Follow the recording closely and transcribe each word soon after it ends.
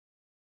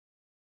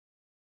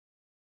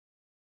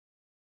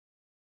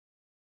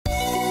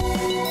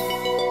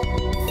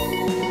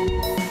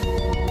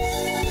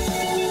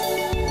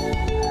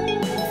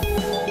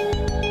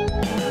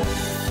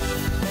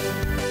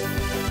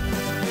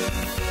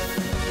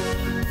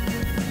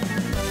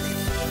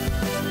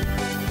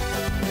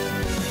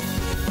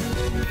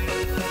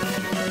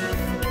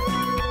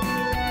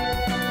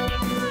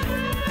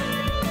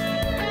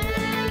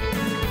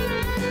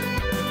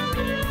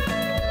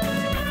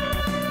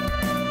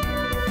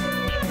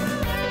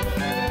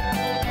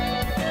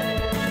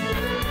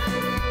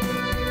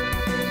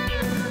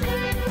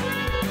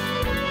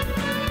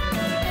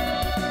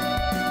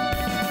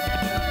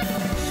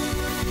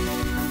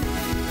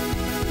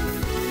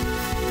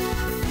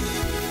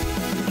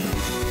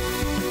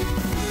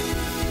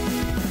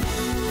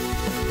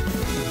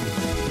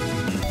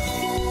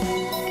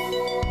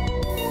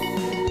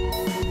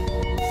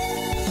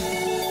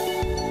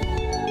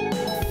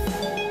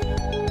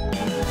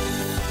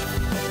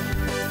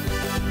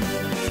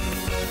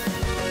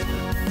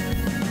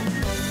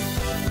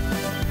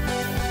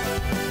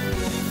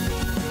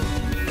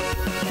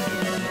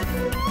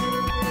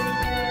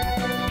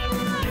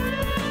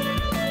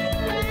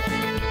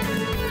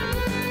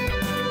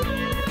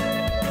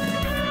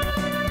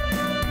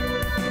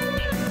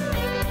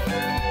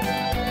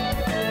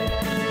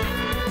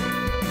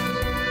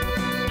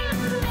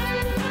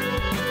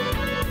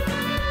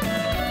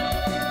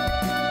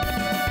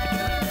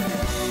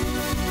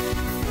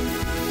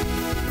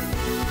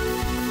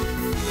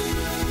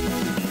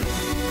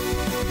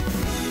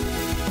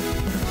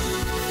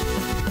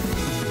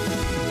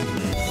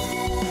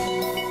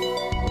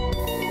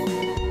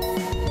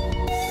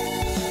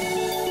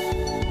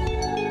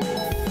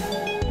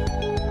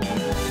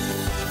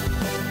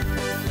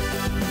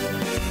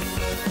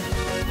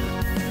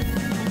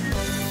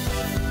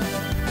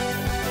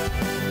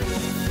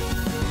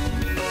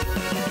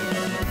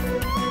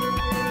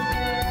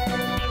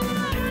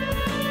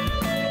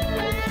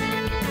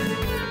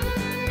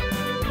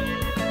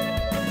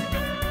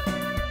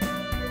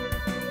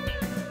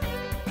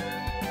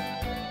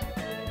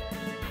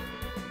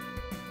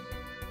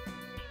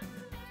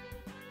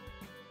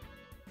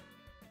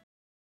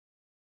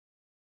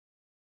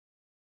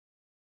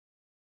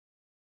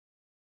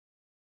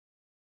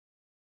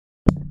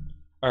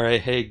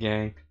Alright, hey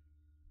gang.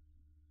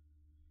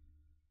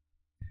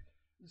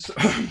 So,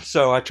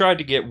 so I tried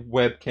to get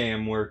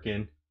webcam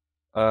working.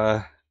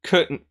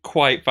 Couldn't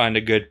quite find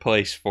a good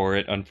place for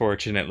it,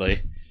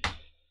 unfortunately.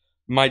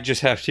 Might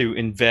just have to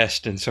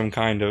invest in some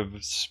kind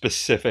of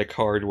specific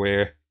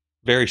hardware.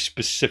 Very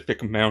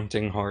specific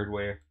mounting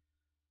hardware.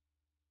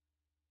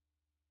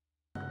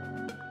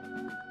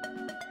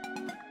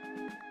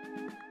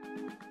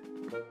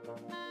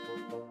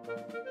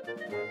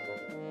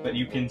 But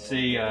you can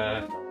see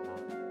a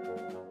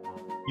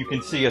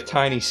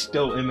tiny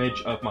still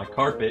image of my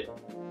carpet.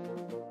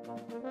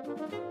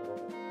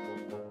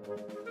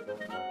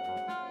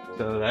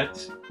 So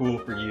that's cool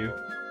for you.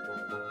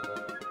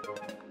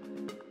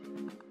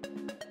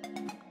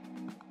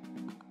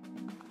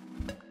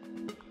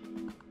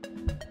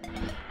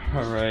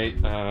 Alright,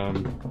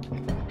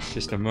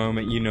 just a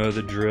moment, you know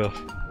the drill.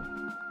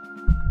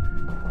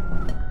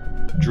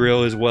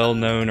 Drill is well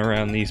known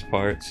around these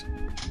parts.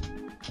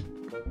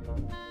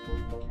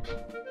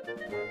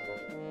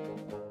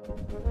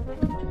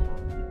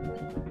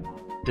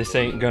 This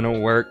ain't gonna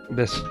work.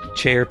 This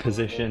chair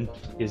position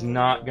is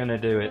not gonna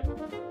do it.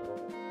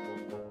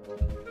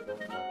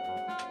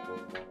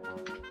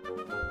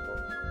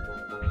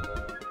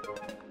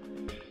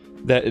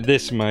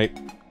 This might.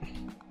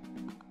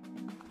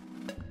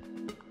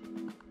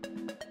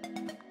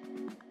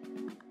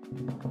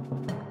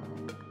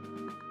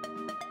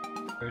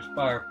 There's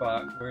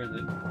Firefox. Where is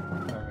it?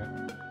 Alright.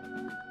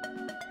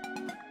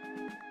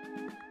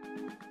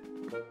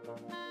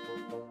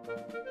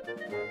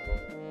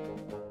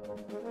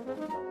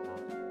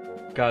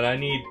 God, I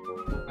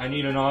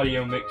need an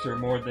audio mixer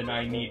more than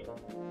I need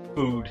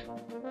food.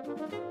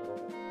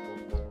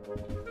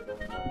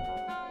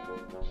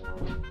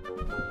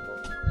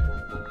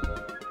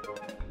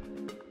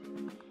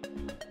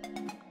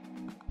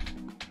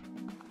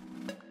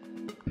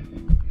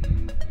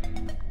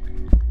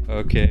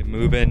 Okay,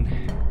 moving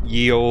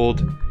ye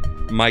old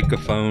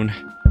microphone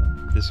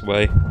this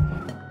way.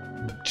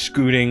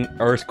 Scooting,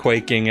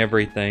 earthquaking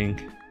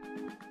everything.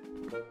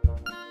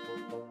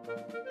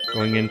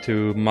 Going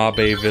into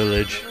Mabe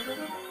Village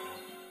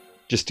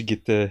just to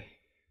get the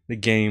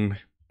game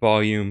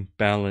volume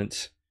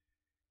balance.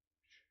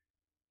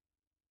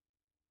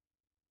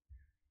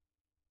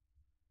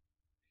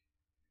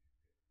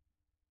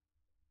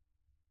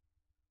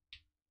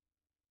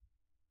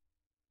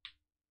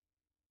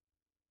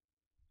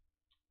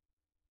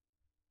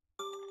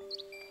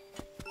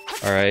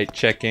 Alright,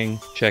 checking.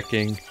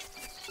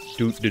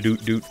 Doot da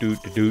doot doot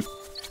doot da doot.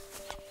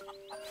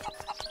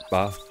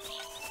 Ba.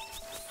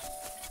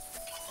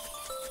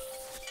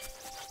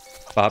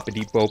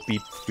 Boppity boop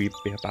beep beep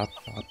bop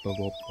bop bop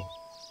bop.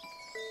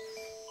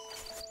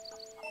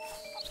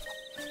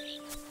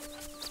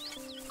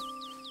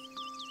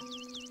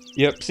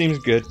 Yep, seems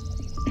good.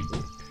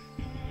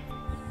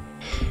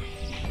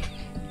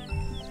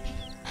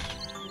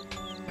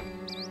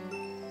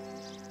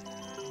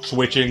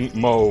 Switching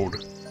mode.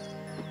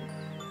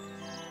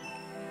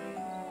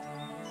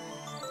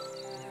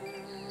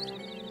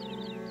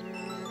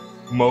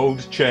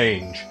 Mode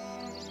change.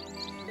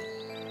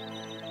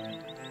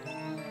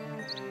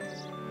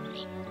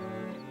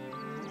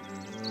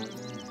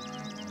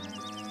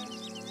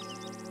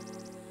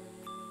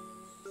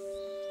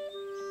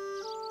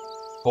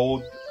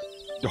 Hold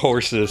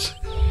horses.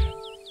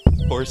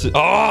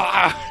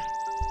 Ah!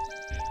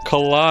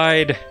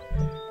 Collide.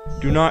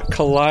 Do not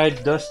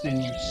collide,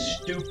 Dustin, you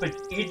stupid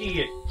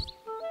idiot.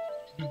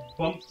 You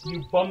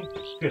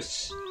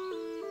bumpkus.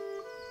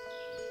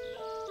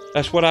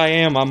 That's what I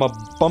am. I'm a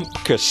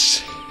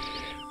bumpkus.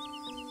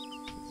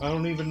 I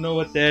don't even know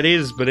what that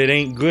is, but it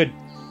ain't good.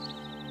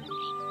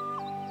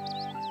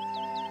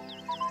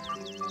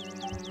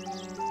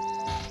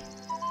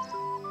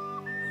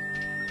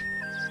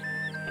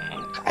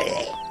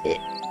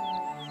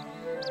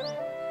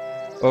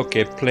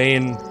 Okay,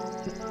 playing.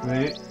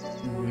 Wait,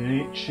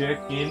 check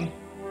in.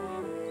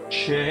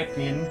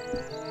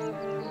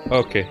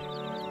 Okay.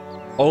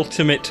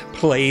 Ultimate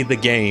play the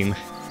game.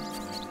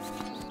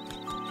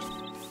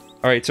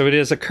 Alright, so it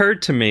has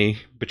occurred to me,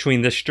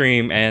 between this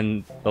stream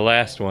and the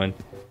last one,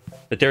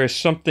 that there is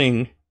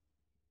something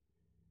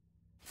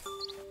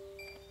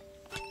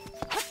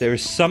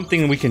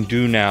we can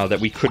do now that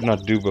we could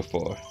not do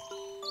before.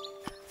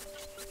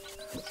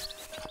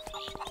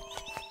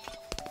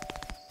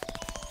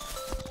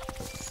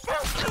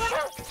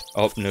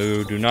 Oh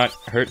no, do not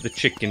hurt the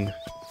chicken.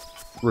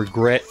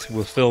 Regret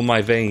will fill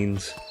my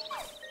veins.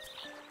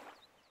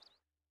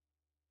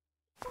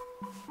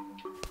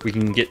 We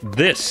can get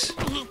this!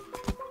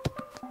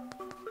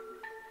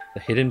 The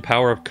Hidden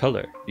Power of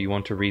Color. Do you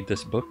want to read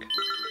this book?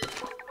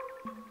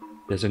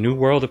 There's a new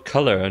world of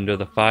color under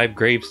the 5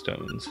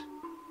 gravestones.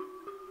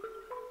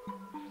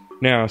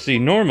 Now, see,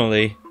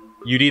 normally,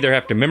 you'd either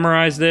have to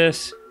memorize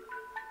this,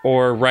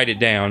 or write it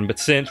down, but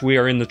since we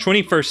are in the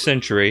 21st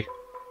century,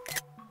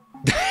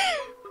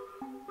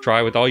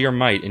 try with all your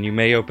might and you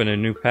may open a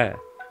new path.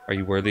 Are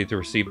you worthy to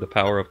receive the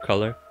power of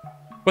color?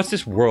 What's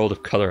this world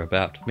of color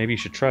about? Maybe you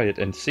should try it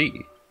and see.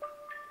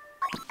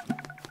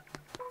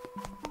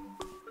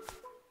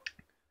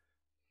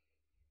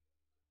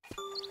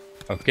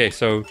 Okay,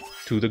 so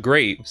to the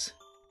graves.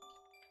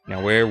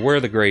 Now, where were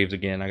the graves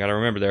again? I gotta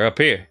remember, they're up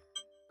here.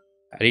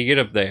 How do you get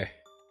up there?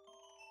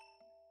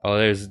 Oh,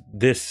 there's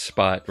this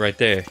spot right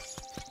there.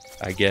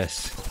 I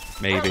guess.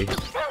 Maybe.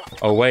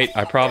 Oh, wait,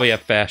 I probably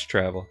have fast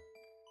travel.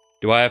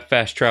 Do I have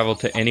fast travel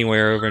to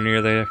anywhere over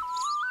near there?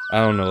 I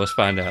don't know, let's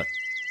find out.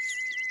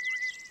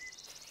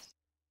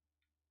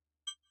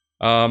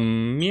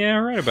 Yeah,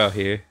 right about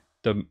here.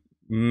 The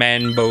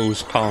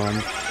Manbo's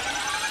Pond.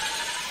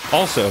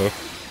 Also,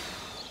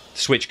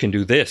 Switch can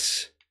do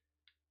this.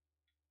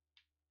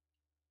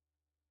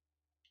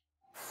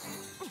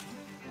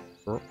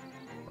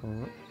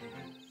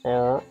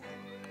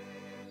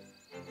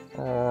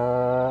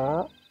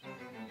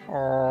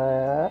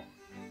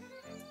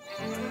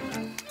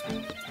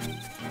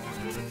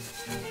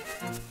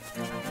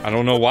 I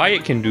don't know why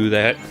it can do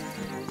that,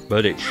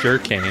 but it sure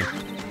can.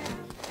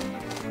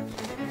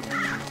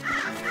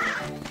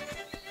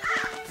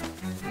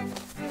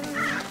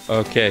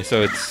 Okay,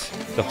 so it's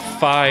the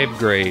 5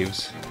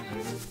 graves.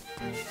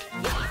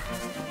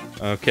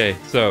 Okay,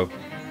 so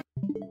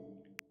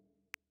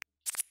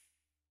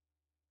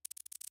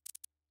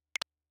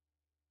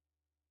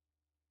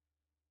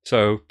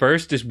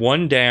first is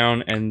 1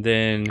 down, and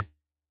then...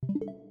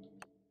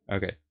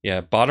 Okay,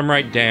 yeah, bottom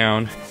right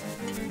down.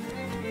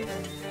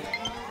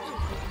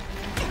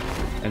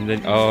 And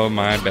then... Oh,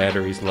 my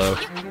battery's low.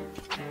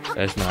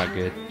 That's not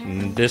good.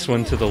 And this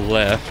one to the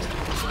left.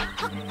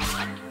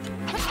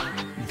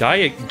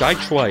 Die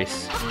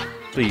twice,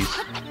 please.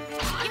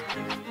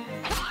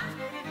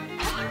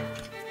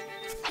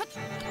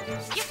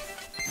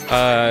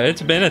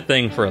 It's been a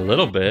thing for a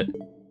little bit.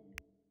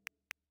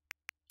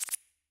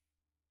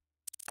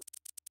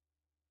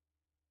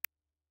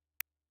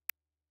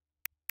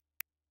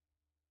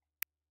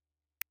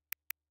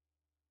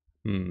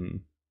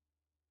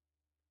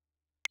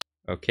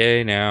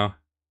 Okay, now.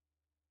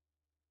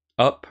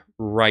 Up,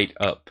 right,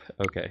 up.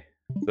 Okay,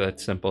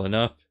 that's simple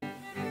enough.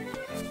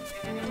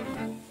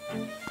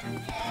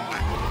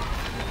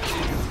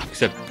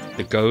 Except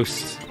the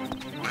ghosts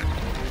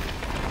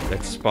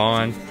that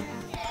spawn.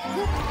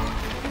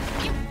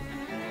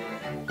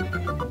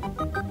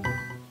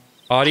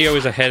 Audio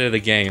is ahead of the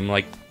game.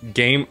 Like,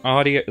 game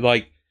audio,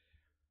 like,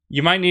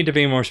 you might need to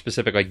be more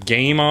specific. Like,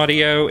 game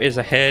audio is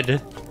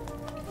ahead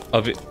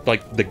of it,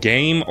 like, the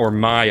game or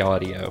my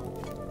audio.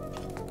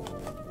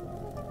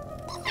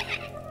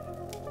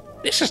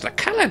 This is the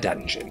color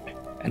dungeon,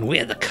 and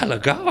we're the color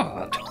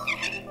guard.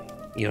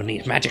 You'll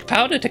need magic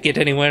powder to get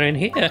anywhere in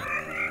here.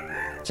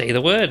 Say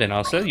the word and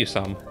I'll sell you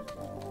some.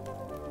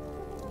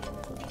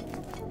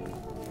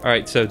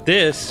 Alright, so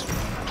this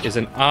is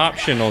an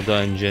optional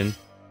dungeon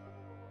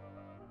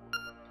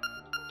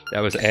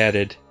that was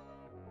added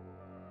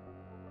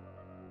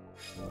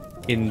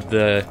in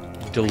the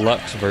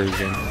deluxe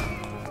version.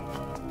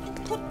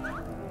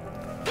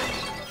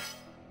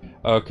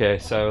 Okay,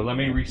 so let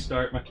me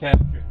restart my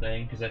capture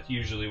thing, because that's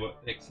usually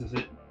what fixes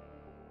it.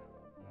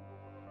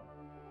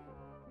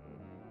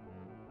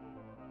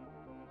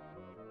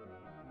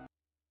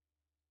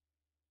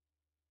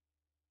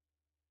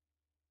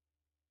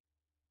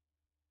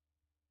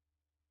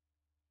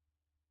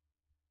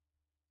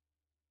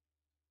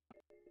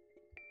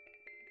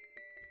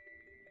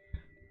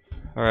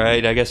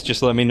 Alright, I guess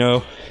just let me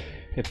know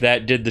if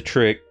that did the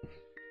trick.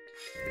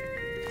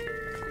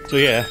 So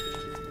yeah,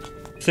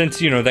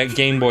 since, you know, that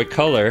Game Boy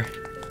Color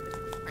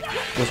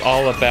was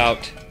all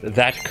about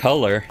that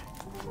color,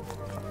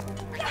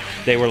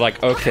 they were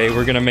like, okay,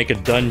 we're gonna make a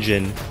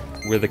dungeon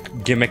where the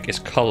gimmick is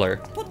color.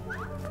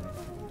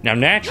 Now,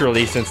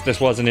 naturally, since this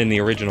wasn't in the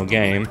original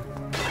game,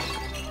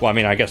 well, I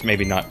mean, I guess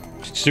maybe not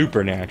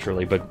super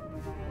naturally, but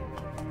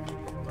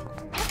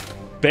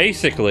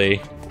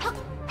basically,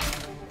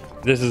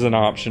 this is an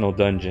optional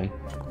dungeon,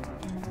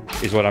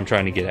 is what I'm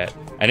trying to get at.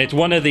 And it's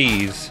one of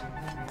these.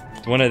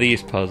 It's one of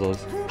these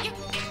puzzles.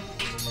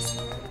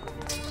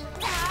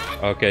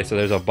 Okay, so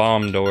there's a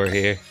bomb door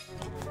here.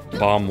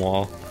 Bomb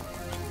wall.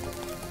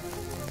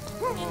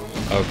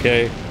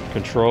 Okay,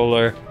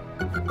 controller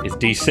is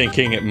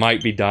desyncing. It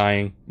might be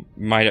dying.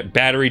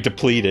 Battery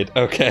depleted.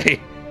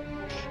 Okay.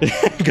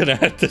 I'm gonna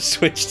have to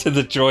switch to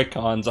the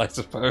Joy-Cons, I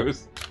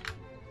suppose.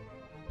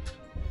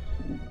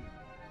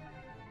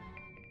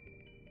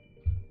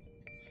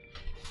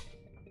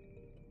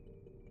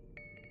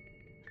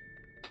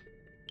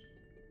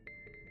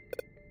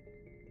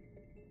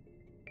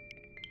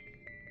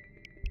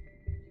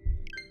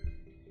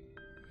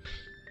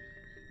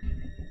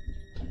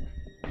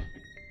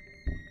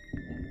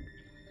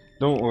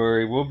 Don't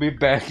worry, we'll be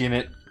back in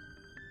it.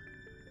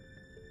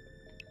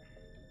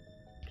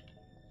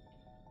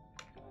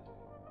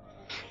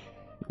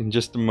 In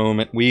just a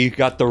moment. We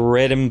got the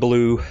red and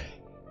blue.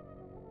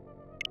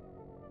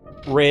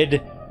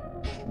 Red,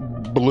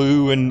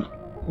 blue, and...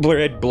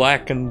 Red,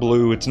 black, and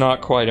blue. It's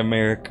not quite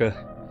America.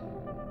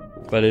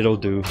 But it'll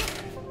do.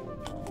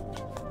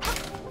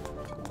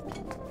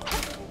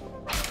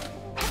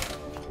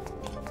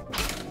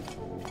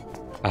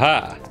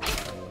 Aha!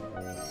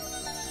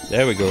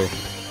 There we go.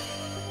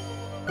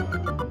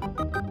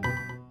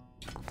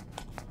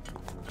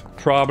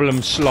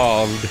 Problem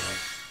solved.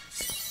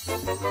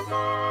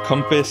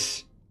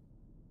 Compass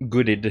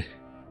gooded.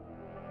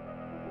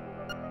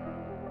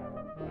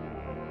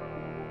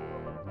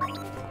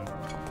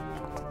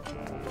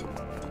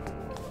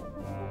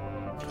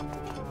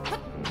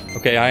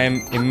 Okay, I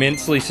am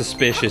immensely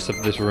suspicious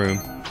of this room.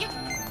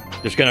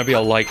 There's gonna be a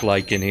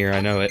like in here,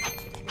 I know it.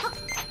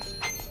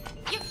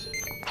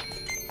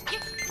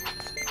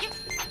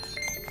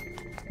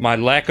 My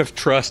lack of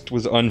trust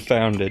was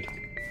unfounded.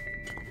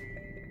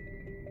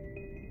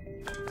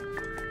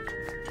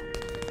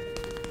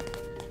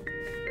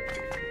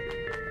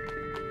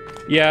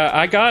 Yeah,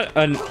 I got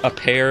a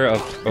pair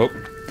of... Oh,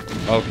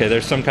 okay,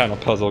 there's some kind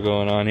of puzzle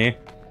going on here.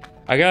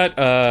 I got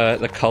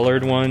the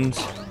colored ones.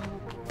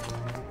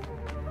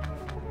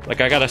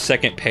 Like, I got a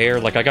second pair.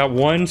 Like, I got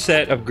one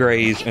set of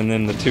grays and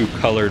then the two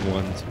colored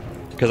ones.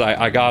 Because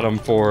I got them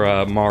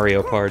for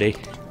Mario Party.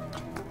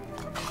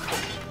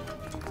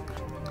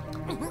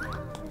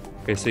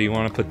 Okay, so you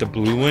want to put the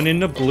blue one in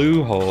the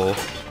blue hole.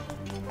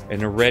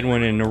 And the red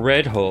one in the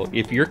red hole.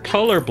 If you're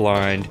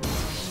colorblind,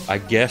 I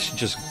guess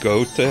just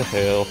go to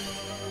hell.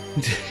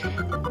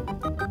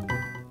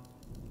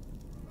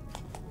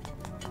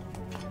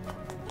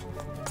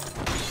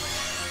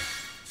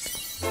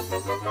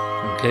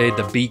 Okay,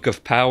 the beak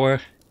of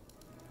power.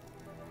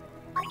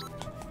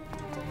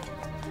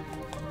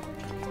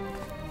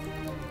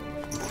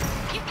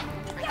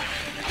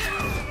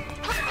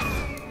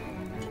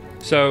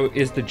 So,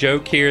 is the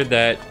joke here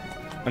that...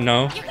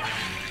 No?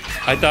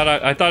 I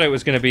thought it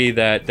was gonna be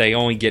that they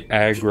only get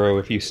aggro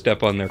if you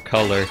step on their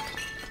color.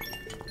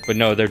 But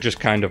no, they're just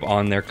kind of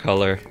on their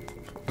color.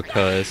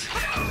 Because...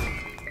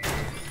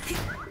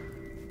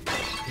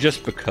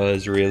 Just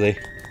because, really.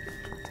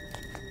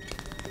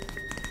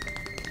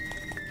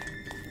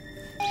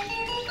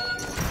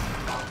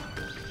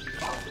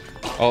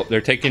 Oh,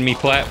 they're taking me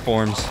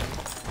platforms.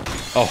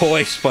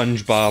 Ahoy,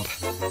 SpongeBob.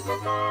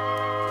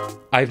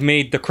 I've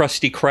made the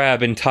Krusty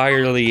Krab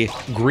entirely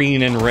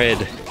green and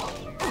red.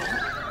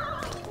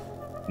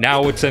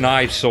 Now it's an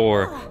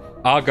eyesore.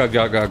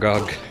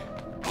 Agagagagag.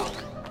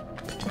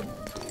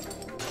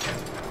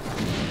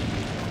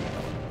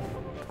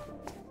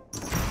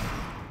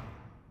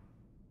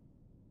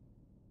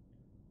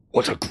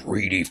 What a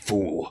greedy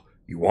fool.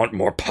 You want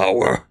more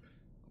power?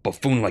 A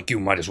buffoon like you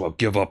might as well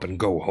give up and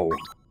go home.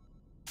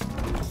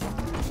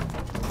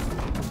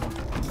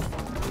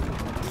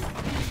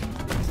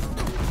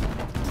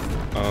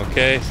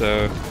 Okay,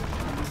 so...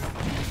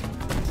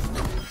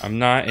 I'm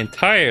not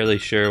entirely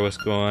sure what's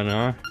going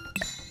on.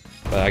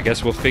 But I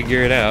guess we'll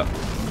figure it out.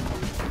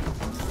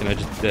 Can I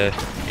just,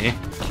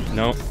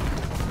 No.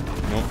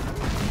 Nope.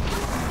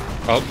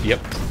 Oh, yep.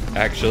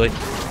 Actually.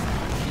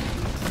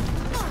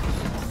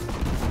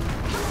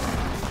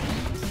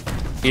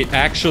 It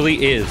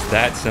actually is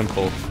that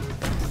simple.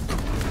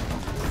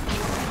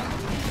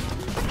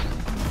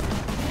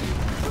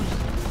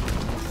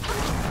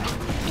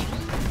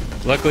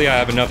 Luckily, I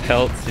have enough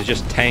health to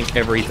just tank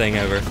everything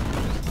ever.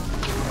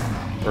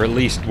 Or at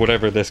least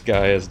whatever this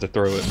guy has to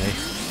throw at me.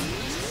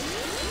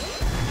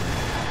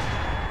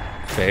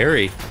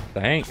 Fairy,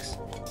 thanks.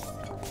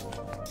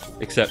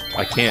 Except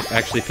I can't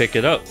actually pick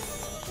it up.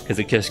 Because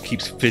it just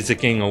keeps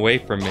physicking away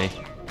from me.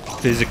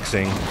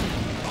 Physicsing.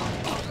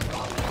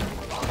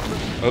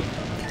 Oh.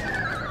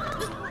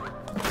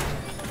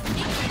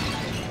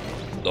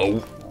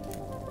 Oh.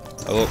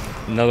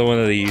 Oh, another one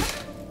of these.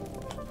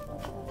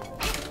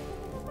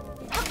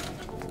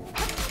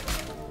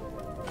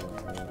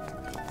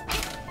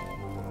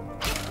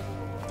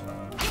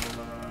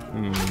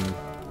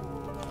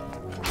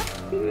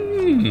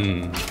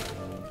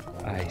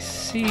 I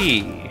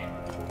see.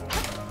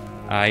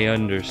 I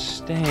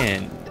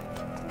understand.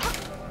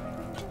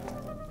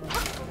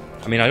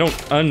 I mean, I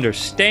don't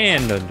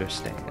understand.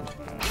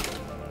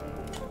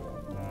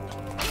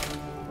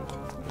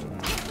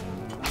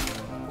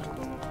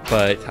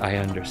 But I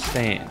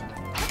understand.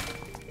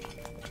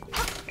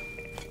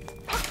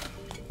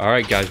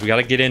 Alright guys, we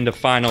gotta get into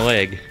final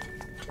egg.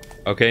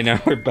 Okay,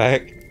 now we're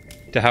back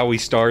to how we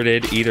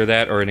started, either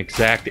that or an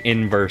exact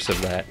inverse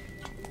of that.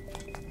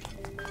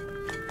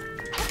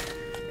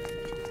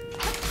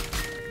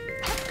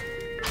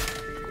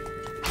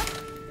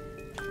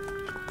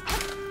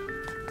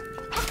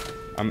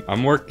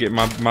 I'm working,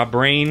 my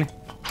brain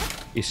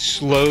is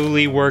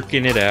slowly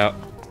working it out.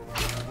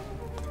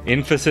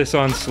 Emphasis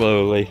on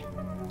slowly.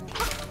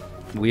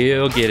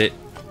 We'll get it.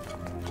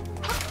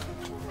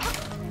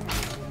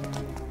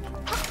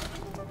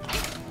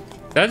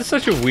 That is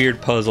such a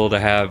weird puzzle to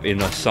have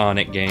in a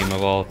Sonic game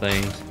of all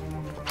things.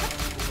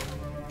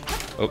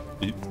 Oh.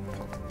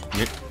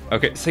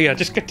 Okay, so yeah,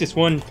 just got this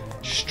one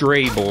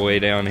stray boy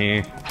down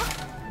here.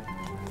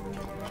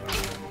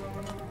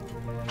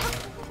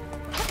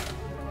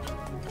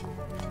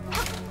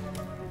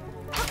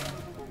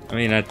 I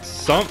mean, that's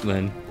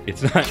something.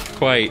 It's not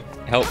quite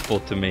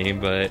helpful to me,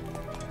 but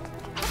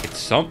it's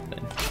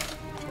something.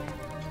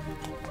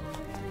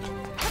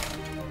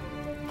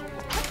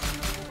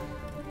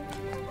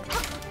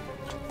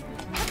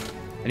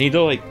 I need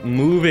to, like,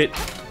 move it.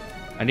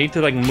 I need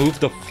to, like, move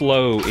the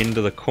flow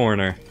into the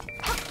corner.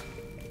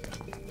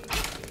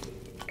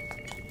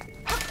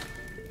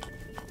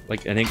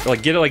 Like, I think,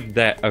 like, get it like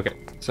that. Okay,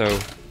 so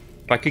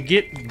if I could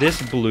get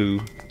this blue,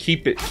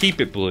 keep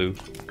it blue.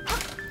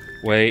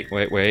 Wait.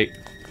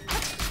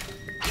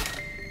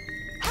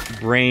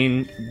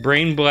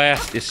 Brain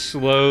blast is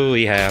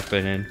slowly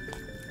happening.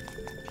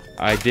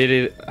 I did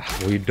it.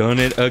 We've done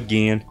it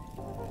again.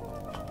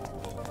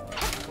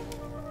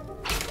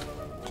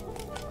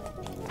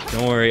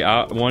 Don't worry.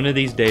 One of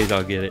these days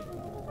I'll get it.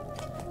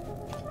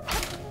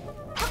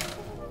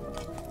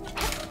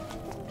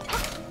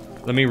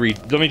 Let me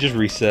just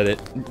reset it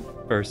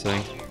first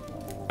thing.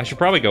 I should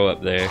probably go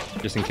up there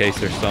just in case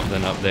there's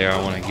something up there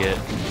I want to get.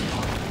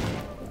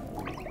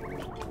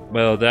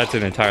 Well, that's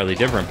an entirely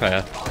different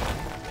path.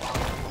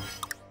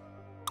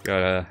 We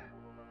got a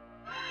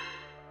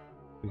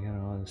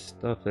lot of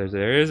stuff.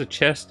 There is a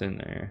chest in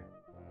there.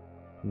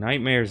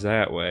 Nightmares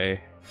that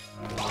way.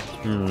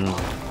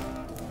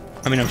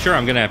 I mean, I'm sure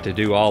I'm gonna have to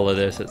do all of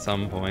this at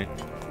some point.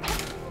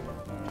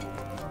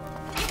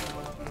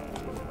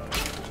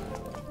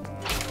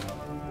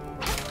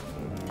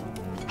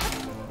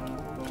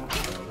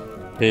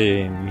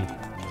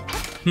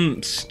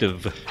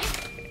 Stuff.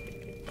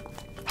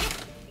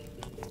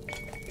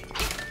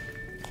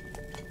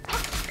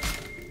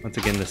 Once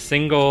again, the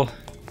single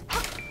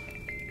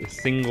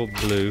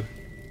blue.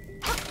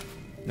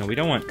 No, we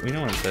don't want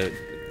the,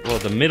 well,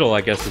 the middle, I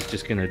guess, is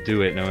just gonna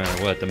do it no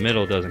matter what. The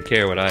middle doesn't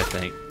care what I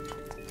think.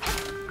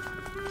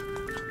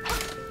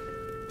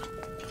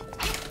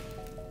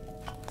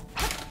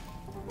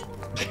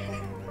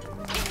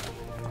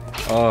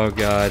 Oh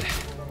god.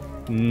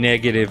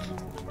 Negative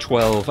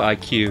 12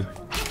 IQ.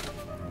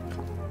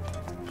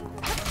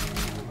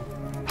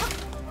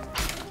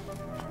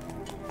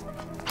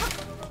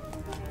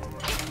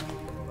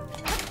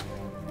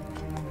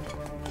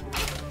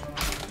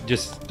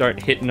 Just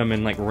start hitting them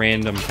in like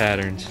random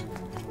patterns.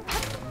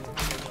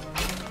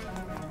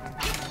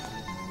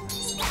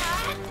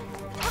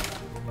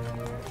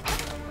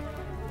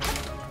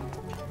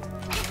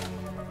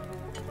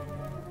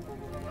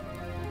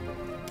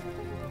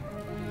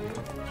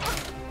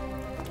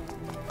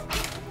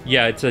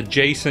 Yeah, it's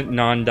adjacent,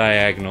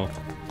 non-diagonal.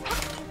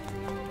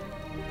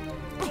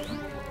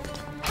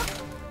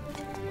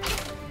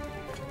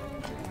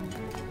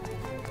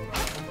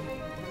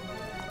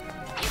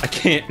 I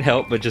can't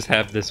help but just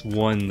have this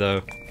one,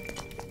 though.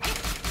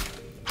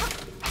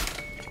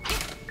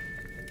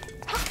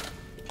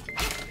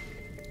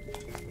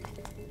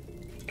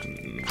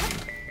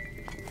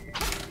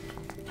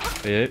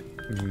 It.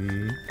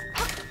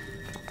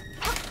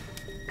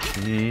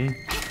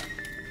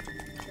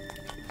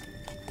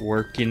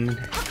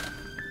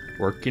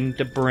 Working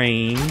the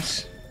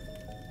brains.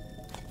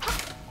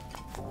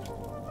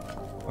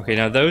 Okay,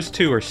 now those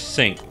two are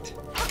synced.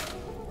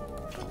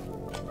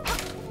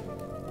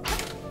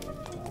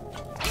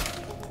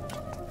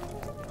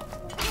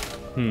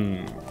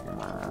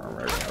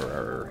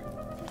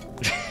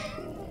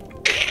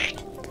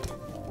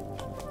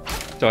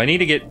 So I need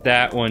to get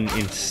that one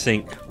in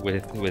sync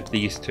with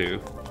these two.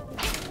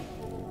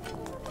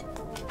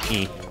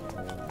 Wait,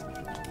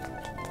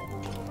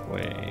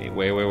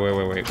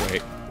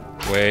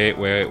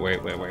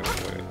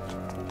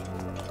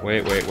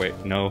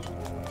 no.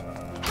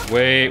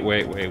 Wait.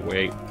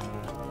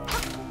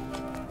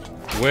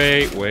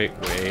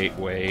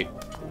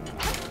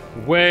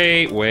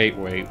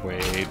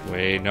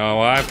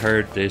 No, I've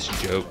heard this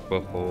joke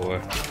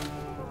before.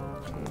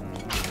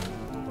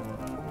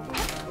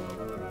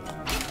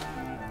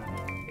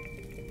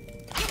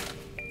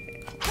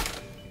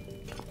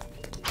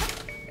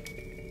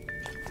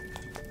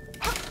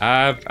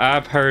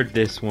 I've heard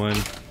this one.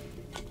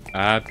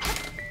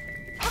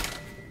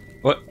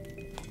 What?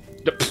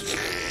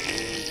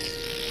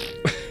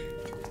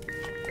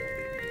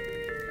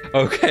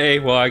 Okay,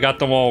 well, I got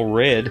them all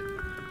red.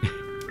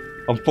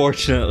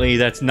 Unfortunately,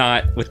 that's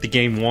not what the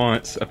game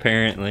wants,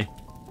 apparently.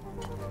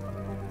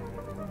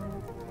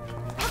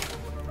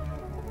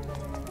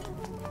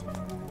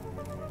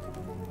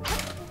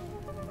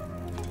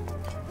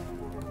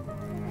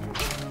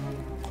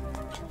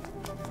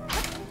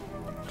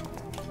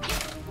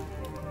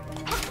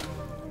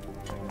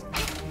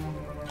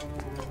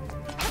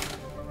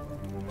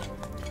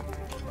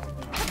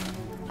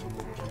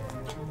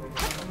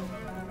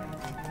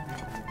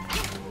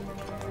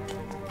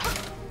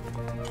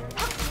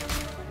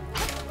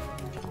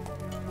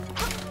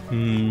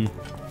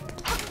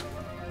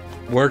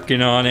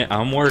 Working on it.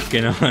 I'm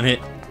working on it.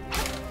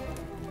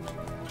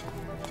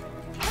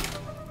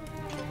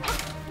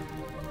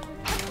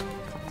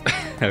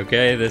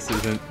 Okay, this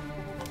isn't...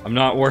 I'm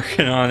not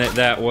working on it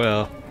that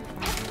well.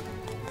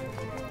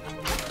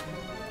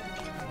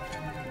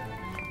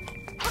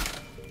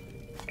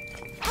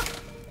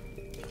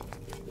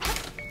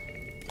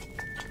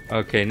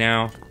 Okay,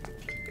 now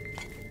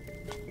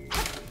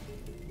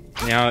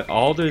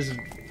all this...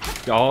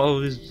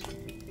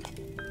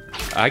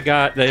 I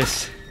got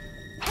this.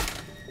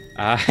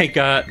 I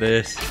got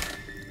this.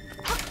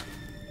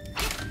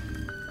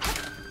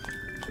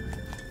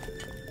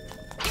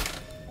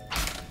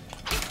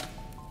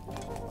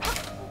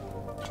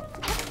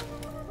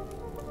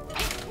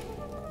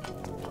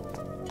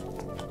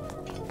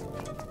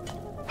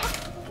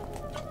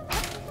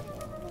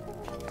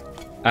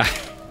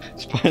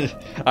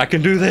 I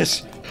can do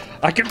this!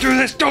 I can do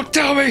this! Don't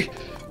tell me!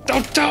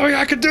 Don't tell me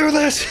I can do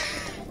this!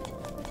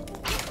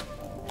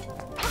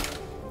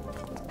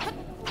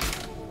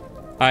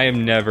 I have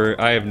never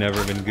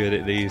been good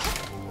at these.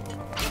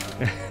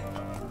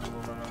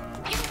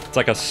 It's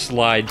like a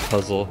slide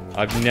puzzle.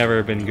 I've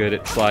never been good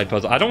at slide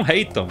puzzles. I don't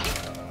hate them.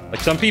 Like,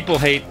 some people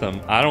hate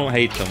them. I don't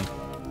hate them.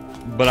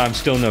 But I'm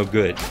still no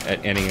good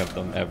at any of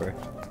them, ever.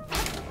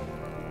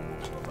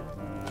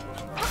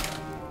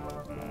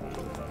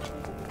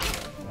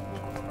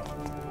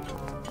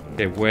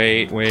 Okay,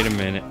 wait a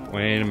minute.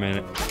 Wait a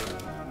minute.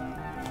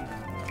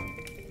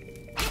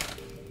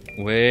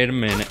 Wait a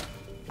minute.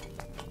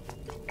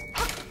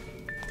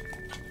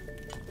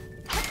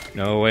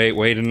 No,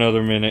 wait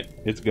another minute.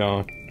 It's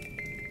gone.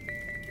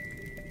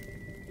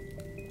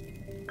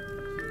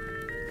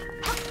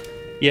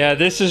 Yeah,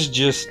 this is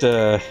just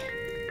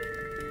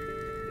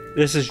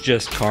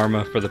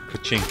karma for the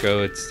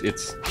pachinko.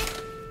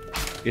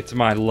 It's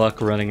my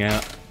luck running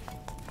out.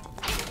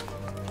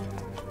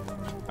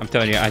 I'm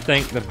telling you, I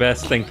think the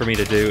best thing for me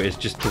to do is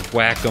just to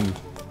whack them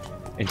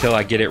until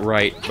I get it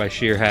right by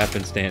sheer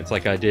happenstance,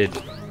 like I did,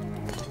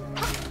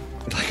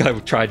 like I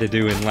tried to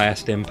do in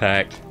Last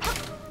Impact,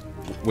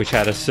 which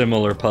had a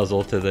similar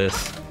puzzle to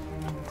this.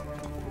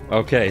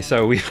 Okay,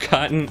 so we've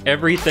gotten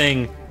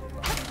everything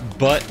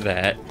but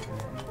that.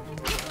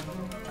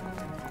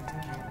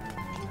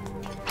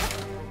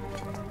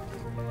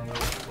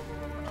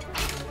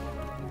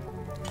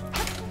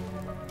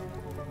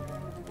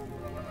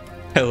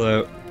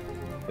 Hello.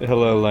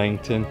 Hello,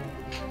 Langton.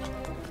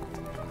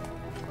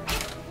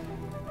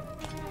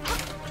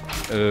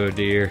 Oh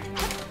dear.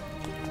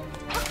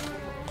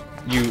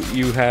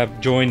 You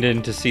have joined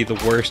in to see the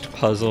worst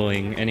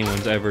puzzling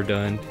anyone's ever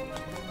done.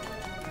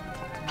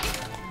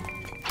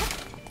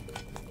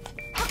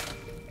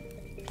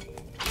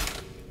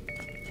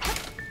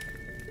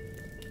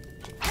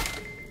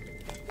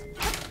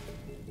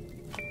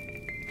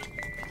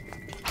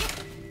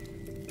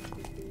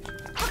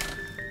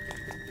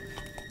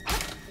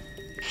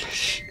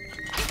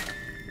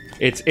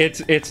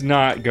 It's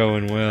not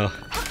going well.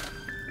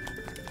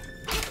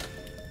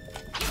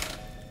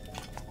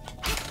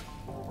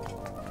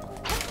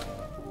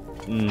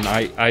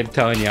 I'm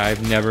telling you,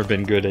 I've never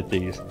been good at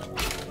these.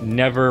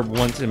 Never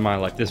once in my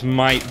life. This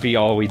might be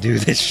all we do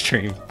this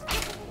stream.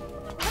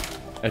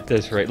 At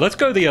this rate. Let's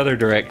go the other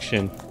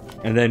direction,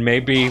 and then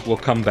maybe we'll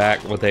come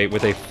back with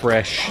a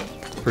fresh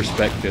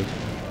perspective.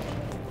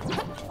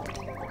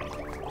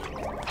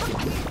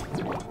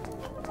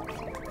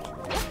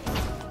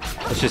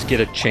 Let's just get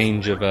a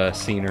change of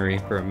scenery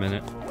for a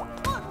minute.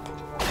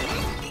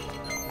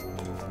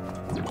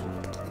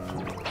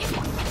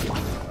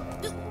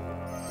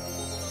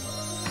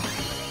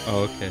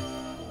 Oh, okay.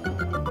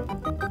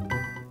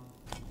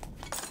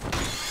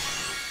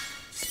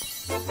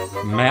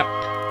 Map.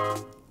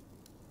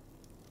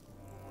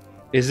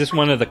 Is this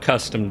one of the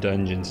custom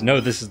dungeons? No,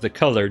 this is the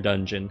color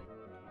dungeon.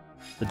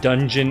 The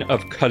Dungeon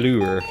of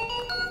Color.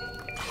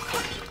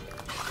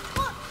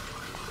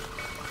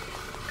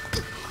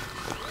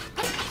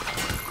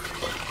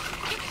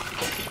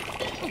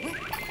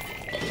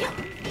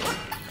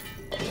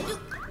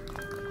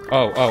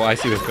 Oh, I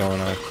see what's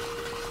going on.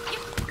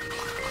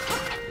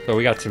 So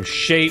we got some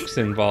shapes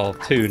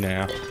involved too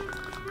now.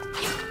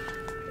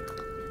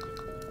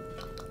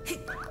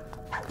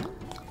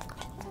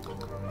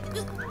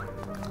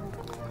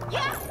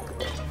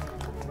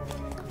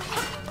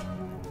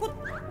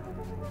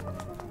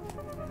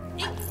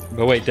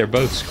 But wait, they're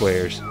both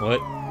squares. What?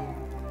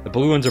 The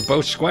blue ones are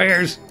both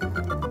squares?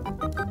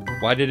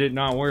 Why did it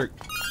not work?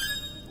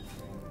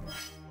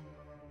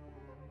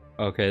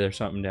 Okay, there's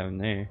something down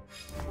there.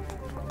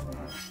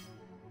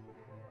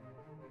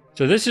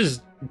 So this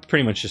is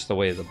pretty much just the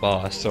way of the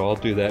boss, so I'll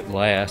do that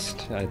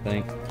last, I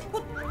think.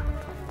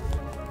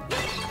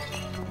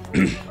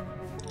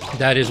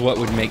 That is what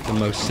would make the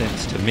most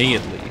sense to me,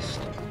 at least.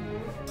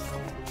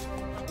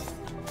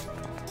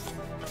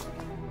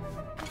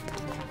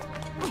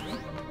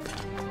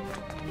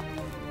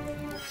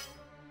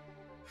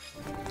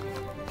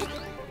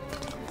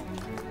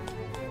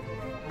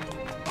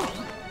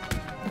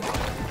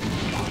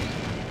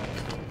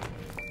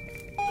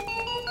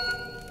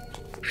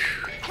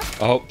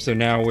 Oh, so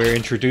now we're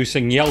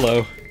introducing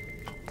yellow.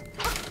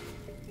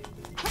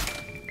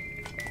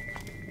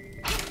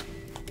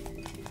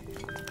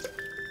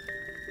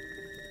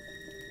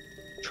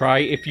 Try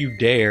if you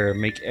dare,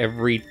 make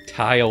every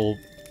tile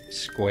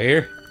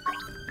square.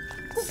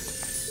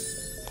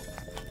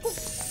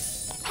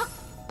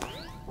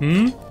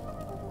 Hmm?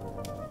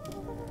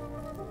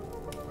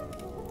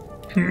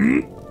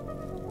 Hmm?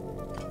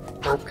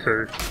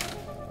 Okay.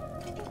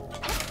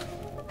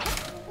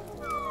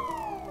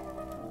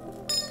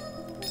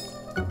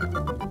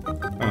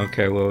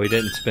 Okay, well, we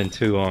didn't spend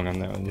too long on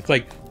that one. It's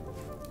like...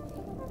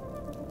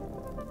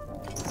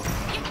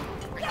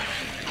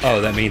 Oh,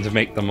 that means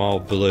make them all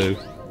blue.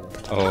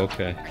 Oh,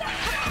 okay.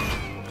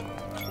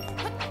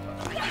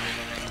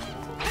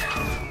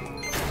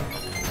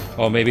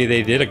 Oh, maybe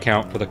they did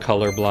account for the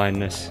color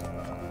blindness.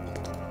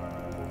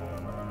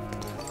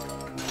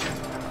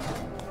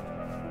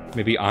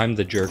 Maybe I'm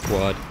the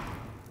jerkwad.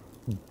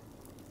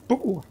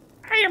 Boo!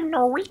 I am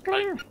no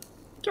weakling.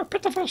 Your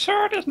pitiful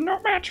sword is no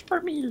match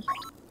for me.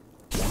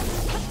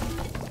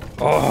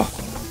 Oh!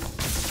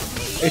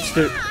 It's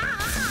the...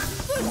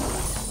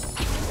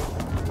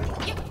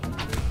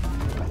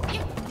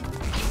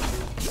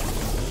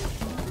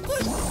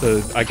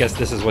 I guess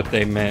this is what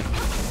they meant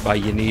by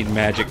you need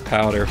magic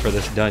powder for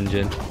this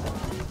dungeon.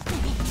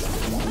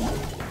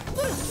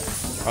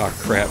 Oh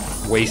crap,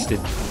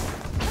 wasted.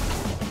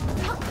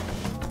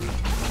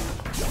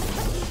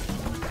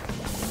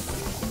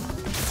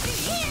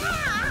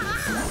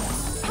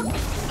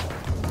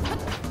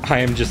 I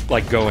am just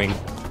like going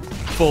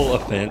full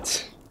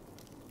offense.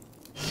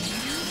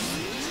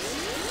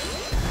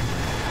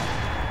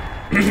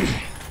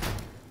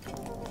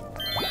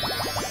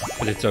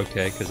 But it's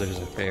okay because there's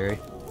a fairy.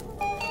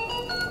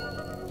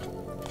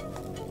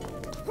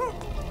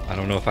 I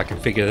don't know if I can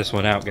figure this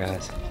one out,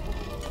 guys.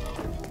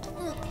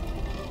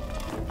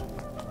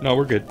 No,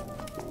 we're good.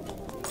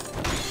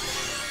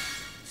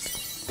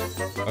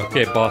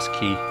 Okay, boss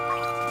key.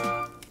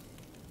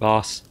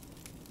 Boss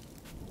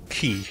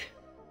key.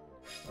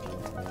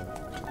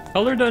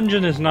 Color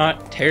Dungeon is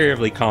not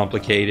terribly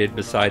complicated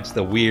besides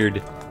the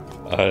weird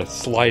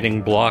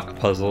sliding block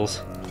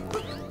puzzles.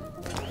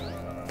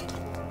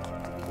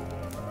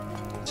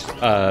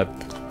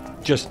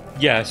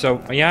 Yeah,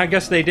 so, yeah, I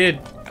guess they did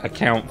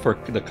account for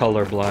the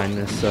color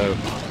blindness, so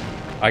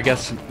I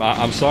guess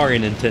I'm sorry,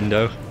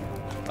 Nintendo.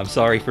 I'm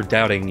sorry for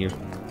doubting you.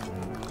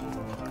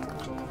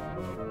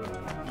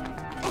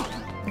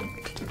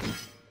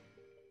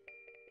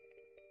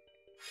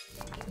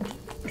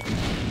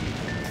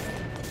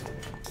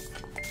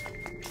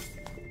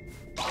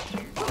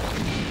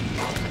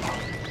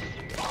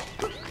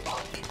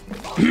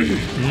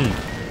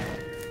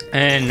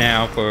 And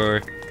now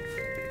for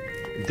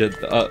the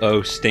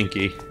uh-oh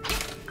stinky.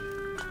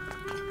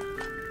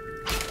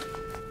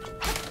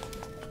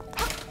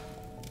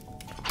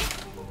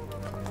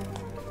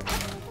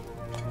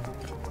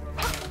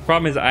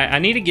 Problem is, I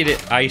need to get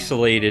it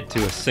isolated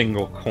to a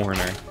single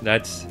corner.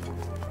 That's,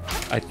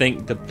 I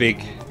think, the big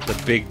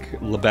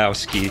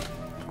Lebowski.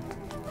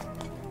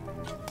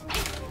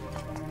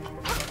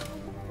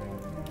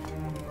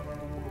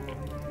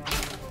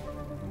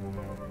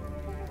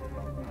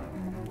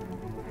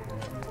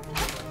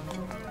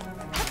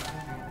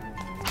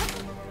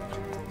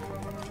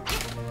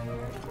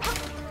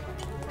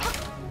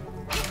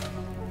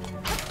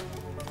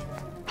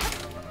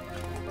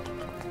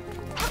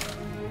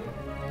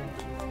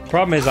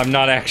 Problem is, I'm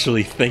not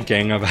actually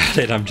thinking about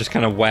it. I'm just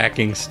kind of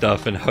whacking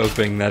stuff and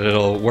hoping that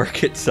it'll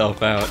work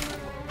itself out.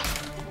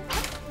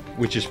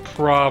 Which is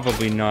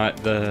probably not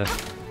the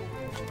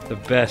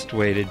best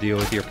way to deal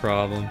with your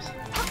problems.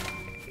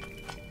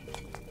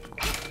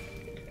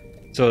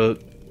 So,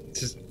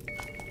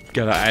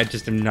 I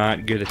just am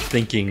not good at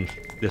thinking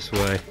this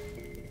way.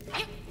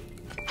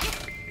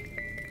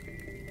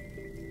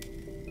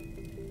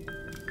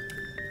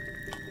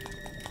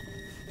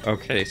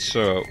 Okay,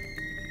 so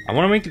I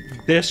want to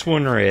make this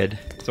one red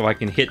so I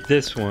can hit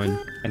this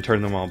one and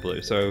turn them all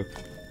blue. So,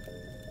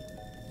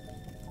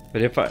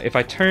 but if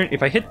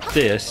I hit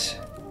this,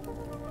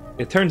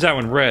 it turns that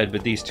one red,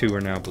 but these two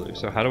are now blue.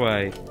 So how do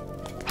I?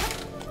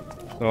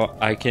 So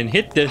I can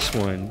hit this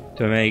one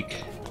to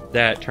make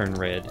that turn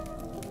red,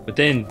 but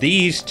then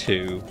these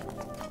two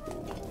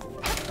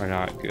are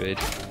not good.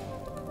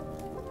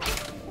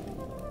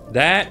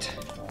 That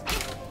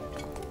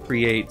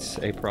creates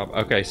a problem.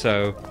 Okay,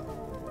 so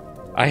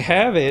I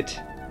have it.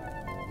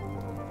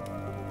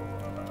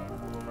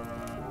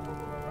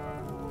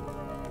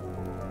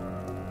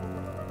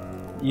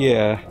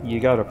 Yeah, you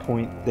got a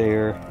point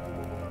there,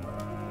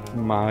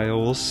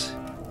 Miles.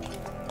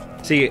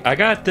 See, I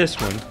got this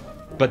one,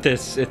 but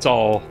it's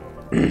all,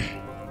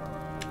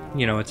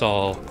 you know, it's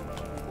all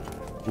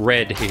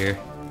red here.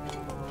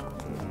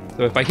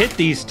 So if I hit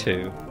these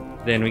two,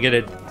 then we get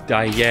a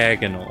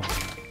diagonal,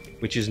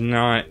 which is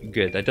not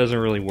good. That doesn't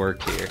really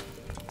work here.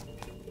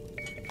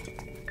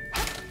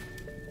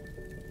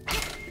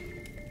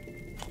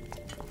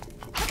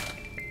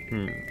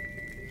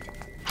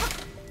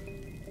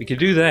 We could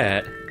do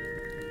that.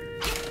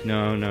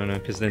 No,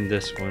 because then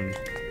this one.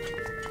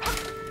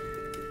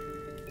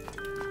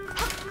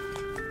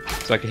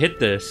 So I could hit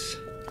this.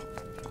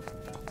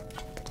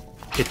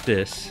 Hit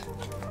this.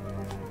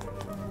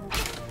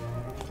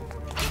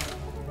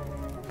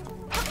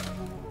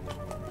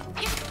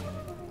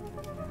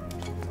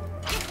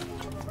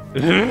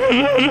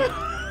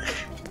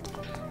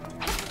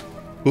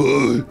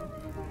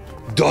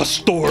 Does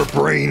store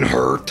brain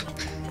hurt?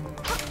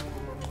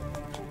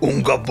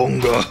 Unga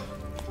bunga.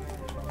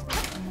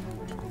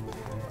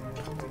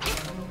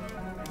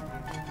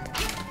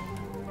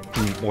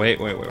 Wait.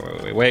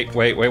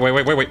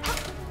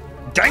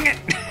 Dang it!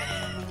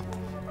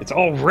 It's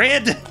all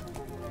red!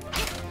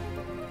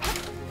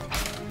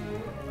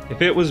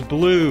 If it was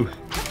blue,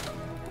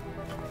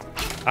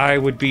 I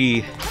would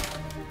be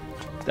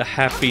the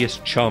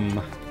happiest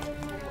chum.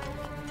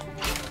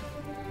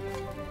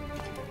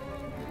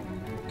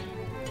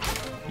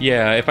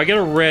 Yeah, if I get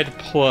a red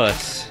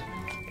plus,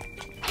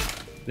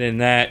 then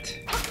that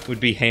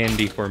would be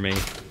handy for me.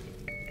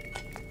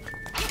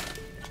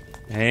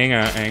 Hang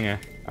on, hang on.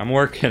 I'm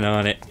working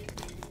on it.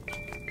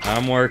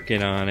 I'm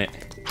working on it.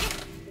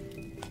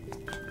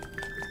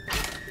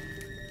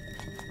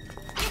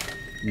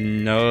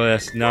 No,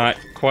 that's not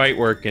quite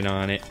working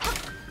on it.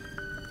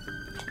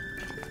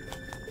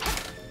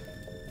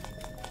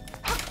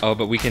 Oh,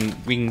 but we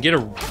can get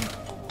a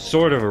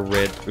sort of a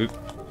red. Oop.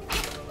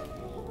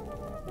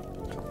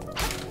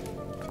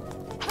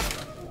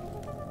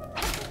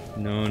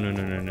 No, no,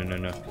 no, no, no, no,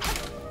 no.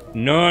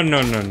 No,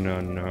 no, no, no,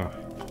 no.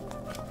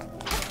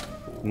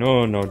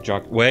 No, no,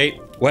 Jock. Wait,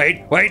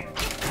 wait, wait!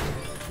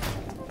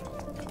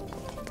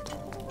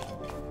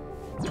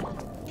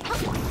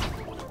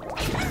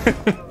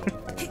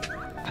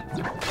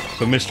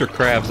 So, Mr.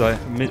 Krabs,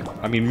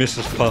 I mean,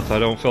 Mrs. Puff, I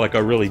don't feel like I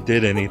really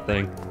did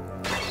anything.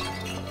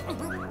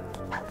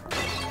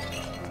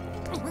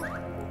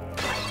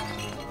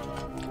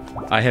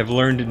 I have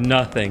learned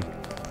nothing.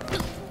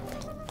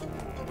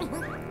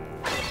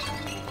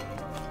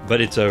 But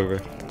it's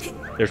over.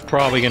 There's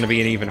probably going to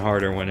be an even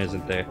harder one,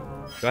 isn't there?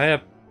 Do I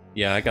have...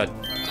 Yeah, I got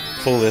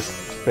fullest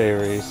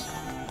fairies.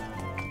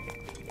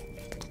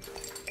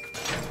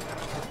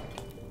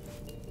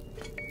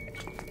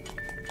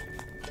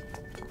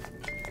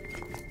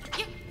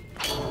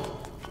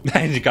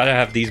 You gotta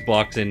have these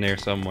blocks in there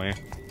somewhere.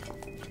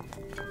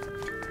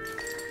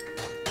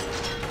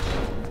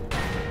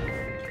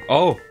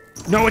 Oh!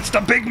 No, it's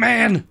the big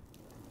man!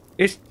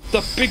 It's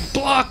the big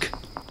block!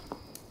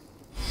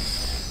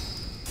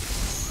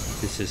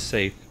 This is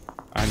safe.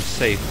 I'm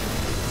safe.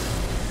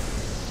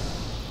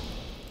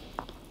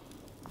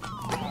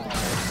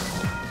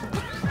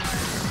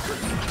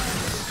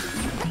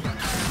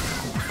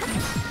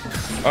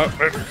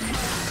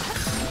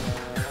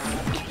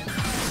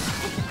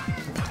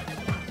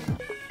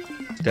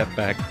 Step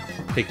back.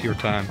 Take your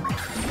time.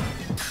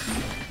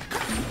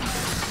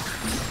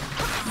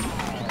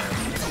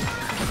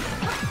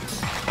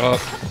 Oh,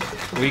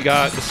 we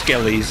got the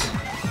skellies.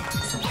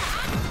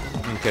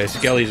 Okay,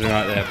 skellies are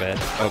not that bad.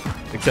 Oh,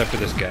 except for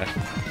this guy.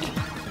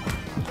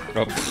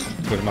 Oh,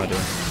 what am I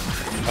doing?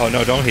 Oh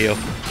no, don't heal.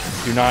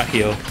 Do not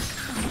heal.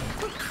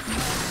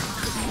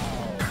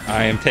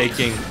 I am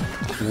taking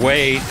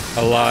way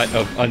a lot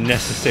of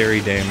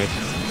unnecessary damage.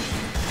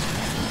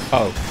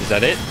 Oh, is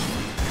that it?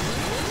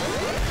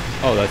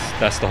 Oh,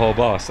 that's the whole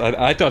boss.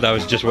 I thought that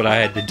was just what I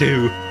had to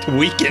do to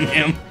weaken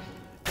him.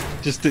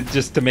 Just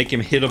to make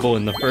him hittable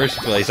in the first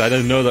place. I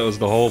didn't know that was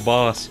the whole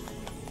boss.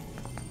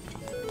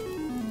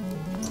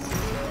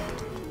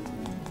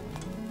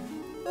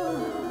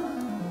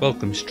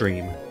 Welcome,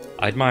 stream.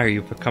 I admire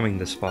you for coming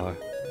this far.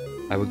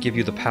 I will give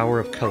you the power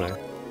of color.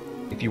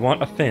 If you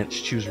want offense,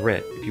 choose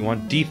red. If you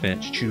want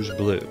defense, choose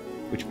blue.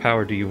 Which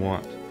power do you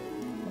want?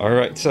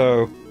 Alright,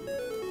 so...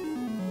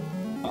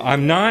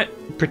 I'm not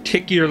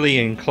particularly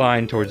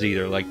inclined towards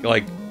either.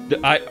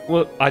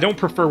 I don't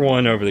prefer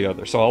one over the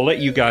other, so I'll let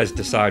you guys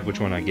decide which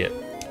one I get.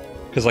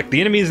 Because, like,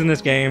 the enemies in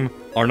this game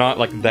are not,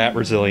 like, that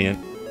resilient,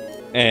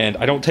 and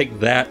I don't take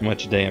that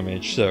much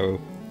damage, so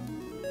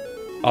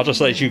I'll just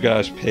let you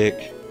guys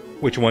pick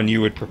which one you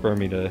would prefer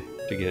me to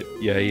get.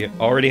 Yeah, you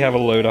already have a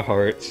load of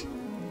hearts,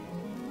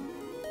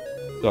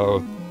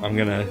 so I'm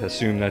gonna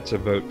assume that's a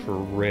vote for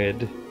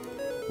red.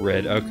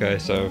 Red, okay,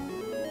 so...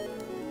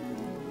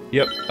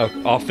 Yep,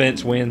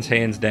 offense wins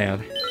hands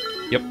down.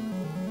 Yep.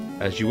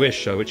 As you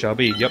wish, so it shall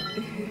be. Yep.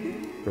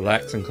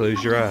 Relax and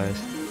close your eyes.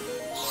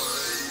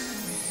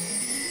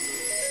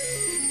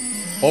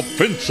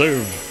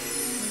 Offensive!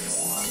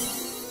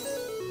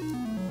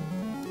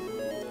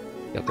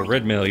 Got the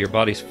red mill, your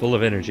body's full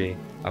of energy.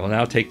 I will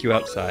now take you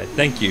outside.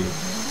 Thank you.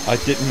 I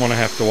didn't want to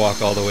have to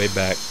walk all the way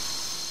back.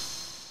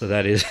 So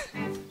that is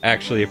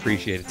actually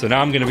appreciated. So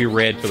now I'm going to be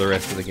red for the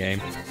rest of the game.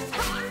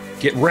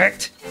 Get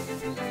wrecked!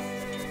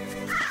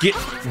 Get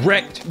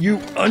wrecked, you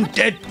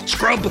undead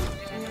scrub!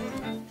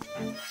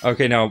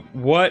 Okay, now,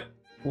 what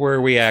were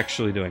we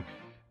actually doing?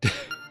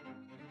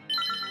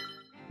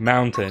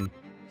 Mountain.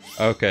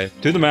 Okay,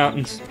 to the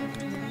mountains.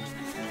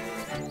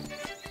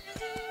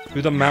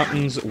 To the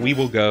mountains we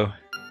will go.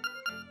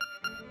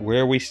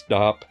 Where we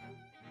stop,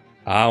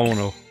 I don't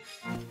know.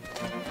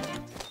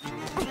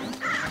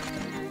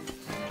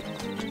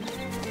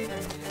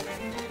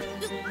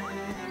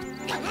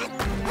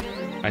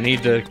 I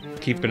need to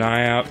keep an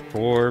eye out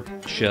for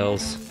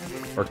shells,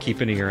 or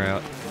keep an ear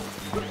out.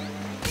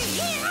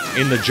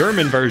 In the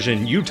German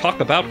version, you talk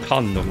about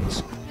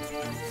condoms.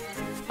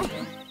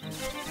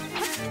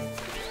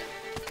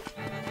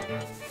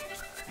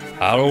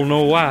 I don't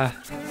know why.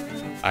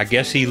 I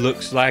guess he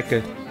looks like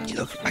a...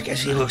 I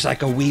guess he looks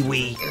like a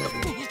wee-wee.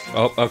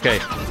 Oh, okay.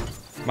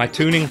 My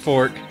tuning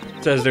fork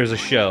says there's a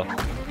shell.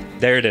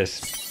 There it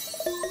is.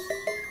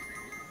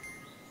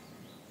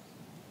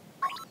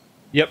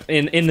 Yep,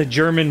 in the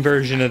German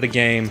version of the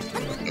game,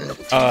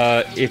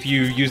 if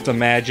you use the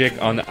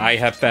magic on the... I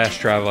have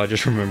fast travel, I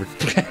just remembered.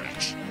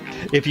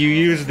 If you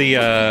use the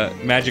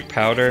magic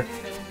powder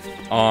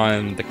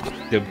on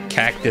the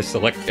cactus,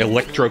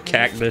 electro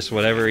cactus,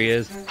 whatever he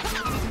is,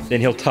 then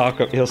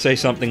he'll say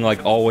something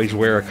like, always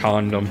wear a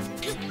condom.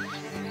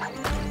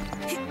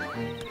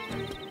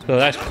 So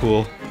that's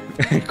cool.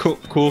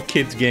 Cool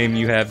kids game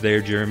you have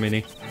there,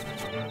 Germany.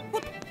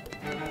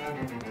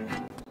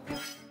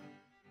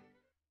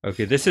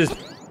 Okay, this is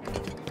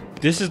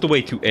the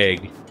way to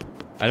egg.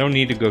 I don't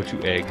need to go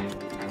to egg.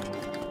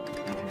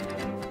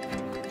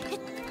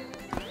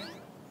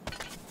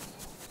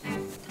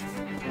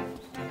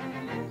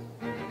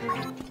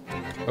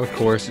 Of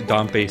course,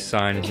 Dompe's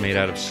sign is made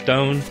out of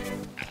stone.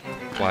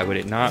 Why would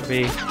it not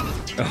be?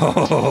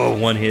 Oh,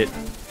 one hit.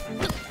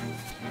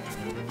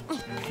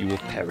 You will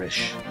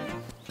perish.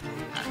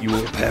 You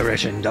will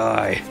perish and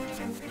die.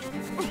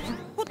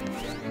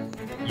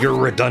 You're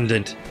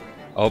redundant.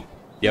 Oh,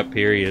 yep,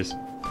 here he is.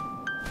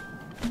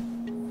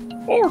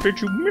 Oh, did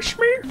you miss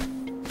me?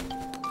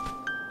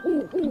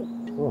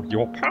 Oh,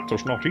 your path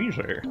is not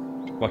easy,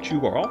 but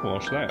you are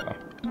almost there.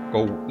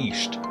 Go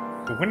east.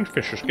 The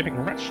windfish is getting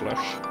restless.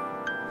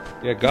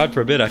 Yeah, God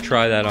forbid I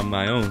try that on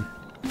my own.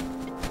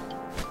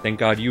 Thank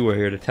God you were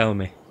here to tell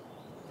me.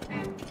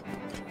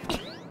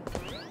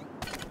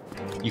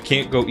 You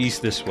can't go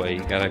east this way.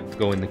 You gotta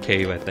go in the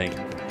cave, I think.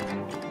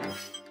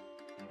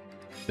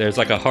 There's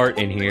like a heart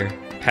in here,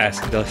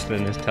 past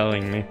Dustin is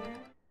telling me.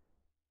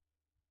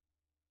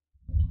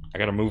 I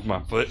gotta move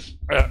my foot.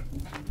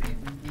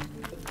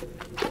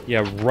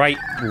 Yeah,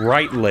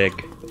 right leg.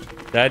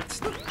 That's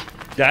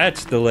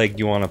the leg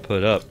you want to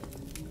put up.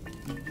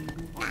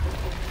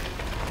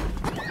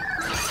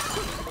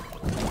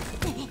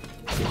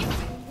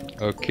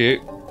 Okay.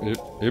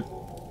 Yep.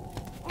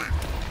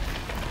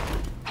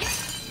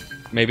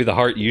 Maybe the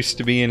heart used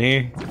to be in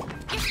here.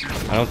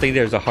 I don't think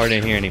there's a heart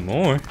in here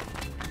anymore.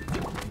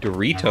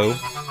 Dorito.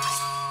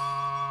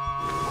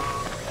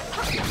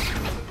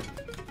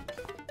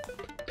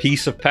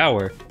 Piece of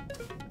power.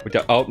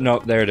 Oh, no,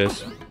 there it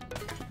is.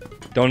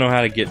 Don't know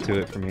how to get to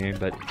it from here,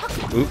 but...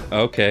 Oop,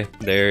 okay,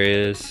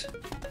 there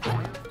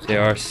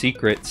are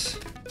secrets.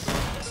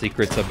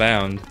 Secrets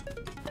abound.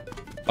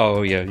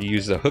 Oh, yeah,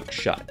 use the hook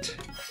shot.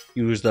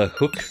 Use the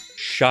hook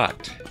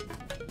shot.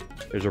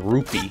 There's a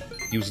rupee.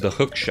 Use the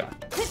hook shot.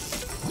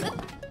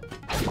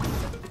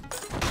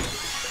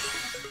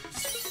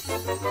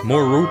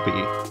 More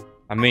rupee.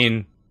 I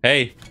mean,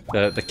 hey,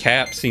 the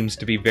cap seems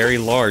to be very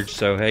large,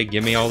 so hey,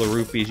 give me all the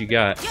rupees you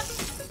got.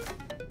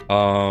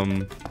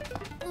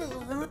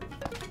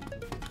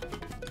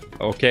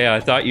 Okay, I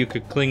thought you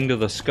could cling to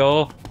the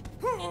skull.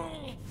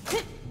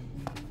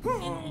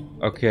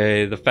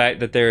 Okay, the fact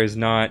that there is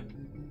not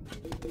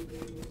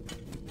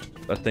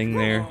a thing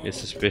there is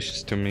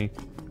suspicious to me.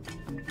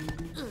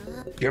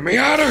 Get me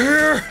out of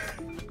here!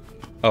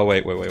 Oh,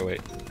 wait. No,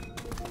 wait.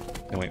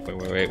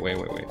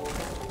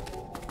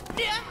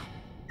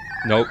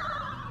 Nope.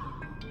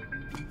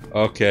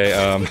 Okay,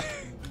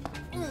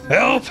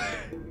 Help!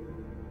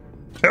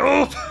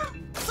 Help!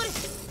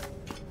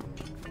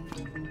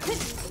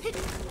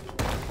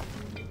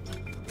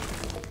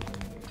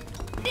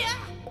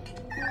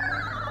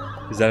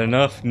 Is that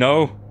enough?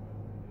 No.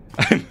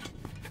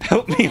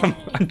 Help me!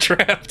 I'm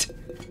trapped.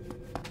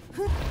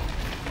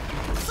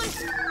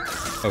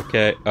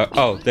 Okay.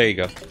 Oh, there you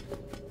go.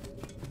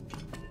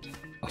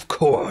 Of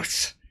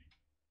course.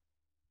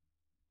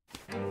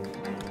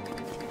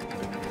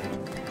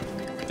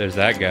 There's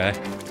that guy.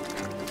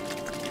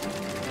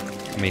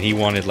 I mean, he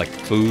wanted like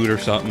food or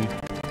something.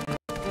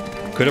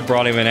 Could have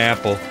brought him an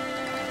apple,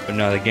 but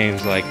no. The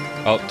game's like,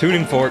 oh,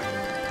 tuning fork.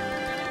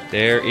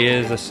 There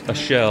is a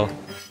shell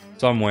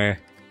somewhere.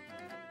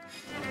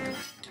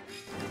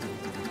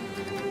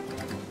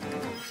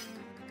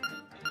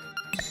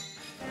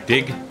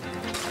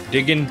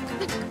 Digging.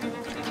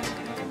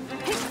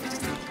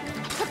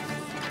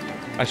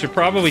 I should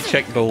probably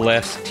check the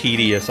less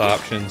tedious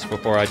options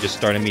before I just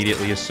start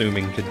immediately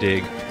assuming to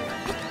dig.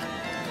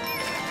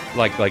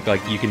 Like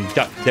you can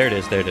there it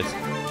is.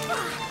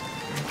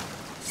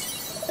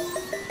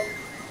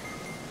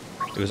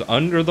 It was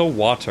under the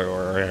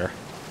water.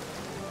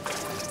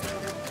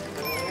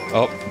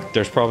 Oh,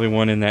 there's probably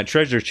one in that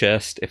treasure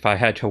chest if I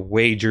had to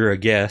wager a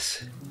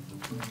guess.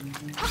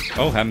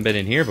 Oh, haven't been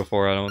in here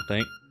before, I don't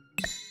think.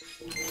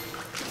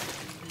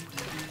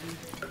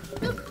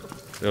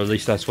 Or at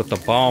least that's what the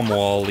bomb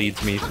wall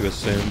leads me to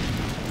assume.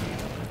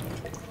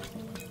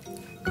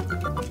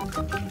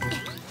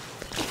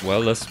 Well,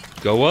 let's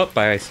go up,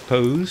 I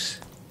suppose.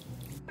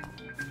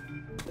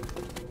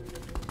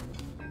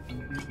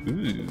 Ooh,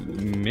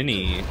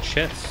 mini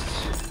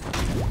chests.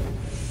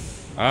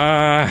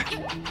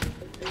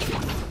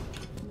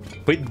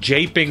 Quit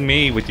japing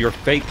me with your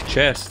fake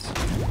chests.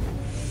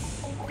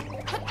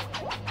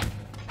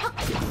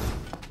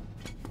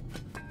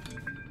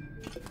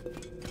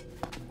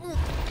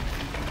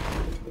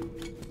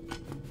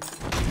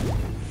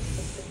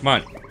 Come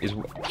on, is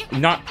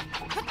not...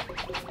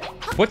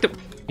 What the...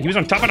 He was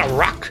on top of the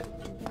rock?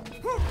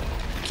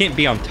 Can't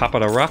be on top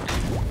of the rock.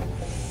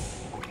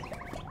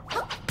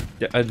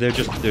 They're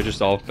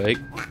just all fake.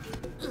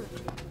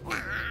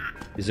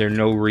 Is there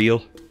no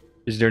real?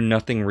 Is there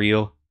nothing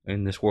real?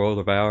 in this world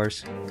of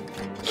ours.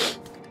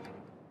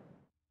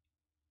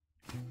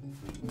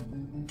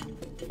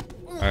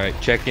 Alright,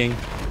 checking.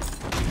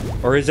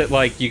 Or is it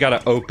like you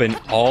gotta open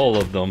all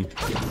of them?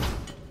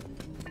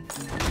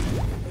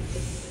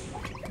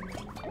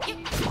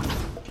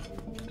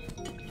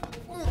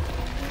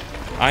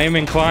 I am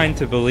inclined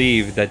to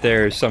believe that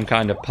there is some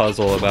kind of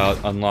puzzle about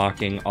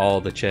unlocking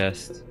all the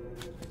chests.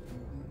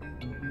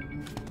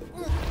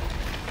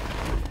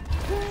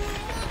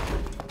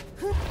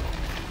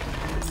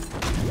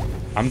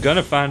 I'm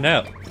gonna find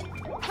out.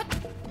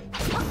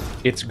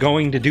 It's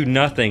going to do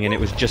nothing, and it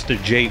was just a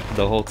jape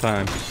the whole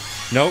time.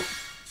 Nope.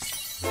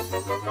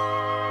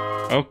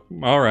 Oh,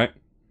 alright.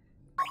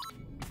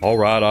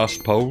 Alright, I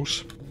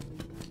suppose.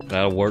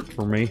 That'll work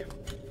for me.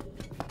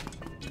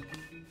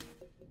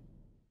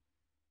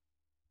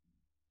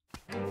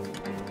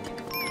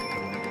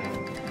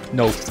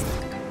 Nope.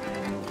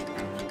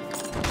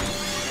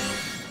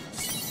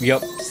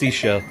 Yup,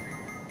 seashell.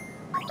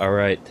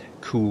 Alright,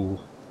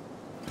 cool.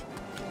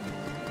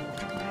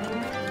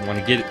 I want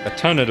to get a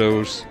ton of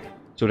those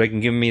so they can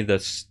give me the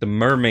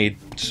mermaid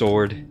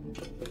sword.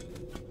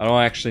 I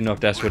don't actually know if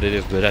that's what it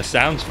is, but that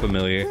sounds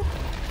familiar.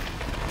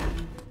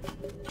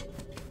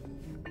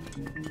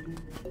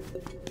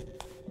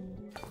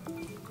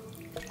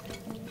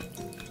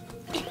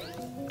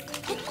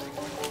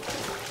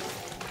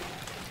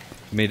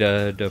 Give me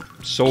the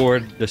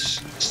sword, the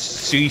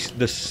sea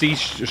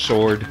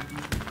sword.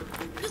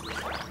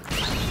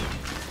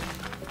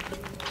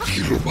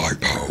 Feel my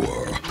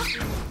power.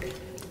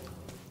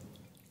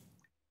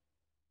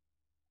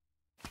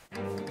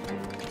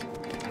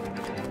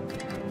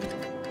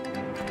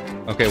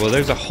 Okay, well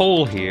there's a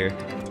hole here.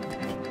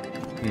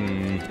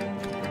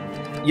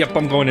 Yep,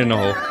 I'm going in the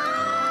hole.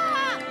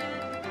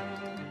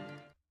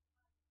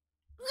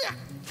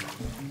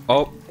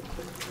 Oh.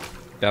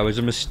 That was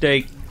a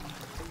mistake.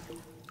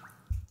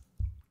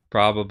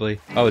 Probably.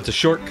 Oh, it's a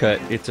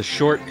shortcut. It's a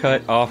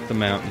shortcut off the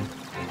mountain.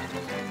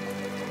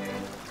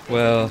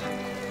 Well,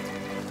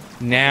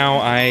 now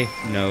I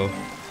know.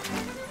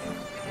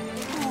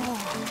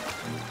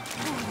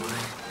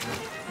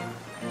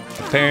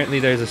 Apparently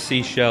there's a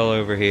seashell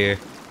over here.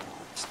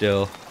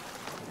 Still.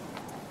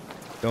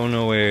 Don't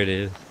know where it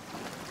is.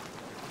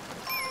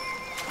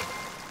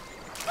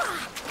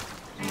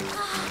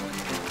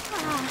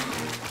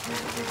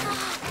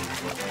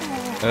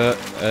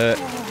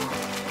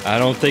 I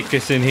don't think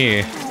it's in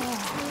here.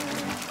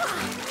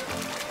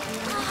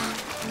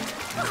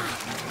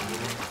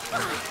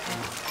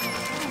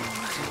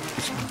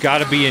 It's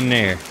gotta be in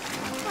there.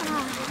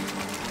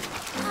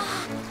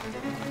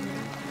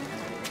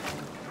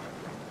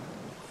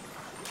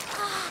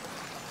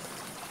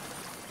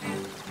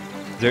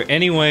 Is there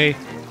any way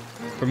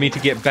for me to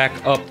get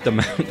back up the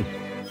mountain?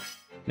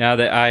 Now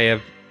that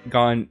I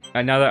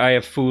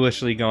have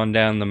foolishly gone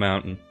down the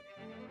mountain.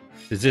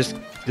 Does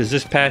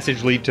this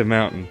passage lead to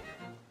mountain?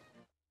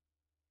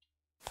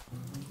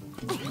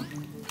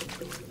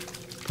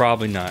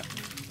 Probably not.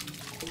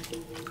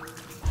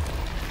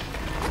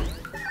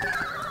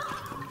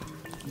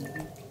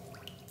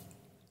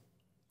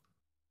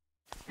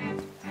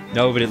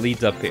 No, but it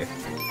leads up here.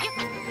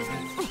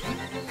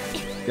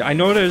 I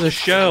know there's a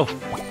shell.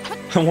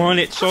 I want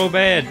it so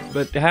bad,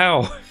 but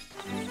how?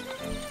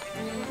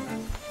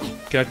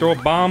 Can I throw a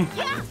bomb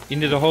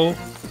into the hole?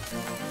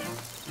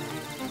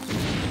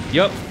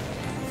 Yup.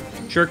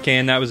 Sure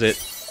can, that was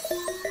it.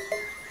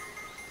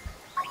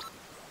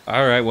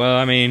 Alright, well,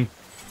 I mean,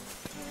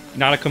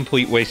 not a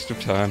complete waste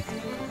of time.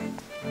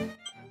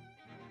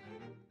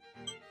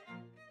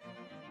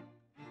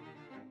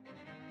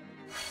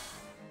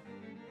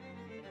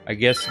 I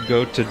guess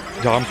go to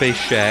Dompe's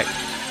shack.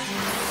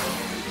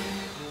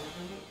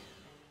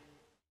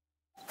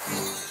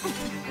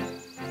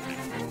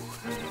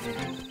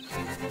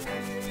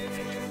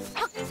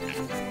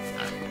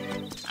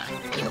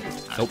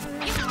 Nope.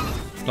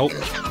 Nope.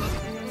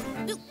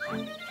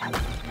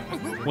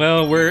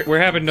 Well, we're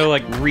having to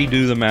like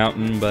redo the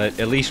mountain, but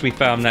at least we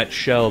found that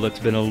shell that's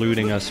been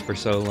eluding us for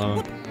so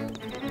long.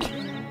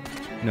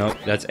 Nope,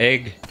 that's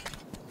egg.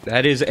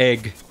 That is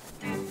egg.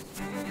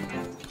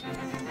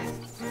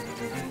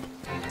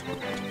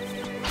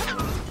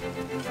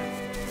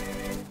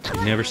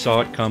 Never saw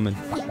it coming.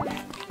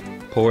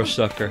 Poor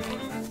sucker.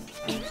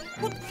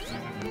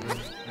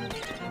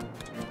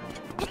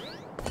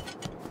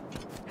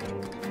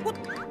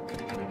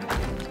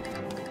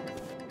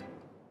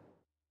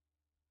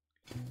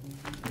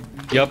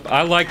 Yup,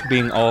 I like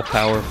being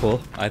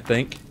all-powerful, I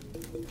think.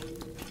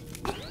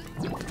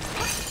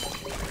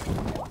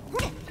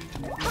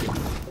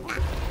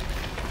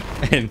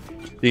 And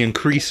the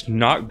increased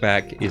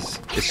knockback is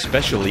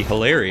especially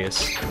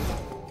hilarious.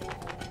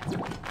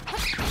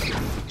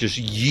 Just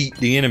yeet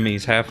the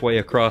enemies halfway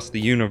across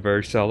the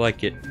universe, I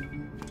like it.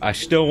 I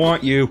still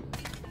want you.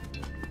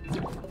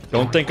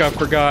 Don't think I've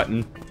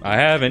forgotten. I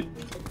haven't.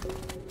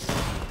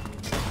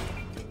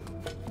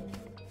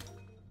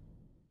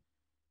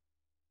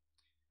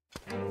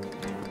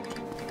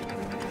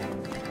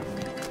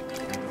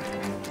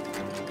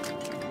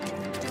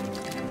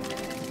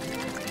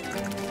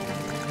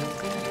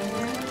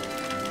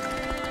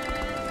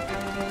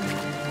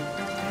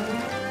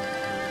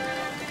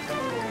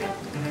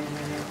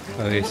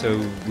 Okay, so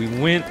we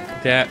went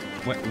that...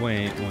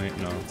 Wait,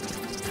 no.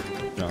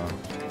 No.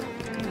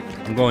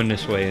 I'm going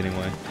this way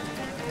anyway.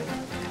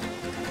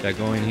 Did I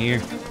go in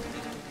here?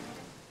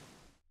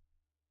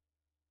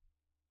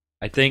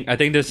 I think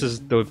this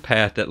is the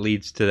path that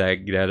leads to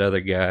that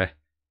other guy.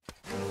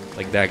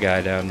 Like that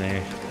guy down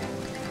there.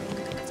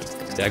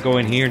 Did I go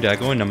in here? Did I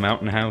go in the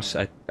mountain house?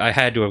 I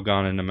had to have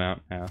gone in the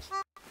mountain house.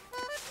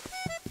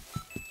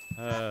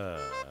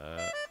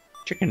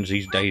 Chickens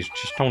these days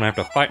just don't have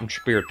the fighting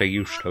spirit they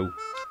used to.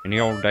 In the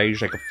old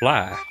days, they could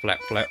fly, flap,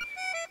 flap.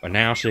 But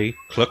now, see,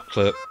 cluck,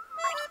 cluck.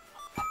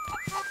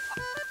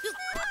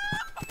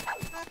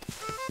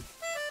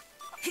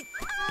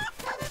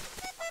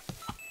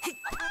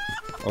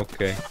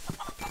 Okay.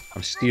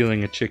 I'm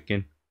stealing a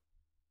chicken.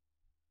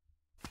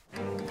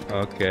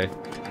 Okay.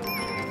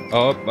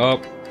 Up,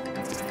 up.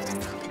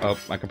 Up.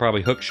 I can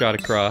probably hook shot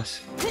across.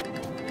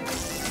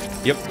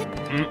 Yep.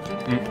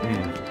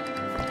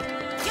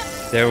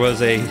 There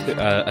was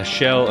a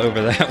shell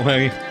over that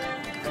way.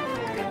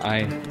 I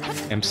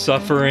am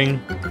suffering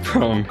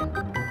from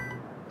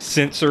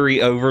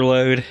sensory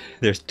overload.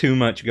 There's too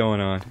much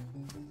going on.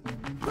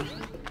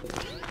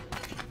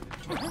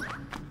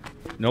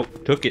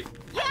 Nope, took it.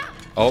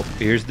 Oh,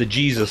 here's the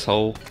Jesus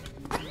hole.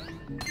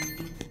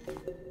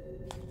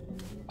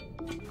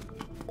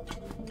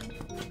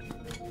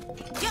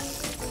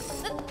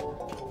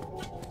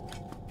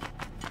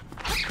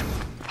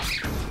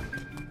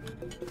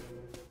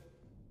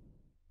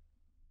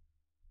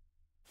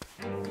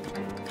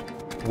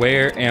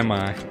 Where am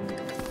I?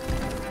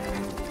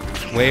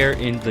 Where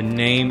in the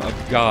name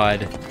of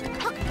God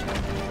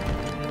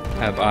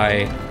have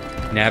I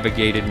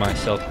navigated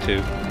myself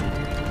to?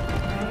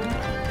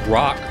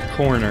 Rock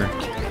corner,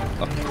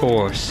 of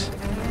course.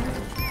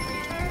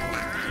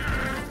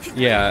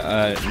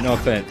 Yeah, no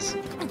offense.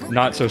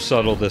 Not so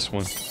subtle, this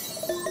one.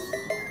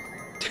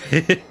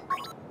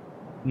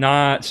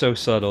 Not so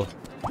subtle.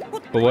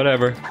 But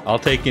whatever. I'll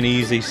take an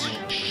easy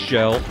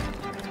shell.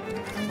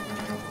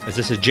 Is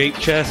this a Jake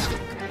chest?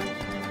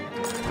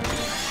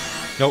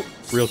 Nope,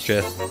 real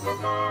chest.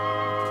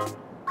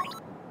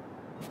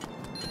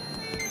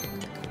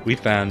 We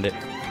found it.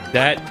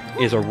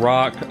 That is a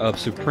rock of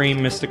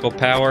supreme mystical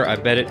power. I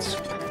bet it's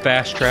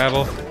fast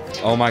travel.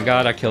 Oh my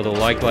god, I killed a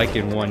like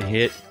in one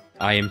hit.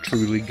 I am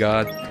truly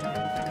God.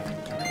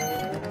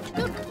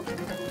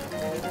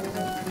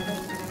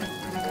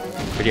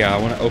 But yeah, I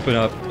want to open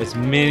up as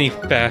many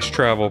fast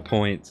travel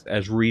points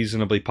as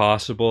reasonably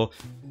possible.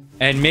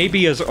 And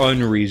maybe as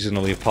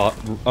unreasonably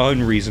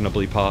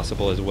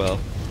possible as well.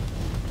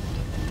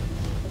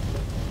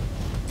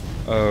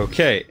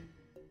 Okay.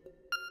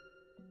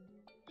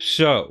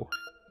 So.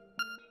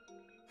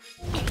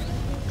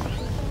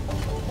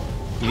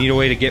 You need a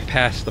way to get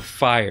past the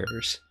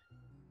fires.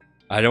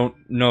 I don't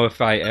know if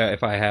I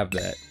have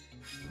that.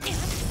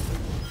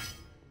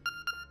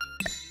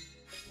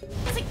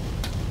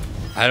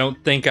 I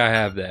don't think I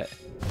have that.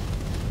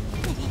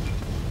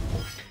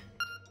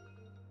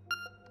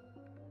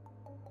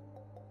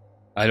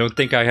 I don't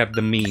think I have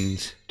the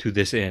means to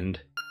this end.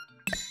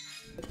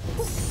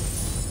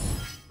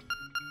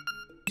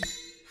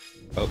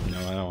 Oh, no,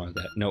 I don't want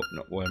that. Nope,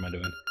 no, what am I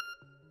doing?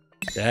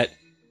 That.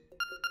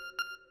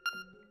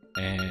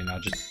 And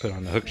I'll just put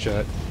on the hook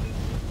shot.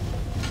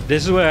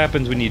 This is what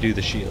happens when you do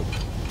the shield.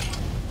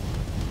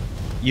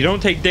 You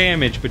don't take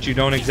damage, but you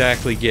don't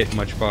exactly get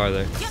much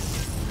farther.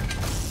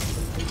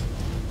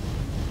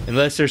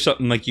 Unless there's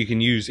something like you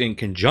can use in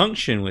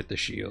conjunction with the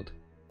shield.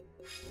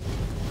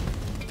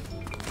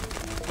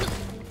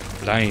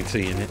 But I ain't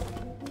seeing it.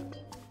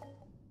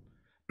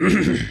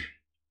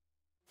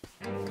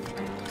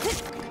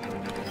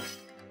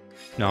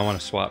 No, I want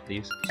to swap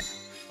these.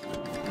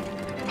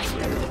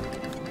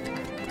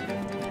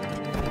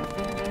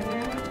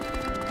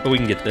 But we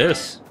can get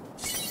this.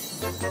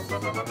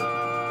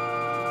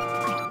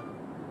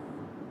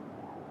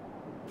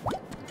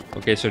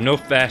 Okay, so no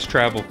fast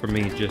travel for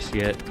me just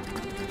yet.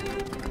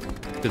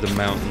 To the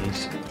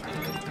mountains.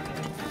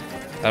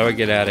 How do I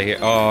get out of here?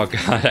 Oh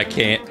god, I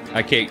can't.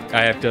 I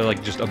have to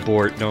like just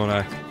abort, don't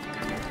I?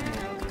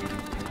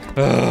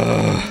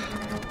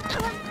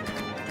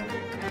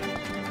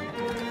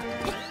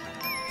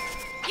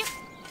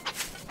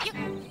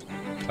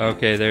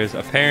 Okay, there's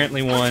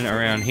apparently one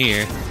around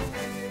here.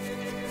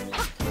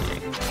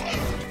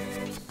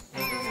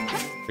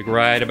 Like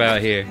right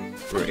about here.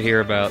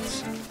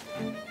 Hereabouts.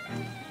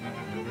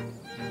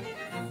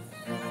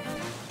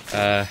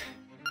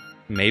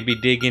 Maybe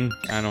digging?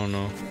 I don't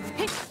know.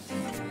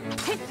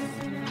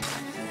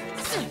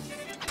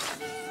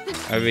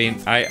 I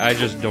mean, I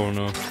just don't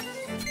know.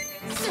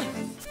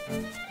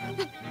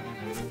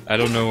 I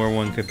don't know where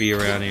one could be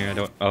around here. I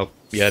don't... Oh,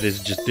 yeah, it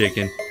is just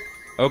digging.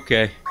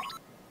 Okay.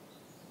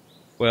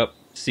 Well,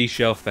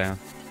 seashell found.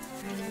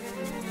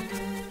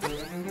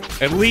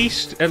 At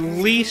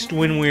least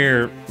when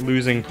we're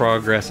losing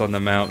progress on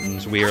the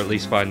mountains, we are at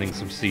least finding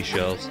some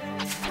seashells.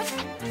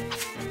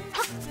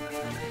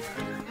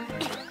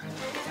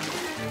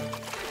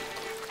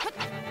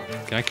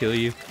 Can I kill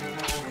you?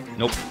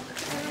 Nope.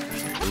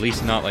 At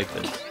least not like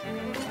this.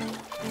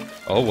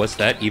 Oh, what's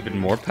that? Even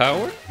more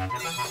power?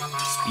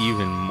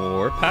 Even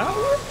more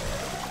power?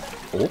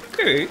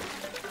 Okay.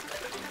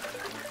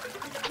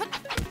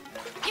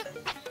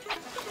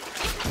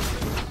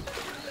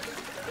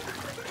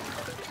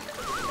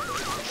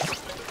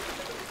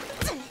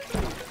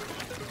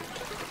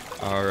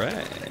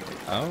 Alright.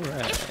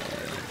 Alright.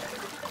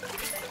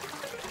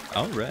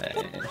 Alright.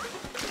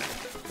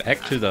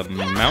 Back to the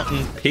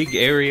mountain pig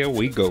area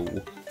we go.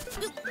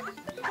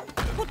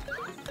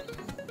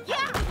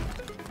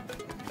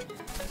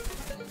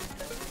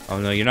 Oh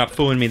no, you're not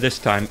fooling me this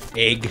time,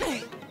 egg.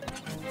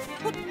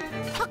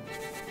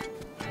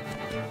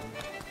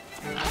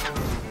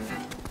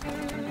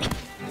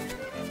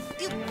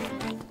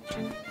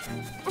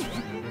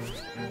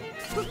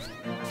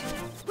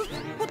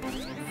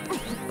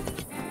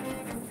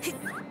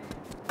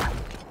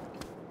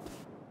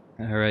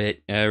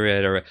 Alright.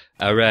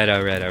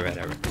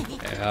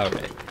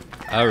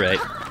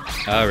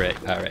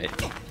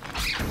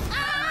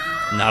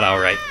 Not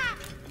alright.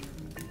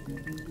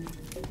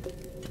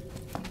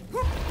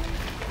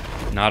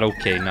 Not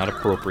okay, not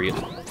appropriate.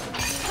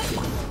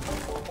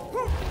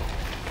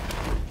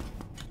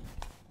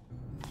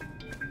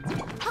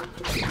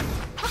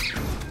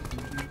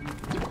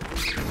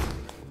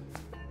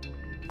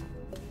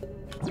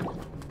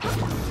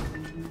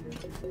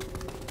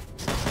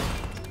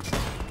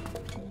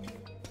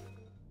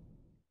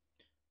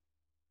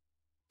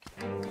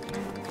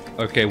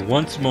 Okay,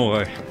 once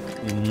more.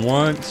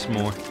 Once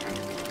more.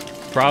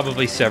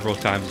 Probably several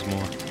times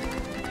more.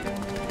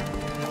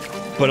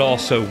 But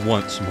also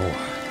once more.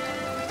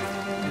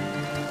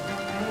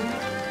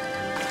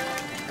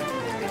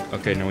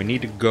 Okay, now we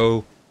need to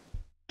go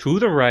to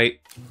the right,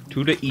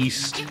 to the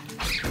east.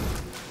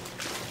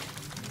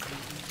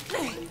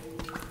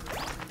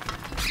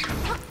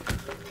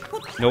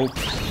 Nope.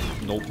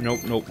 Nope,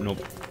 nope, nope,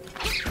 nope.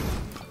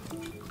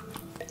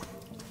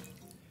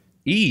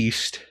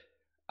 East?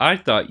 I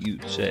thought you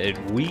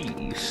said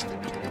west.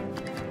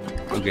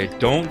 Okay,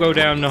 don't go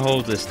down the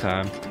hole this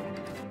time.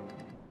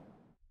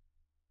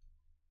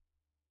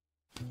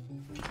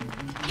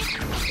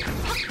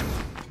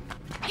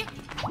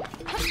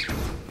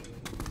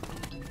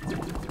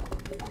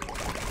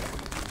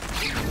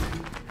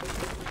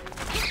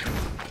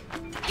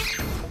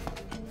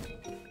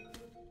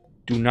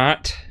 Do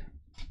not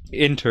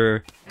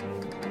enter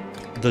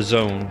the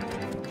zone.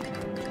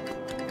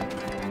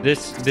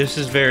 This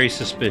is very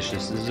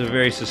suspicious. This is a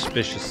very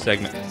suspicious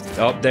segment.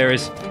 Oh,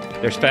 there's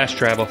fast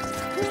travel.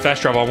 There's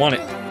fast travel. I want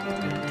it.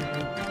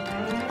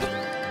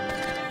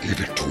 Give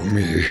it to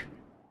me.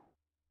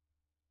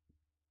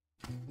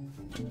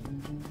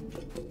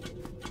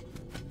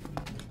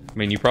 I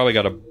mean, you probably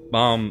got to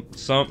bomb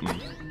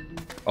something.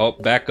 Oh,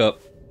 back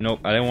up.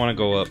 Nope, I didn't want to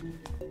go up.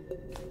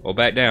 Oh,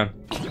 back down.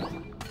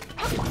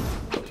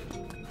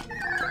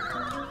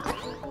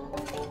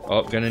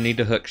 Oh, gonna need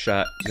the hook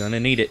shot. Gonna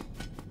need it.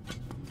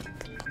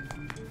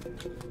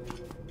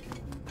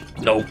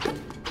 No.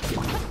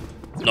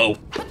 No.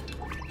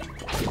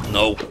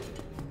 No.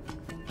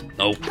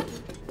 No.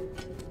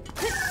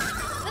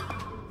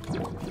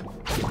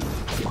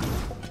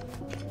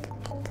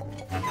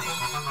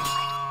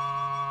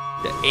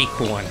 The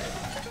acorn.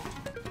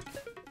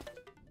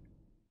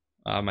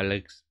 Ah, my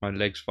legs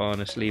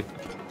falling asleep.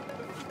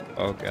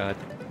 Oh god.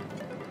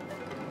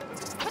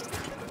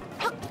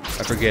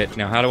 I forget.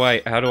 Now how do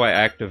I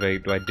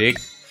activate? Do I dig?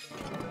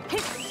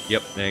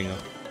 Yep, there you go.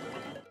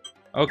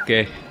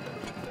 Okay.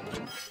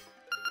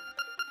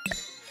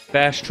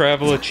 Fast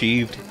travel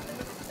achieved.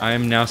 I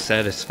am now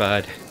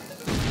satisfied.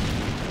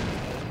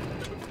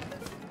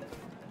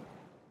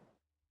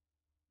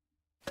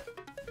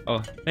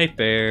 Oh, hey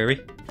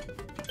fairy.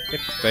 Hey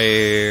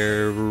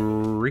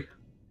fairy.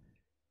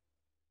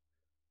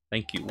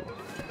 Thank you.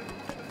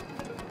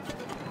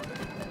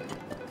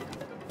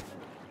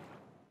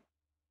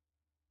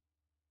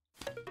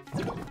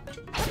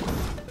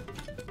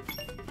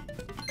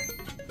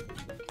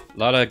 A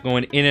lot of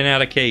going in and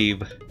out of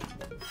cave.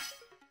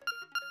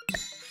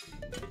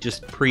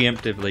 Just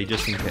preemptively,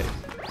 just in case.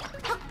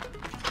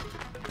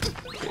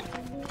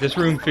 This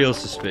room feels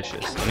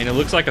suspicious. I mean, it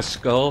looks like a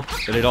skull,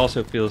 but it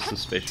also feels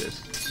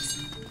suspicious.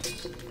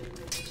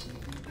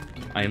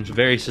 I am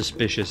very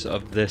suspicious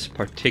of this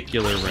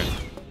particular room.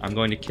 I'm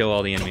going to kill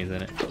all the enemies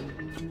in it.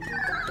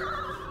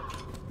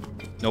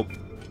 Nope.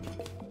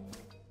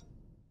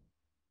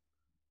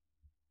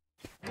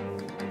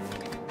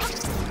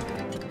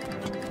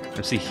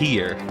 Let's see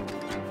here.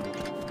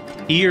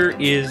 Here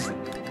is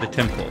the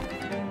temple.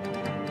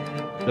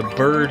 The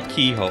bird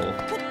keyhole.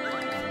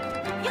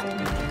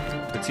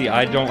 But see,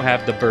 I don't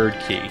have the bird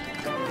key.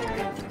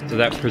 So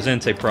that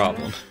presents a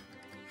problem.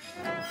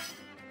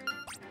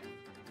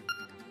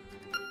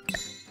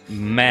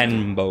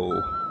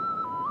 Manbo.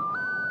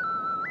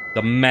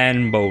 The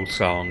Manbo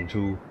song,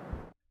 too.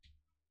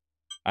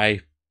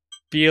 I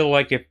feel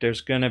like if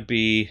there's gonna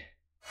be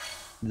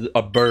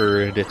a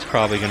bird, it's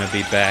probably gonna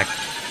be back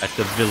at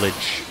the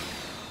village.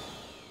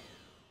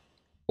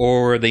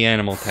 Or the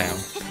animal town.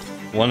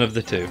 One of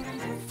the two.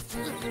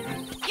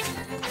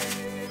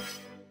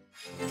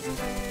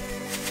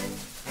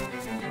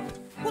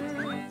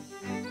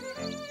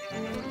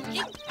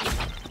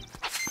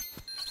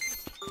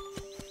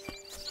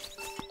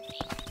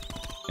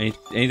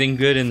 Anything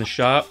good in the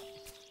shop?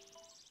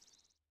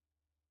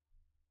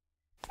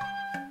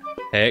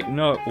 Heck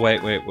no.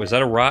 Wait, was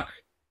that a rock?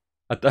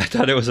 I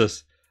thought it was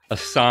a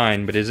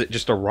sign, but is it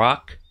just a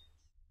rock?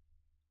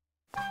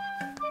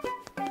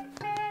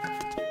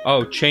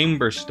 Oh,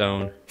 chamber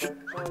stone.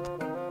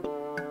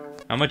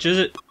 How much is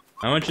it?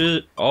 How much is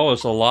it? Oh,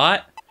 it's a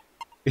lot?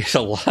 It's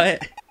a lot?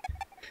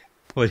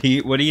 What do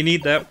you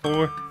need that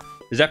for?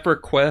 Is that for a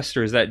quest,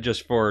 or is that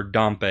just for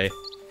Dompe?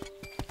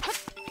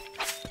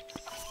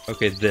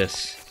 Okay,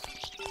 this.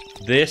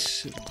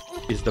 This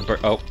is the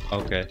bird. Oh,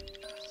 okay.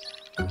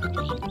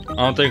 I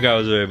don't think I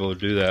was able to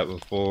do that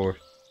before.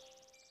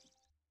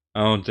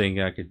 I don't think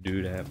I could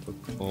do that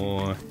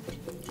before.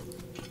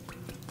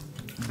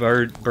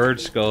 Bird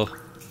skull.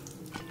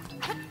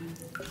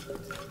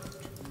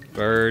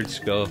 Bird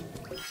skull.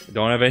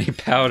 Don't have any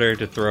powder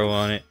to throw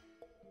on it.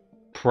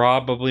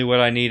 Probably what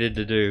I needed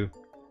to do.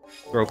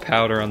 Throw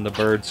powder on the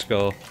bird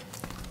skull.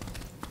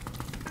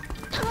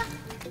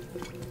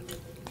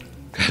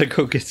 Gotta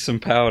go get some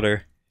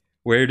powder.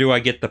 Where do I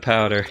get the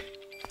powder?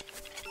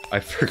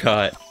 I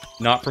forgot.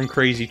 Not from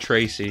Crazy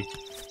Tracy.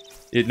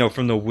 No,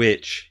 from the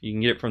witch. You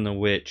can get it from the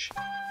witch.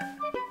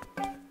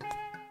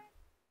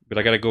 But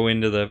I gotta go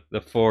into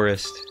the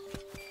forest.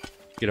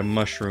 Get a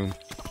mushroom.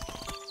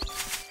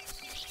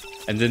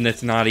 And then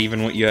that's not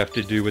even what you have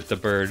to do with the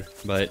bird.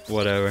 But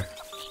whatever.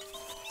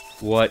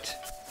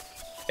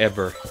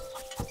 Whatever.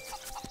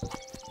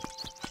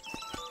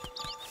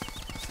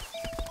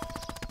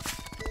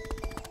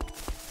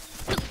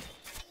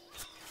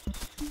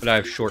 But I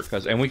have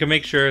shortcuts. And we can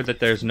make sure that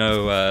there's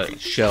no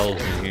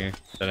shells in here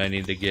that I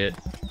need to get.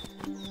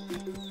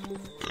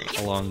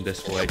 Along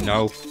this way.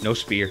 No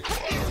spear.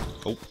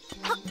 Oh.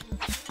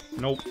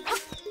 Nope.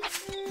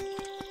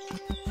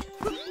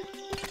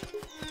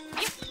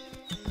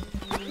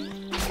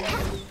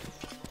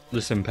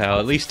 Listen, pal,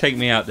 at least take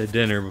me out to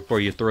dinner before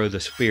you throw the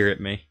spear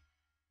at me.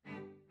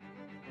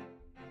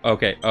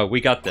 Okay, oh, we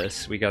got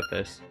this. We got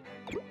this.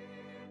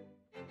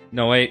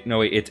 No, wait,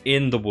 it's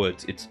in the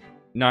woods. It's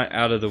not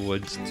out of the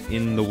woods, it's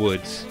in the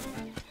woods.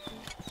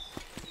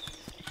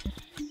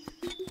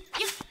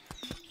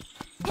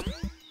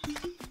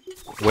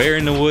 Where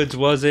in the woods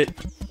was it?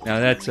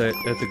 Now that's a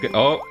good.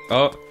 Oh.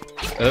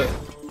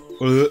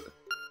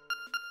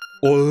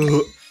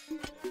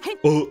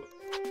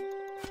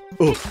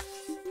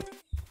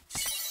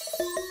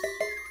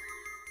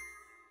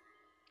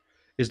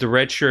 Is the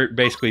red shirt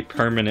basically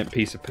permanent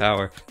piece of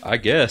power? I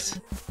guess.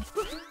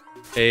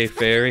 Hey,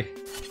 fairy.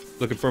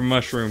 Looking for a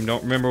mushroom.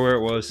 Don't remember where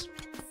it was.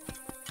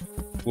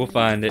 We'll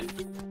find it.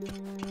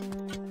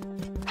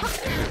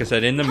 Like I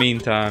said, in the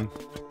meantime,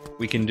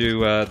 we can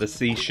do the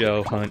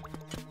seashell hunt.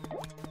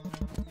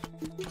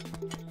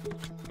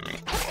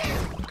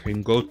 We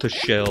can go to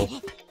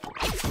shell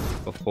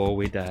before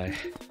we die.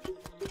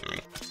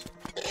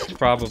 It's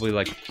probably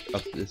like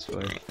up this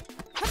way.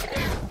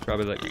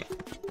 Probably like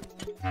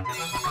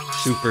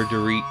super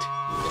Dorit.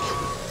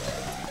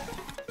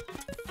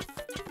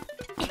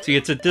 See,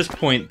 it's at this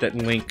point that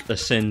Link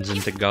ascends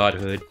into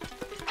godhood.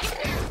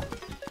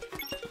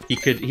 He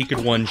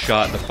could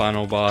one-shot the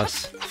final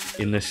boss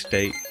in this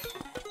state.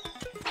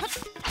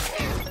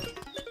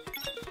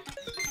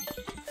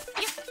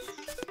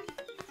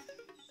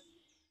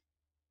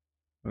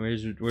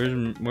 Where's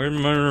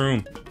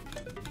mushroom?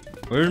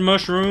 Where's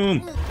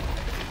mushroom?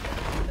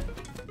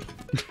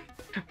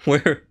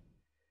 Where?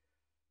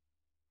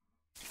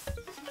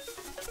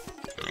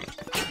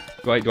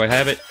 Do I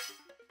have it?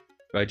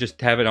 Do I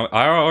just have it on?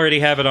 I already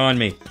have it on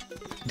me.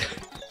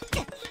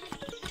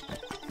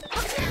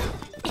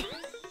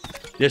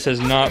 This has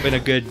not been a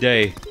good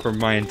day for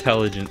my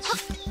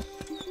intelligence.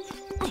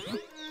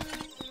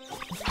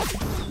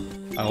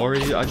 I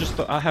already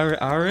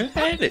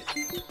had it.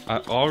 I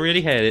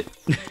already had it.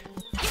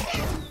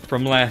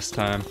 From last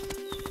time.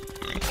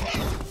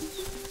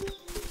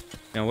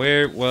 Now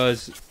where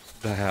was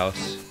the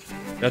house?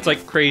 That's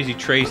like Crazy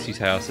Tracy's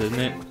house, isn't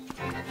it?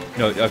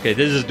 No, okay,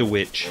 this is the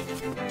witch.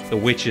 The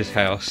witch's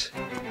house.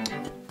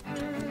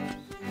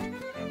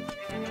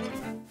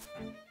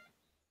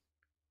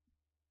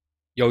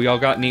 Yo, y'all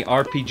got any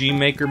RPG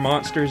Maker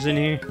monsters in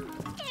here?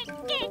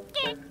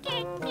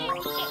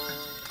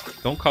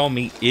 Don't call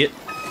me it.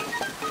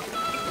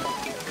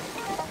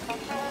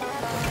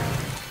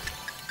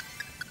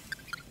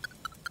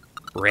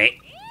 Rick.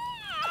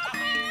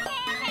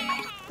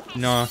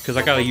 No, because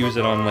I gotta use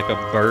it on like a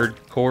bird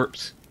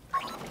corpse.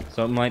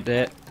 Something like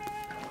that.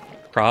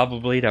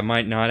 Probably, that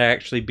might not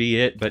actually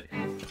be it, but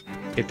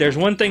if there's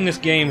one thing this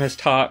game has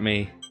taught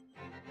me,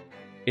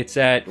 it's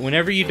that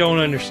whenever you don't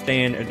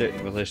understand,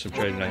 well, there's some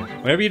treasure down.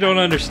 Whenever you don't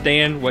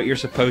understand what you're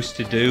supposed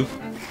to do,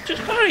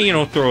 just kind of, you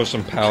know, throw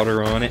some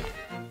powder on it.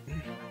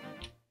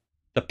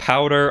 The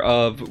powder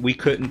of, we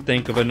couldn't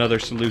think of another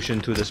solution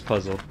to this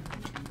puzzle.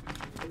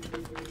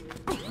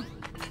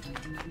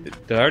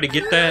 Did I already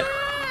get that?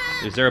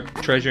 Is there a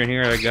treasure in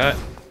here I got?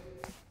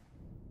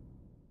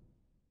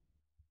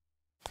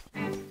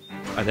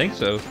 I think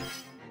so.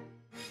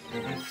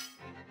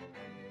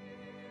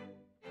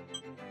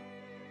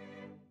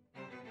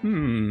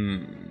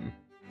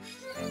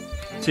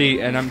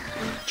 See, and I'm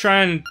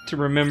trying to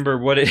remember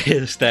what it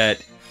is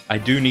that I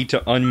do need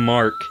to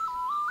unmark.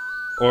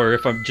 Or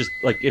if I'm just,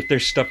 like, if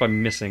there's stuff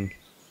I'm missing.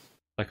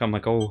 Like, I'm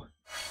like, oh,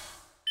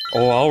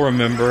 I'll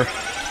remember.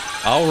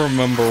 I'll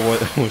remember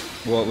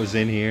what was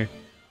in here.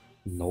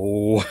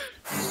 No.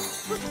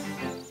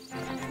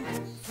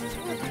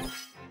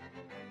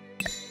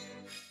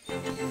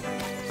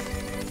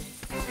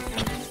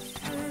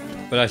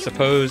 But I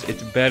suppose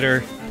it's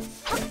better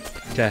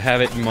to have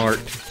it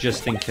marked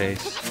just in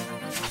case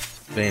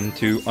than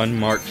to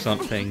unmark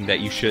something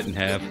that you shouldn't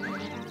have.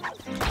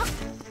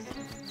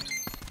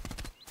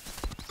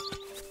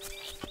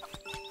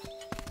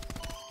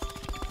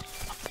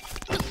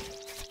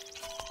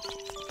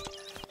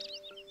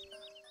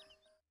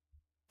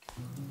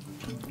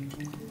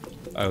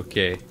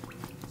 Okay.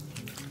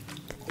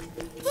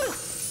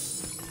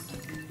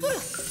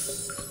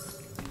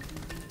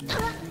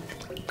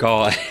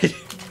 God.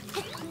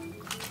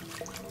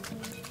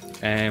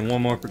 And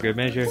one more for good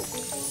measure.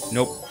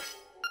 Nope.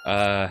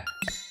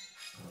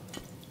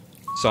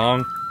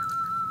 Song.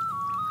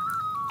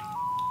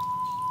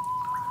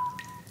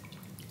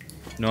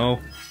 No.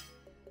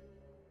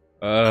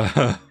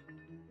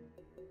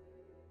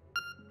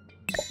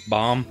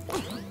 Bomb.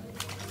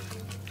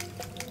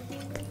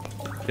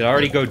 Did I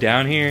already go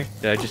down here?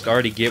 Did I just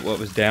already get what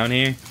was down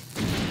here?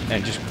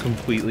 And just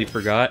completely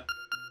forgot?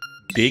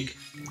 Dig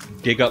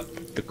up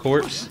the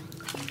corpse?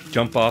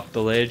 Jump off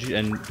the ledge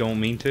and don't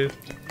mean to?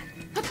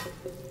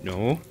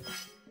 No.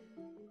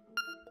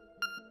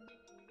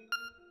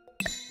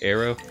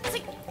 Arrow?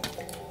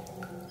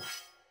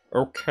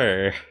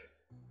 Okay.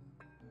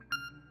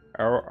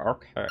 Oh,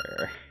 okay.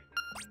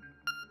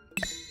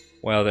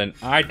 Well then,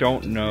 I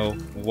don't know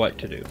what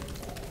to do.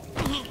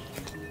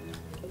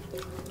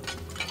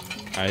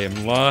 I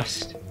am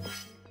lost.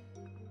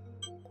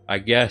 I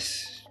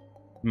guess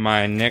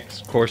my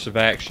next course of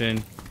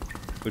action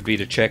would be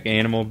to check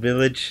Animal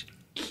Village.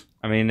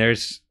 I mean,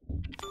 there's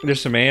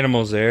some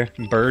animals there.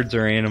 Birds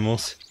are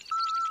animals.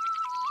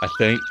 I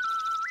think.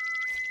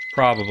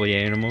 Probably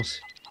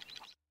animals.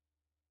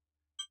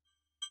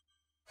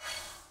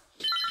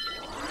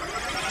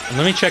 And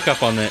let me check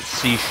up on that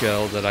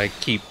seashell that I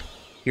keep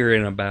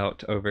hearing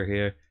about over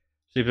here.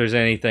 See if there's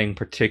anything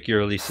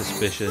particularly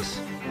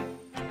suspicious.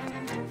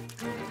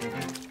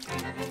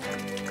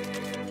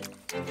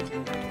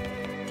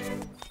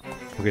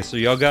 Okay, so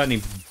y'all got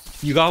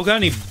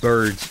any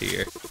birds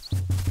here?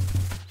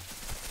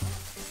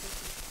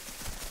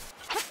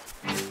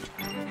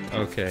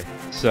 Okay,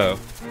 so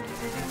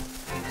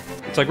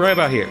it's like right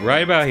about here,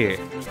 right about here.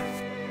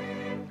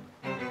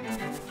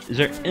 Is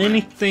there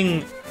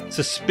anything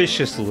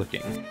suspicious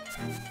looking?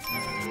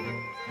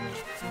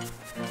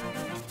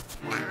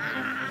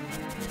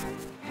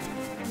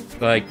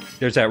 Like,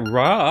 there's that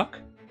rock.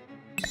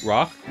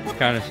 Rock?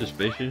 Kind of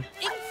suspicious.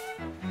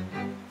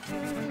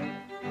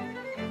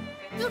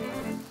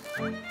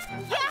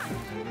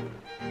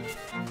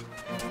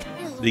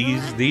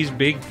 These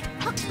big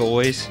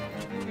boys.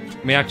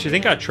 I mean, actually, I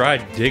think I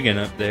tried digging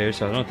up there,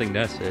 so I don't think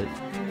that's it.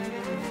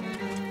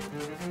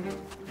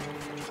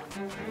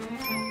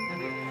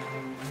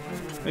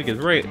 I think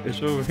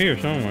it's over here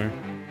somewhere.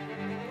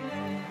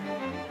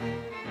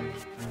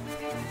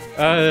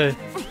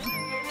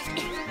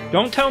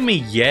 Don't tell me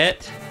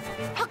yet.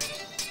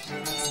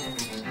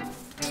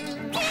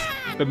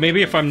 But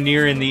maybe if I'm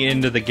nearing the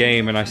end of the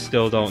game and I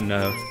still don't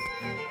know.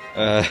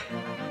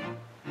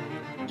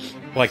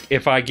 Like,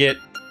 if I get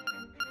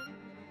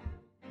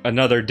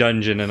another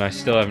dungeon and I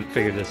still haven't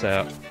figured this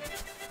out.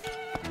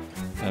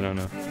 I don't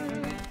know.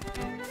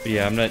 But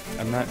yeah,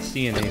 I'm not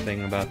seeing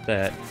anything about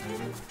that.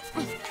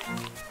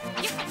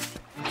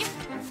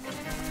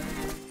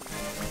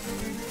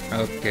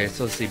 Okay,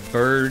 so let's see,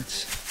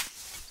 birds.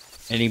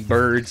 Any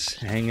birds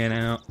hanging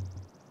out?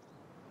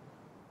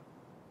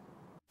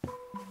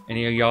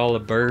 Any of y'all a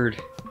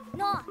bird?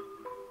 No.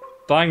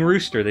 Flying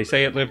rooster, they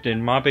say it lived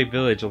in Mabe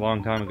Village a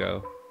long time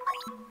ago.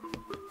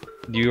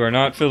 You are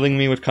not filling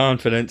me with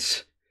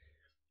confidence.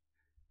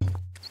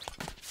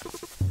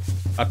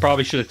 I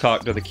probably should have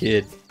talked to the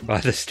kid by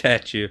the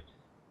statue.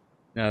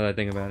 Now that I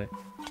think about it.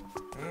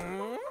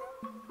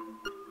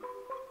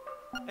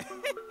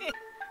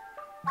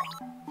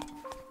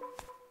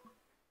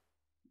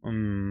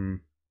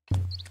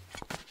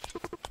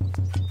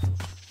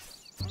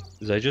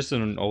 Is that just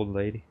an old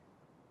lady?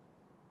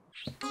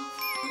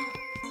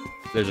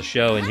 There's a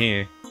shell in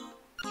here.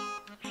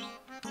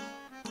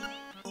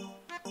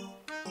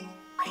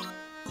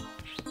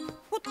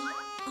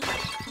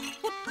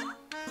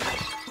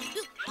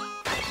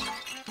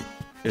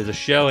 There's a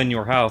shell in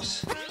your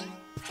house.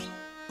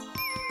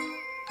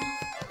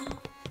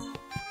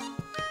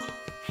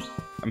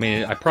 I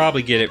mean, I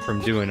probably get it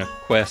from doing a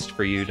quest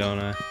for you, don't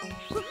I?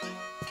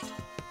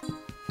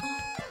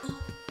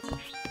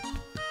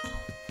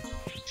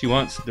 She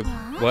wants the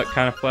what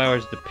kind of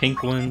flowers? The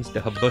pink ones,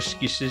 the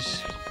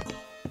hibiscuses.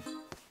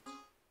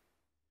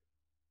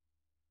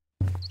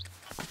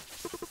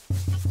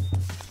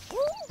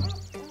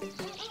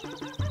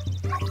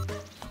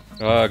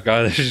 Oh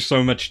god, there's just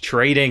so much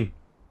trading.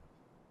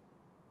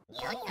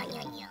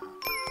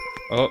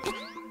 Oh,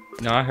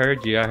 no, I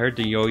heard you. I heard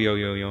the yo yo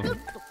yo yo.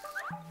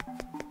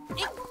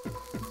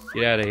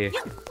 Get out of here.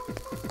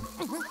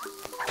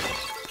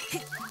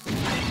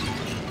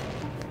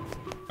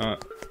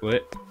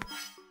 What?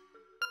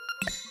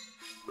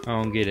 I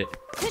don't get it.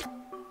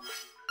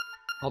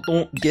 I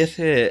don't get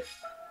it.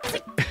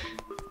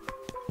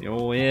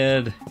 You're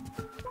weird.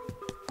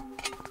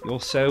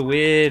 You're so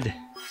weird.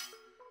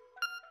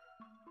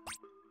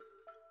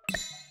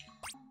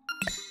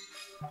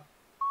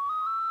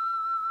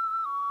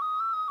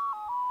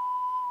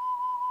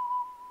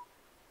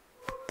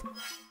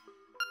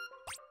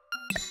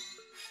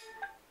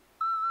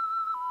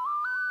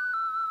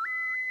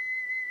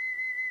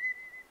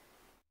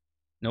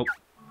 Nope.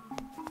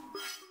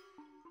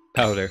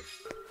 Powder.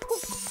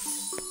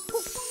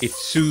 It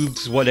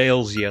soothes what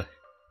ails you.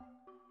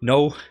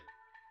 No.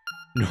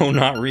 No,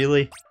 not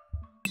really.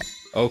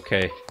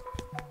 Okay.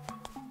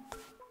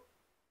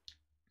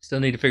 Still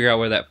need to figure out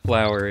where that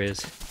flower is.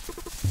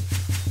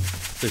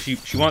 So she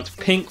wants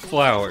pink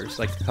flowers,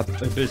 like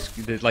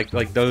hibiscus,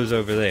 like those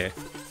over there.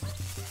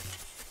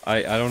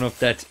 I don't know if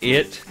that's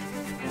it.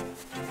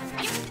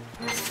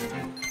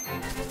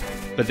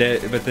 But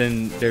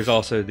then there's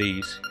also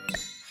these,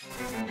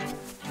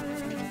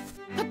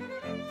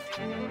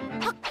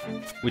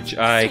 which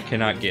I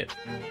cannot get.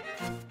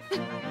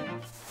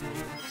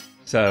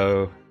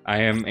 So I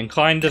am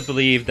inclined to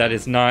believe that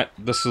is not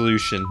the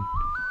solution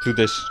to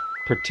this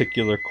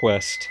particular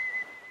quest.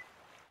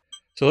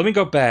 So let me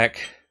go back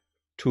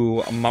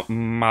to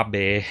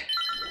Mabe.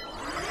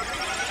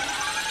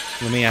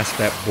 Let me ask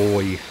that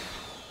boy.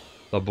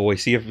 The boy,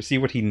 see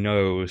what he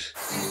knows.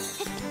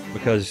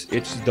 Because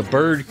it's the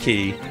bird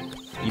key.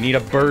 You need a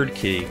bird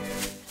key.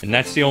 And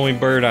that's the only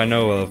bird I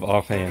know of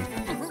offhand.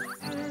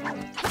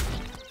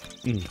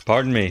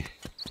 Pardon me.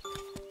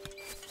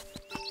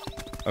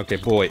 Okay,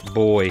 boy.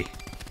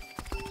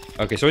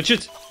 Okay, so it's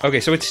just... Okay,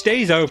 so it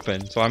stays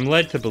open, so I'm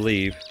led to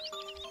believe...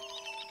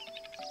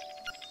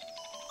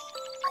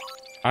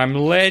 I'm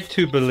led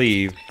to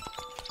believe...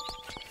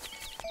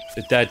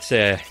 that's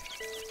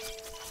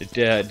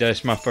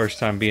my first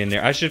time being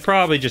there. I should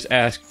probably just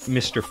ask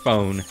Mr.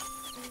 Phone.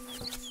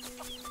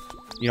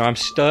 You know, I'm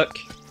stuck.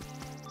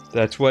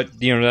 That's what,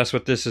 you know, that's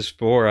what this is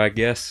for, I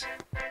guess.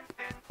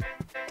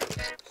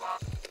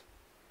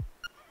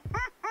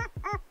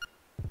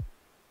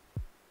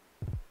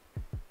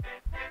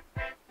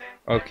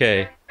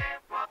 Okay.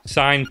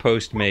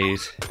 Signpost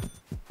maze.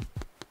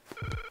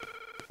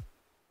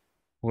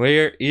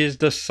 Where is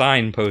the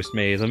signpost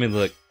maze? Let me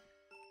look.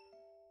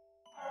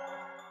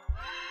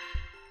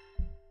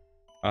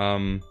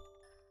 I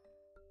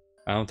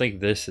don't think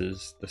this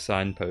is the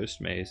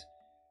signpost maze.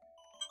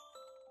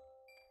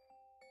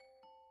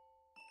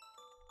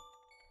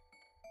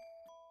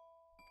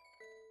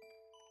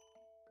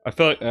 I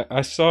feel like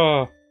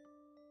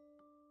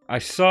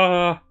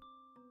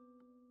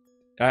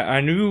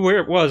I knew where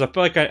it was. I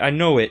feel like I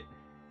know it.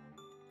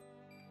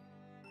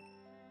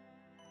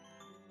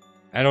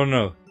 I don't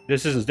know.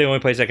 This is the only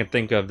place I can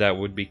think of that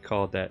would be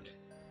called that.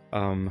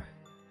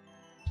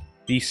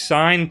 The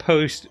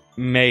signpost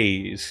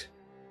maze.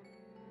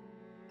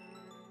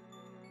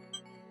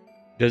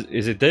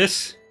 Is it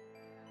this?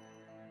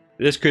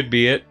 This could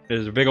be it.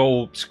 There's a big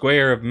old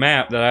square of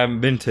map that I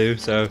haven't been to,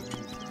 so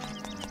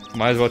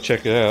might as well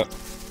check it out.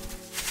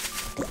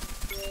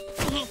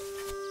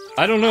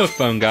 I don't know if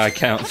Phone Guy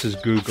counts as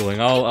Googling.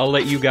 I'll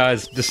let you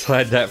guys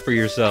decide that for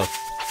yourself.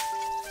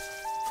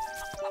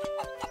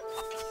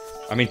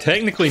 I mean,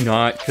 technically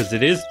not, because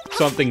it is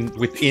something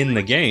within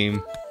the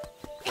game.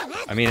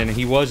 I mean, and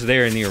he was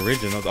there in the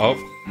original. Oh,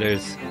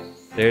 there's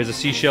a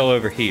seashell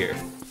over here.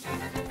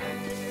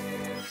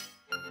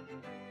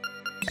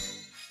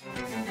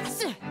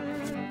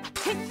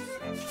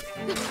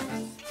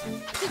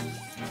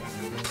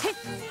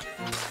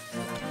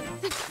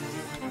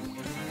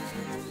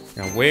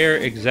 Now, where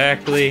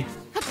exactly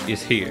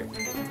is here?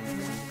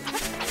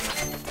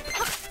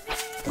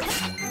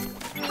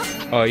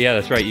 Oh yeah,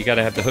 that's right. You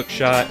gotta have the hook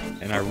shot,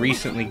 and I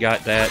recently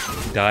got that.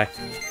 Die.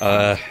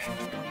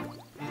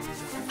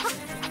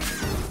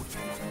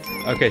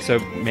 Okay, so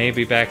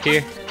maybe back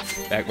here,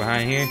 back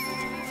behind here.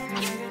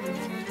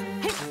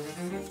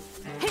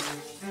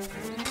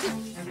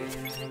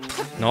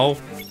 No,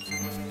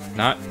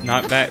 not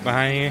back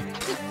behind here.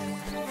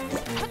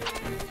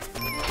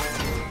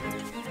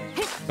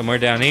 Somewhere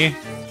down here.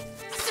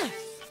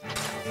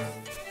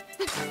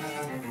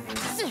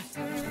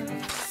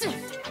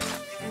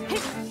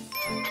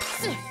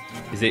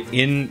 Is it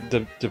in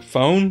the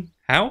phone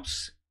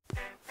house?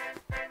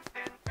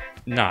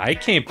 Nah,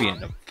 it can't be in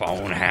the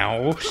phone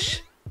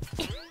house.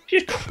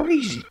 Just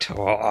crazy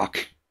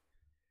talk.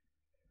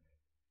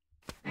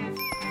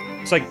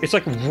 It's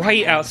like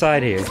right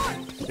outside here.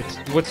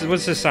 What's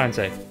this sign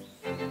say?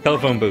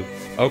 Telephone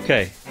booth.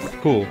 Okay,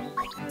 cool.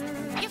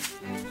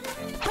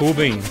 Cool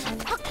beans.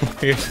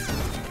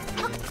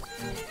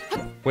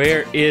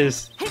 Where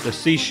is the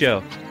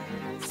seashell?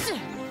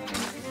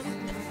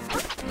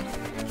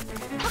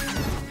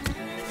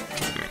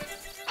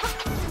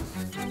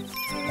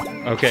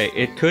 Okay,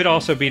 it could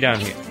also be down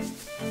here.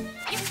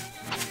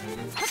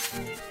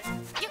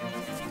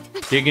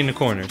 Dig in the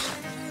corners.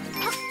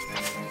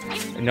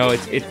 No, I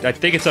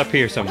think it's up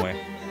here somewhere.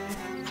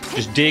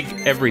 Just dig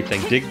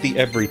everything. Dig the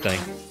everything.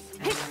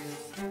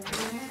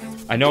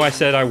 I know I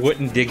said I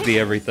wouldn't dig the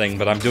everything,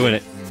 but I'm doing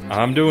it.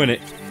 I'm doing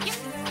it.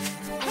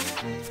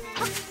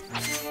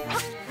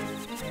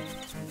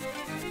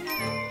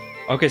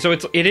 Okay, so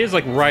it is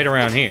like right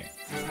around here.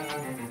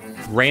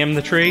 Ram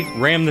the tree.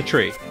 Ram the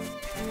tree.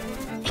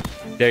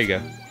 There you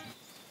go.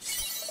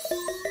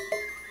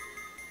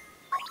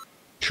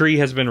 Tree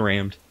has been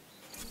rammed.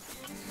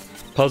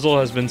 Puzzle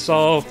has been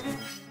solved.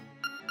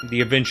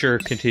 The adventure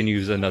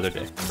continues another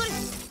day.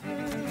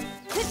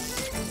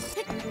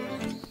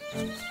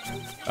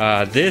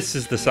 This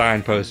is the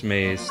signpost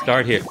maze.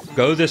 Start here.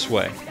 Go this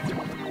way.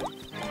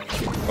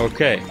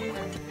 Okay.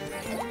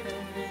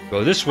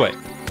 Go this way.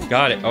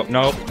 Got it. Oh,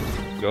 no.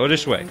 Go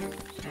this way.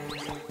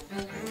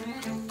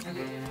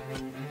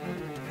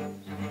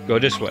 Go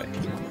this way.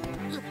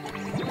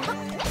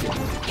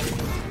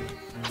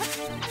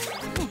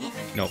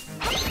 No.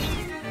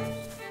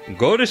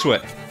 Go this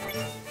way.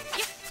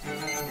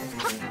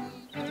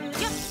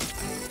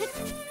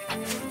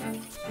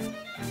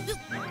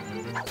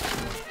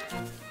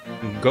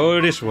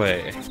 Go this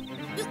way.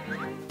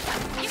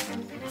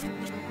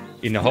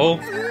 In the hole?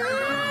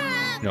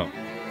 No.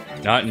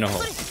 Not in the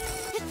hole.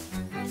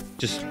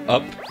 Just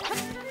up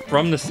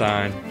from the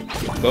sign.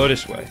 Go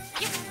this way.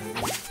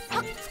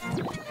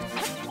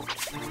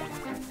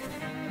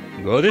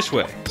 Go this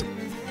way.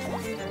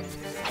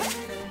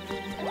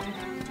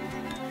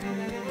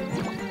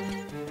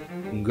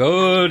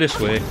 Go this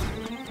way.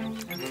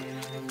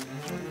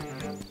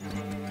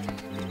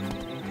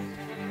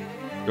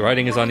 The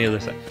writing is on the other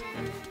side.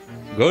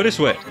 Go this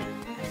way.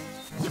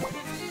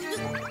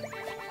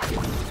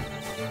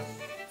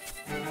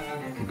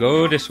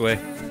 Go this way.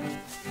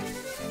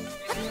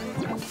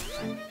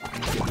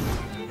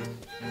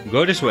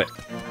 Go this way.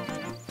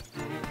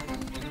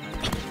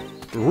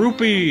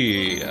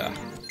 Rupee.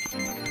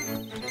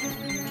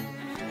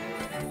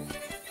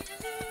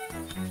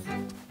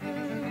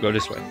 Go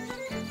this way.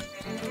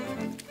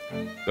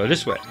 Go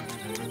this way.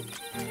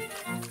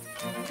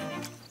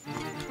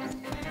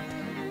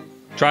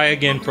 Try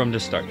again from the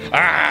start.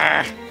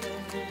 Ah!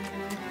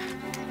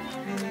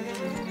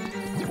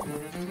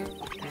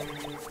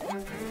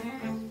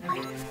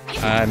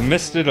 I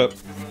messed it up.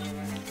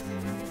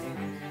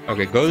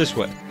 Okay, go this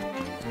way.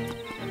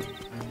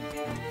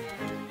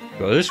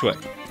 Go this way.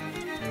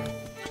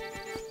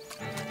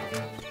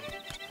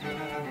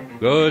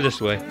 Go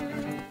this way.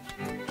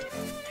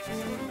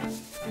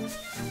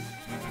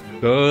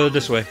 Go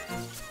this way.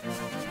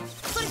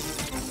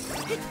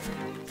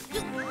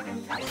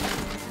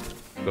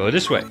 Go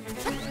this way.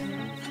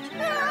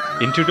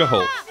 Into the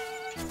hole.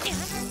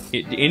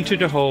 Into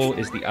the hole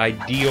is the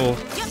ideal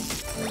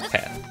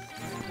path.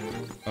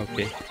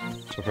 Okay.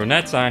 So from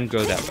that sign,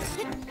 go that way.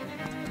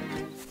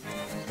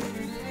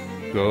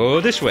 Go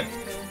this way.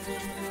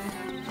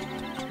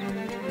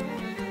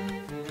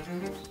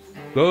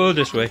 Go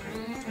this way.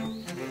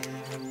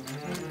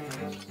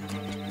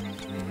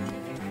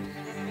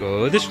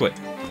 Go this way.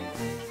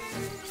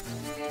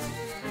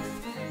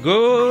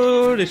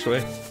 Go this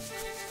way.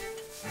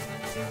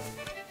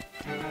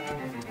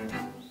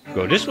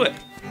 Go this way.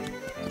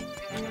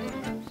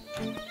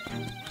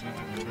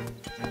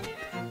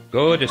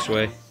 Go this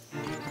way.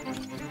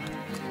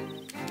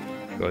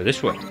 Go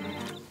this way.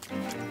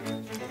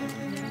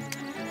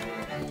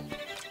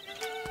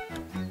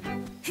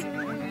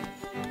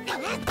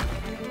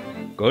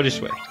 Go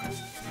this way.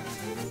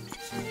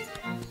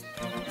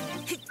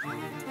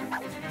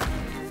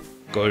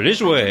 Go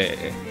this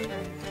way.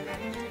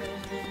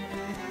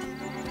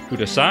 To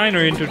the sign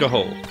or into the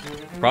hole?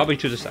 Probably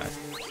to the sign.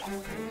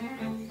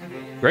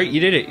 Great, you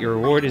did it. Your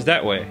reward is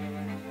that way.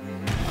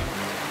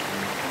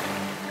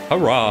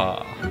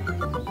 Hurrah!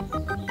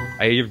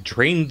 I have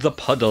drained the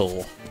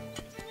puddle.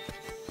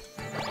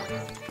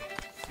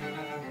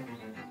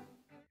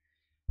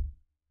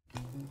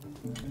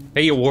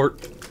 Hey, you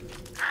wart.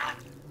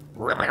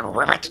 Ribbit,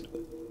 ribbit.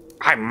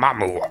 I'm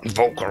Mamu on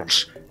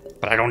vocals,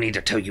 but I don't need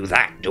to tell you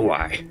that, do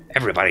I?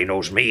 Everybody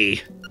knows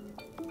me.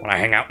 When I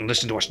hang out and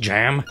listen to us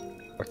jam,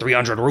 for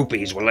 300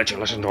 rupees will let you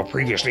listen to a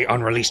previously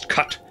unreleased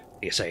cut,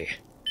 you say.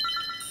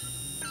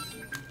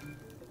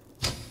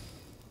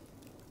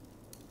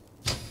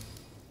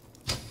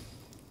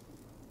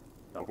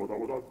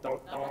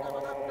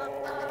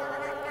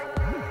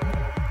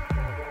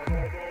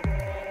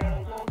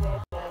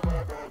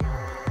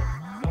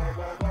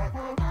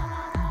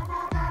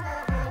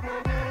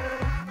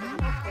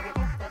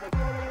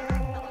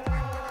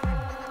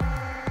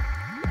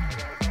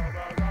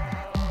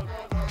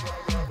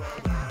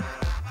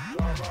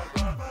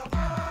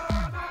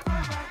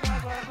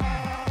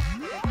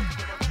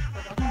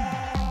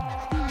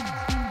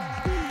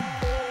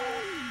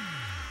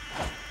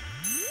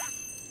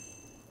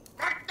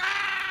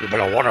 You've been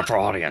a wonderful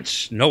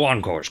audience. No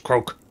encores,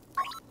 croak.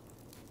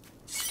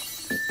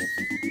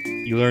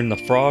 You learn the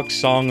Frog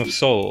Song of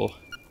Soul.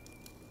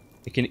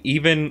 It can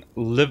even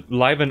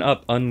liven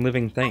up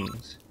unliving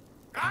things.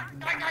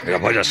 You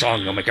play the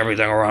song, you'll make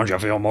everything around you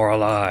feel more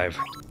alive.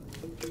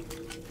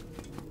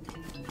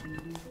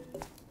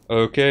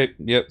 Okay,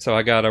 yep, so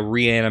I gotta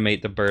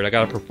reanimate the bird. I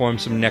gotta perform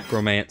some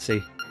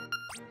necromancy.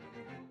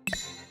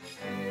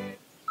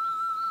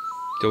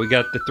 So we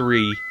got the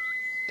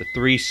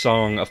three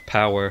song of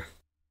power.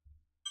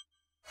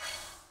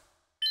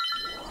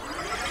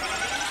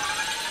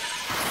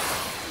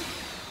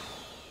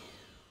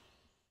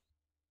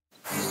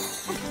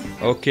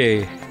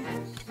 Okay.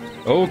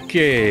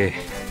 Okay.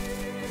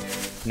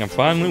 Now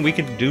finally we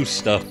can do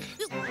stuff.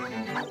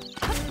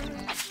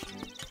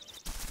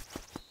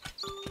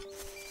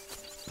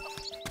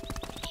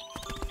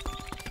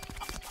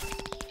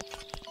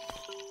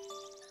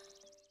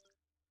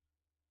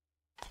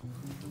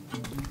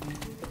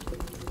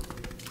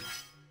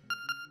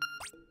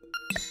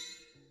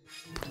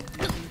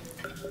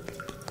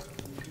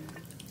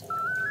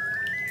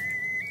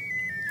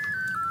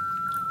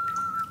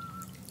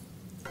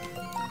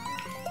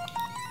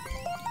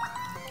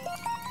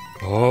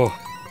 Oh.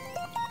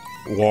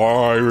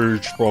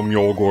 Rise from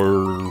your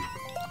grave.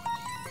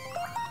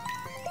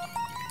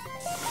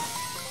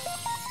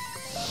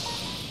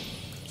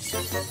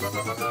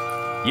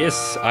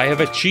 Yes, I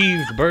have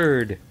achieved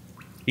bird.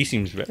 He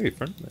seems very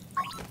friendly.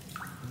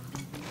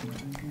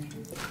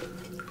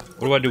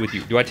 What do I do with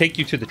you? Do I take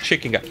you to the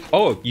chicken guy?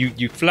 Oh,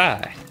 you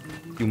fly.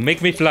 You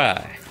make me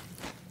fly.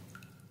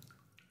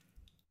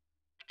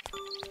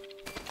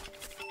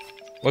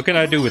 What can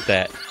I do with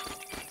that?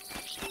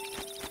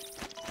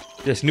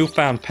 This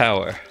newfound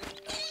power.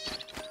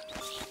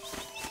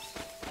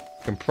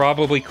 Can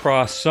probably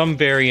cross some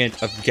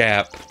variant of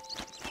gap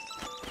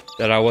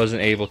that I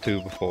wasn't able to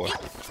before.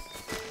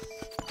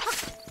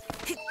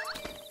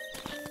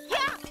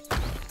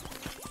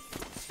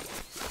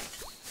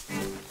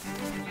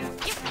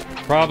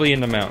 Probably in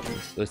the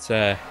mountains. Let's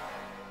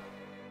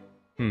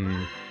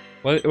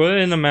what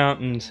in the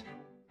mountains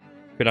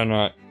could I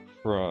not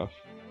cross?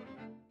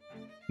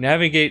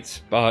 Navigate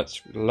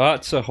spots with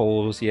lots of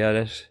holes.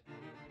 Yeah,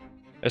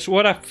 that's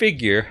what I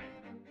figure.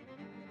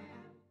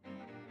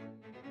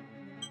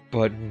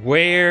 But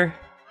where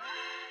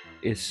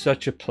is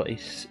such a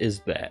place is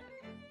that?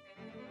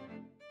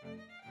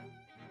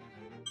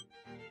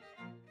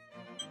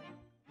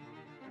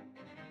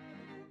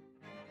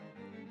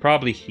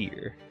 Probably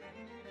here.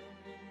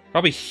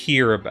 Probably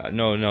here about.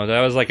 No,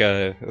 that was like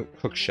a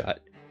hook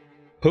shot.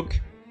 Hook,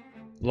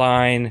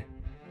 line,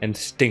 and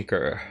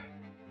stinker.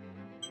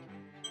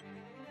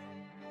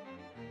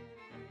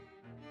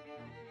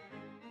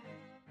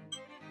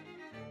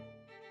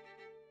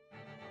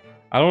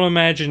 I don't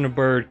imagine a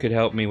bird could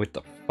help me with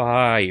the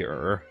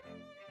fire.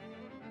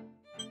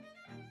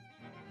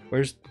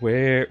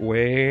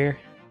 Where?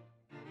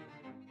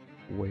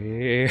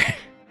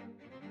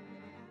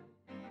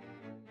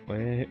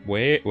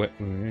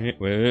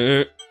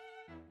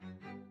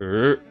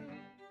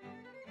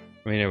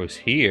 I mean, it was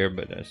here,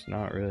 but that's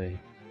not really.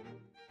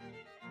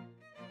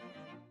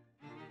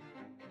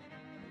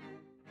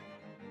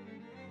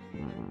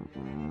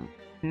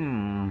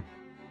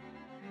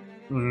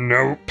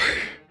 Nope.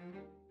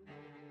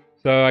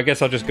 So I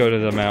guess I'll just go to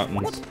the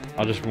mountains.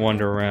 I'll just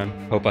wander around.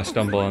 Hope I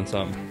stumble on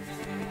something.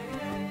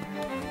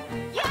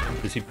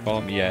 Does he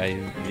follow me? Yeah,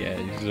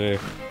 he's there.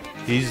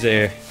 He's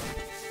there.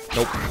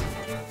 Nope.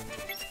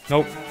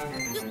 Nope.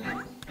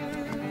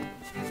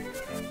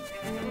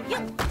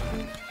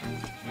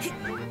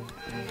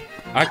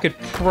 I could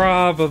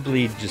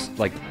probably just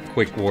like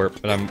quick warp,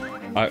 but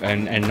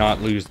and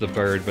not lose the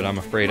bird, but I'm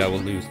afraid I will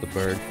lose the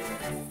bird.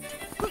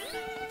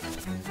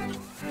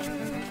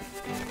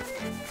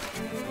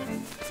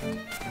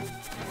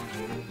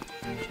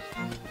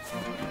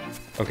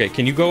 Okay,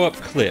 can you go up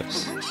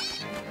cliffs?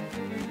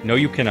 No,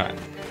 you cannot.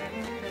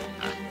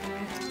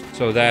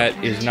 So that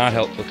is not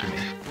helpful to me.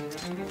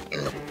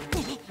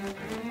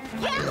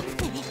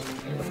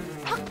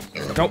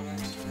 Nope.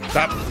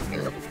 Stop.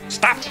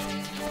 Stop!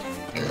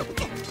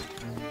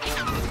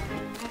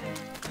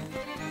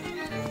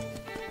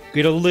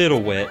 Get a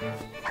little wet.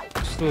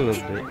 Just a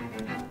little bit.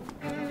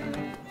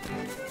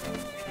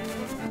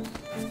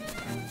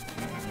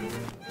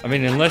 I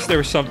mean, unless there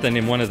was something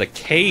in one of the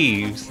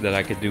caves that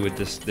I could do with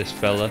this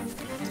fella.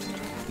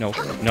 No,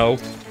 no.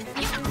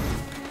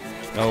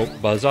 No,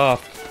 buzz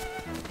off.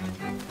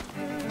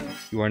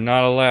 You are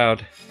not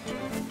allowed.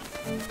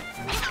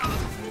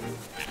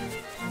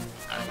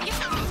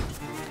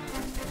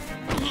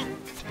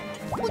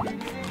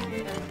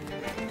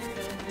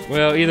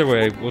 Well, either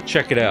way, we'll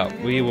check it out.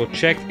 We will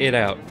check it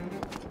out.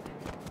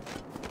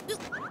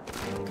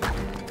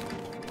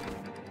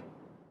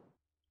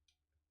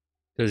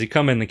 Does he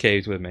come in the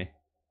caves with me?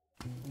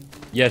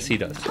 Yes, he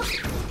does.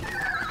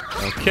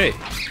 Okay.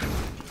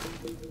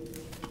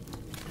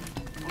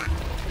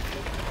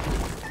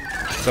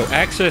 So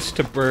access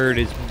to bird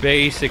is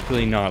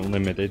basically not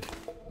limited.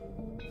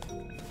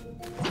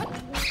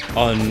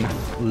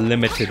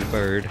 Unlimited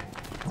bird.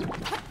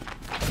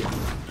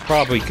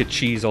 Probably could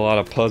cheese a lot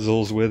of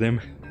puzzles with him.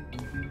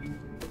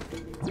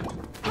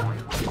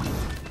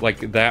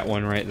 like that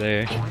one right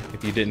there,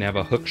 if you didn't have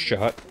a hook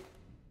shot.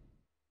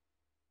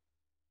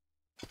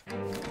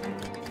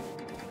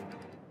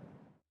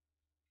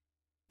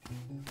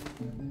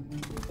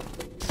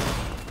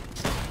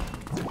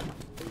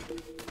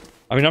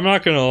 I mean, I'm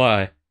not gonna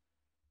lie.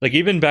 Like,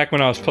 even back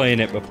when I was playing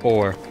it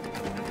before,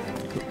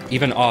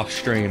 even off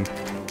stream.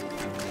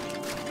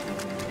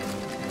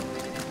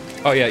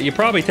 Oh yeah, you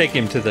probably take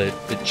him to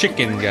the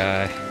chicken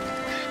guy.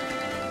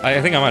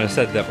 I think I might have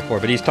said that before,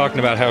 but he's talking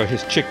about how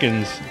his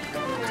chickens...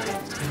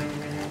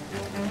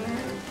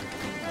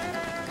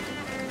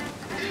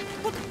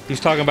 He's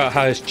talking about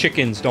how his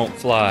chickens don't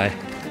fly.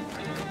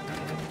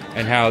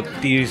 And how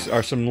these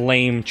are some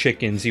lame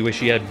chickens. He wish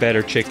he had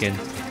better chicken.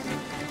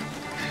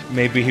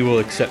 Maybe he will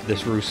accept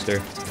this rooster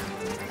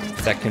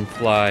that can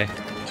fly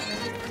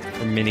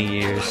for many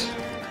years.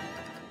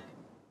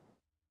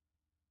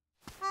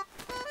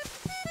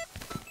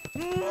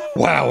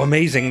 Wow,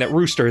 amazing! That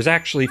rooster is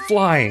actually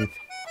flying!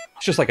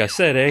 It's just like I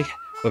said, eh?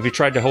 Well, have you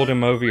tried to hold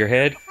him over your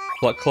head?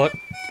 Cluck cluck?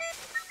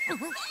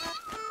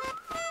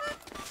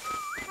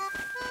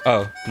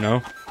 Oh,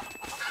 no?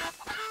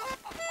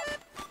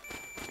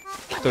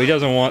 So he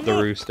doesn't want the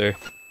rooster.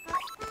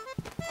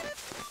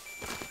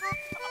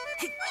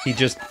 He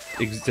just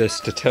exists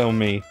to tell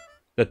me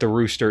that the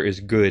rooster is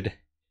good.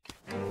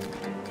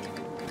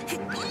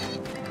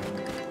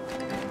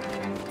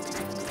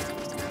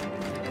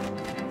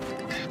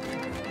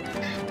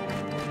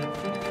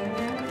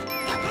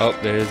 Oh,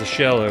 there's a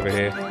shell over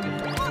here.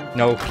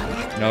 No,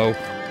 no,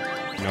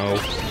 no.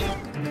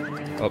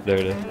 Oh, there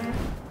it is.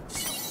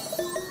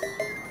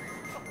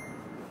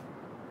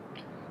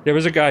 There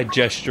was a guy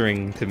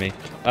gesturing to me.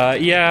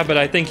 Yeah, but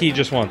I think he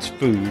just wants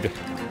food.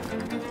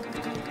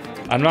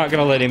 I'm not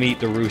gonna let him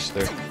eat the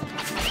rooster.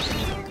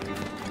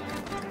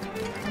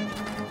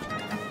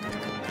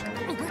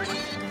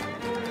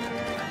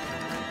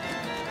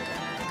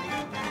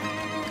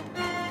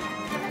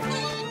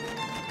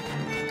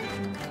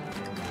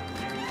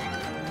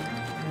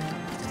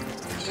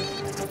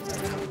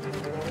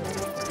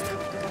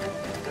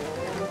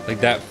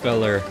 Like that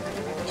feller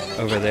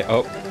over there.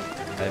 Oh,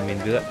 I didn't mean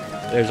to do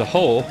that. There's a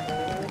hole.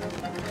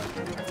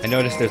 I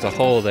noticed there's a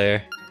hole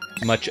there,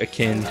 much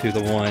akin to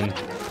the one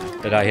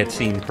that I had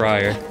seen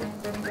prior.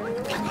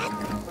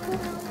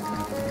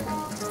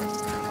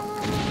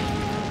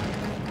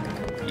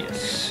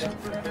 Yes.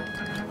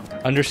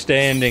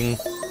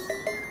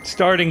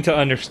 Starting to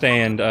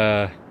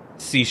understand,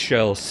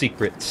 seashell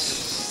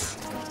secrets.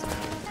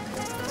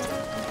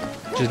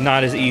 Which is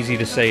not as easy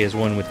to say as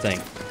one would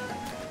think.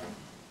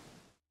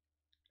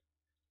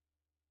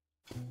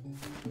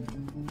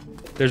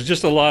 There's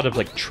just a lot of,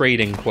 like,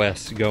 trading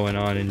quests going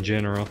on in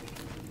general.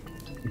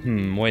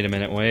 Wait a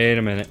minute, wait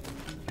a minute.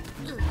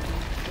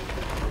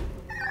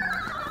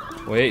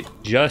 Wait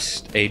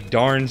just a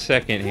darn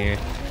second here.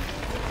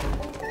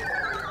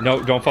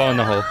 No, don't fall in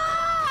the hole.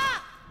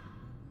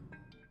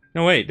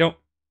 No, wait, don't.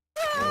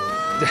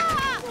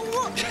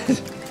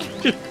 Just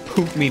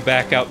poop me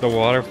back out the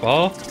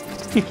waterfall.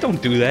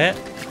 Don't do that.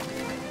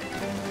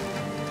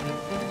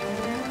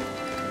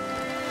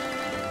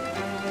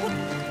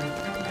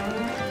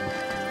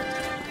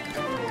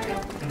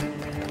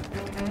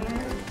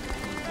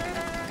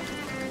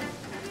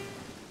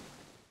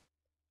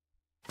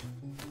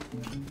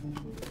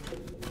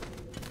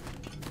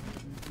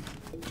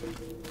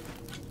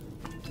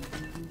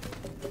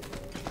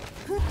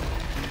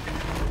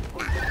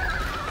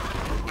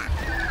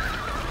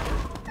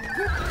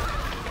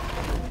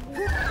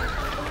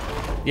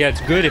 Yeah,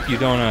 it's good if you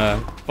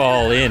don't,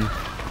 fall in.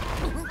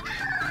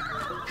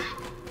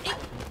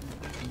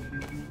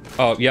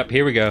 Oh, yep,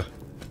 here we go.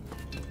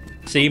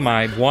 See,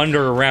 my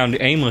wander around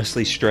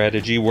aimlessly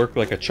strategy worked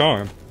like a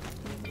charm.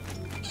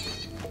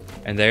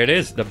 And there it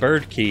is, the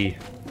bird key.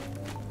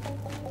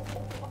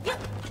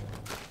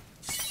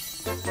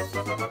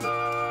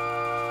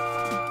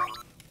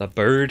 The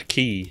bird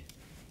key.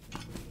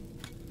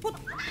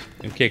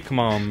 Okay, come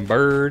on,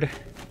 bird.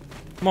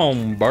 Come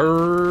on,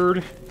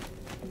 bird.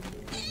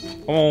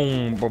 Come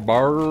on,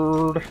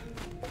 bird.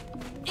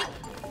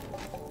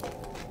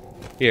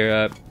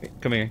 Here,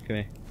 come here, come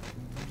here.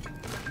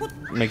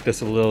 Make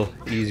this a little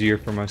easier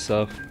for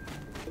myself.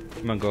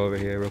 I'm gonna go over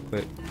here real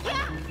quick.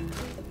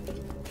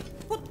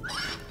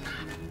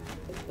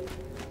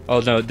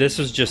 Oh no, this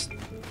was just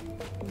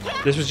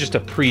a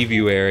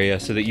preview area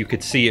so that you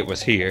could see it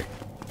was here.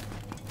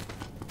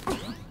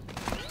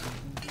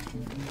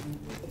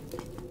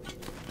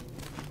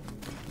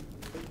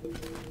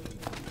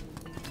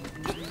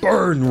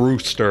 Burn,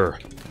 rooster!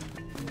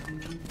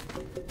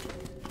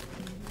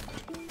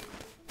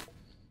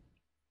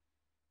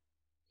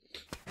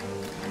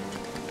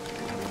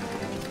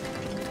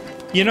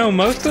 You know,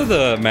 most of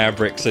the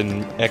Mavericks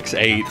in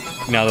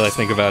X8, now that I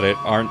think about it,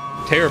 aren't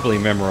terribly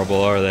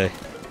memorable, are they?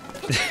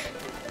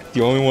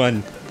 The only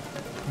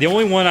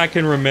one I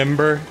can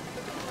remember,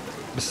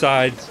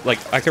 besides,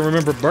 like, I can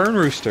remember Burn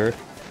Rooster,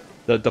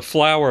 the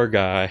flower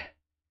guy,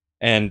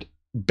 and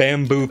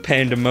Bamboo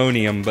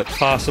Pandemonium, but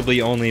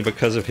possibly only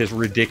because of his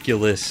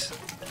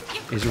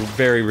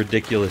very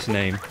ridiculous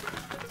name.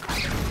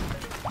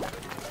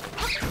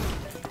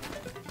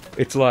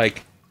 It's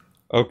like,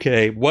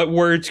 okay, what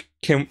words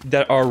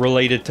that are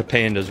related to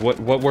pandas?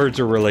 What words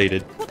are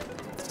related?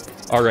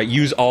 Alright,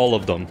 use all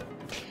of them.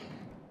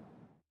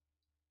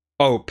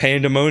 Oh,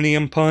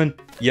 pandemonium pun?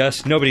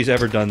 Yes, nobody's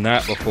ever done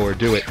that before.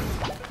 Do it.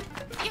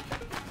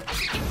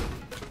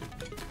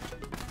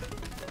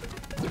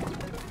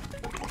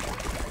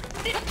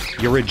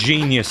 You're a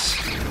genius.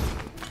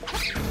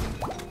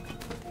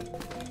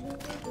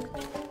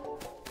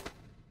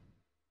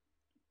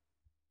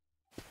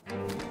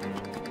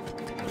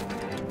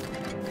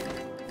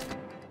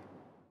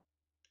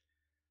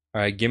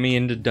 Alright, get me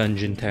into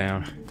Dungeon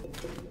Town.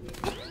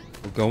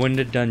 We're going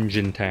to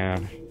Dungeon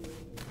Town.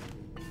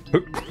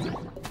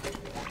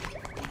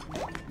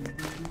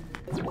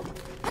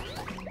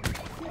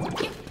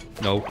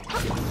 No.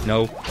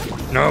 No.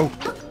 No!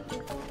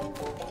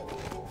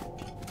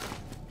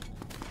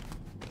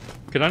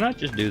 Could I not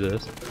just do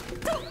this?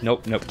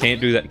 Nope, nope,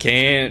 can't do that.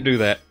 Can't do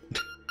that.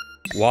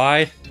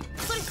 Why?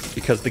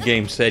 Because the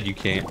game said you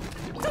can't.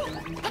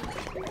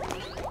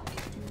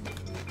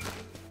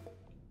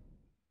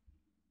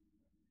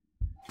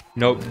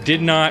 Nope,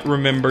 did not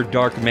remember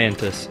Dark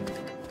Mantis.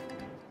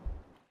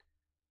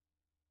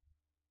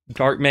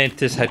 Dark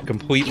Mantis had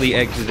completely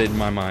exited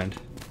my mind.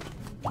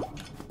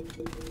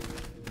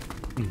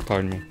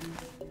 Pardon me.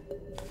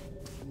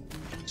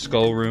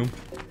 Skull room.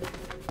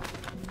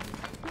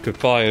 Could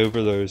fly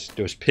over those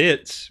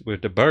pits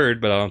with the bird,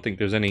 but I don't think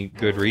there's any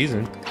good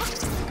reason.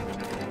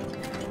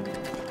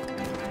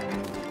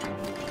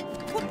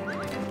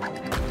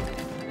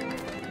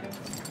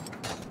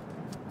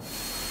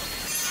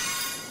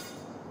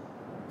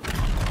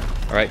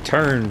 Alright,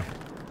 turn.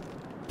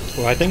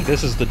 Well, I think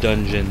this is the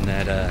dungeon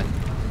that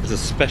has a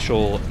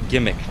special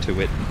gimmick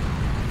to it.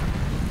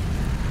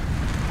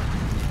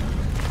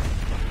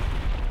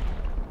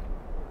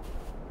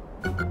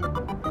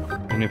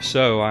 And if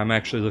so, I'm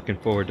actually looking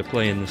forward to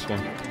playing this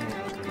one.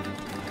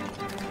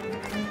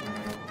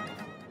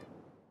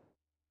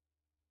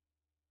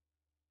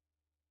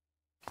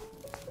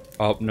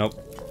 Oh, nope.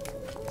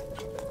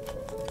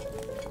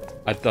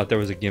 I thought there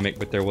was a gimmick,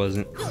 but there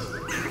wasn't.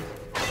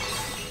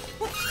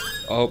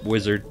 Oh,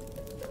 wizard.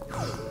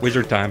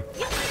 Wizard time.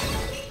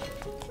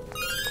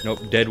 Nope,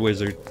 dead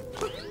wizard.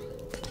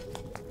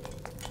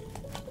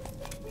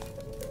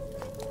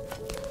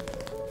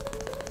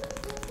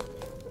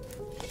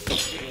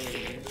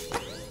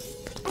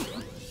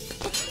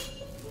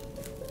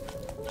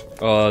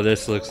 Oh,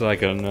 this looks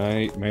like a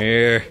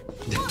nightmare.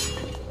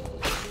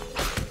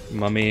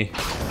 Mummy.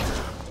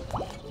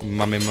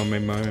 Mummy, mummy,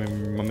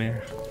 mummy, mummy.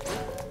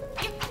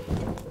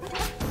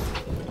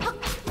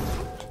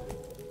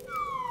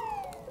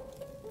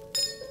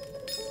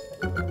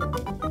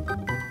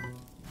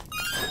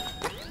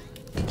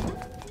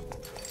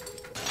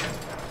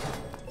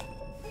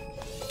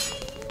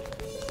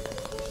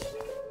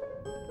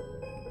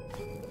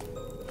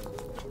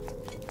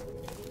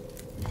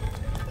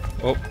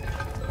 Oh,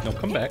 no,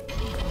 come back.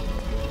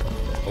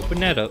 Open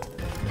that up.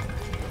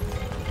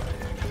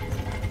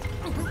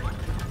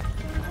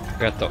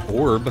 Got the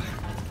orb.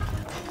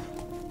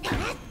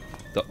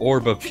 The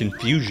orb of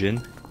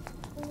confusion.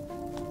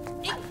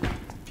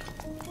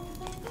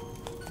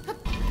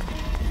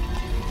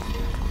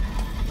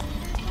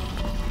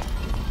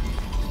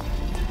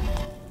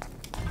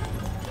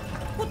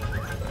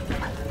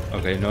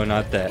 Okay, no,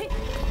 not that.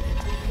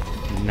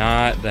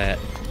 Not that.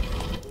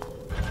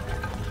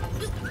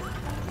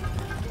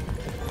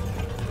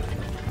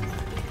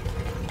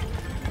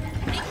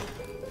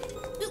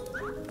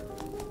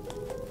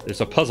 There's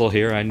a puzzle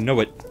here, I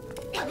know it.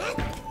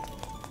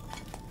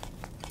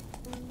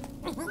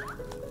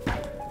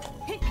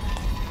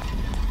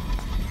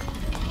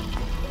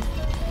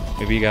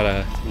 Maybe you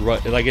gotta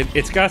like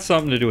it's got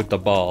something to do with the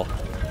ball.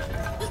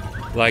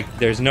 Like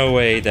there's no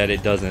way that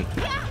it doesn't.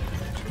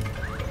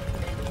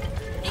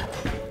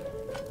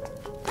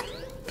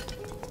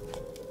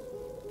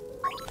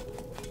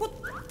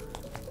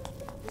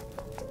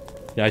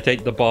 Yeah, I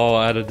take the ball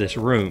out of this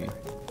room.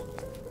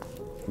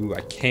 Ooh, I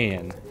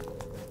can.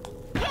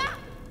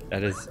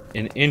 That is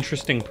an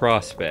interesting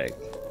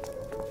prospect.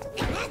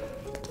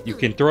 You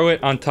can throw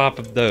it on top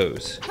of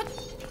those.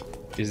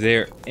 Is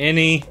there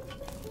any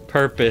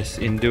purpose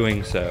in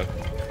doing so?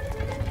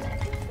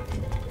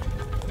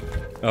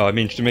 Oh, it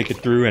means to make it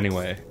through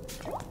anyway.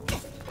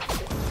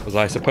 Was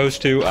I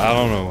supposed to? I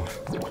don't know.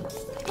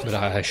 But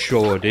I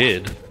sure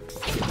did.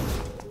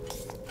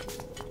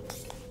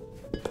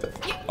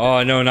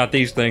 Oh no, not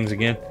these things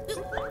again.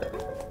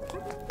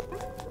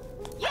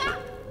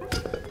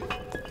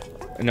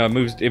 No,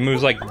 it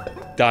moves like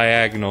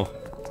diagonal.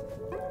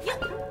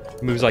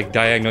 It moves like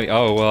diagonally.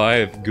 Oh, well, I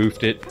have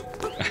goofed it.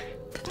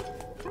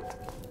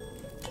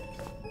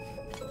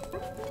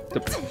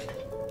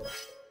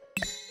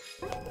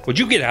 Would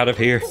you get out of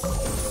here?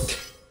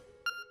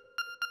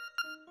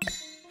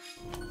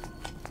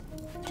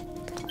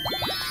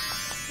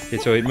 Okay,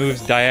 so it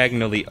moves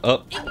diagonally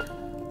up.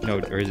 No,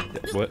 or is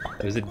it, what?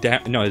 Is it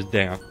down? No, it's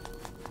down.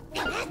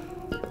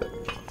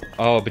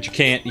 Oh, but you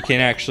can't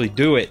actually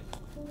do it.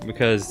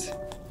 Because...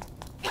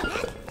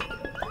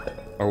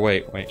 Or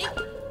wait.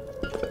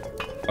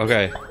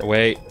 Okay,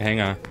 wait, hang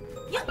on.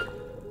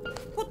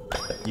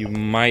 You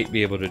might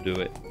be able to do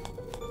it.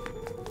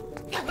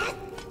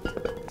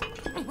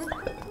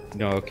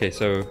 No, okay,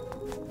 so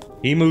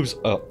he moves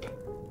up.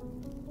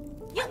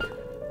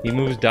 He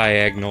moves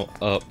diagonal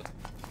up.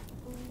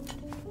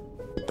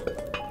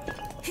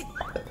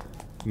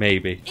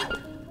 Maybe.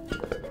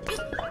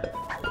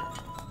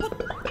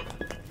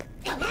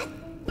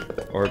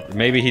 Or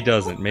maybe he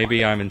doesn't.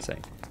 Maybe I'm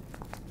insane.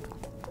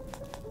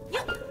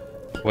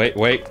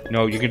 Wait.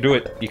 No, you can do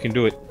it. You can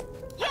do it.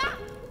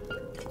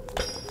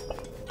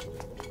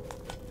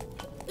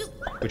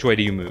 Which way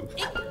do you move?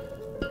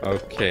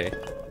 Okay.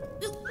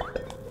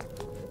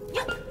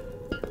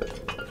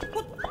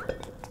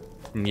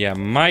 Yeah,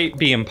 might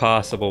be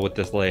impossible with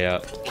this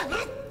layout.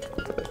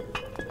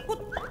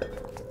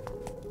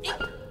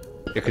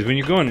 Yeah, because when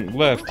you're going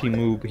left, he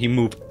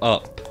move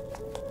up.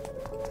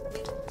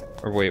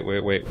 Or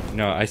wait.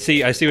 No, I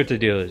see what the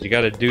deal is. You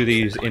gotta do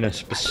these in a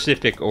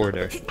specific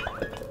order.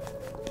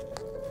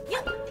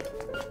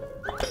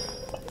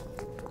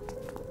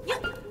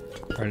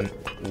 Or,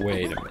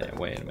 wait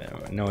a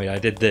minute. No, wait, I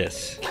did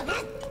this.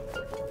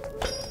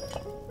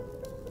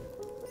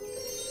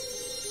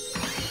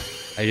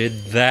 I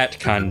did that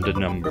kind of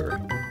number.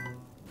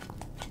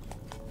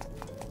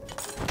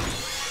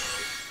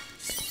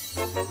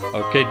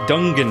 Okay,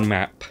 Dungeon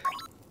map.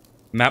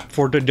 Map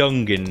for the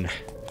Dungeon.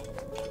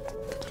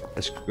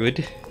 That's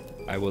good.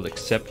 I will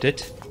accept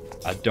it.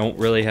 I don't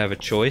really have a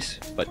choice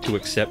but to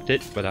accept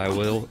it, but I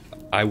will.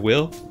 I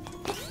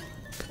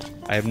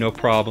have no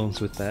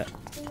problems with that.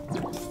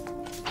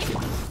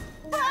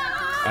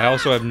 I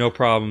also have no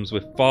problems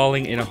with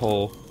falling in a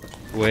hole.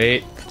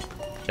 Wait.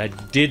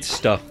 That did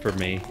stuff for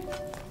me.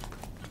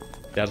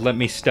 That let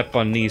me step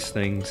on these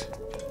things.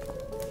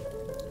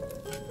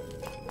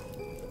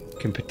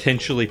 Can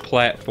potentially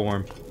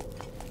platform.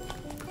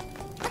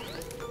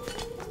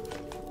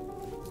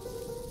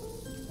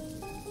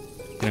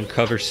 And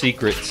uncover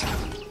secrets.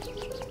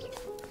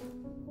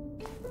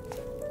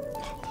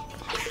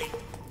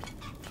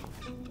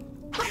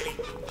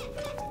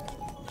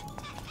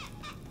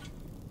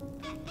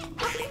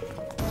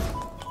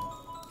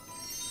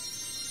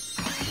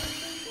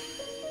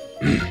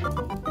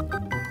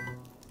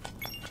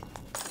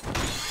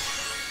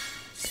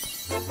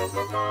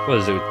 What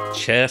is it?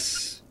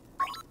 Chess?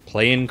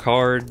 Playing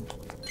card?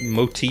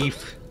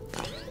 Motif?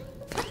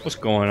 What's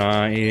going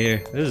on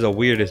here? This is the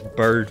weirdest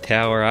bird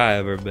tower I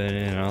ever been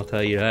in, I'll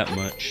tell you that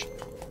much.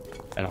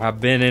 And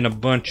I've been in a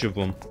bunch of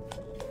them.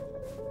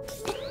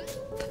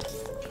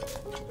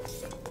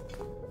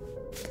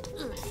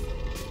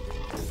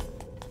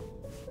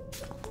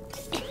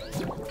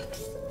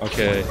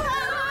 Okay.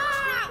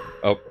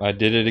 Oh, I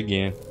did it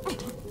again.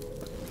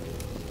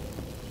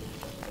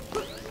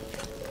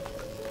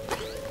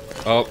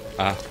 Oh,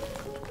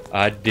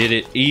 I did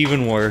it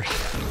even worse.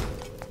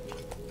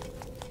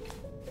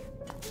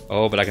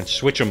 Oh, but I can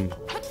switch them.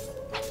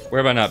 Where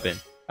have I not been?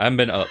 I haven't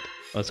been up.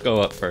 Let's go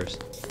up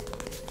first.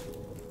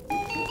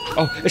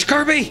 Oh, it's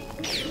Kirby!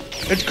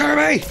 It's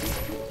Kirby!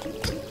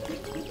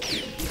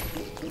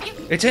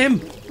 It's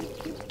him!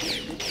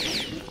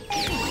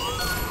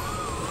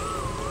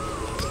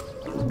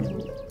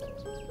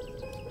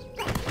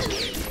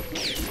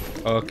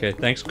 Okay,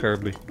 thanks,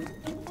 Kirby.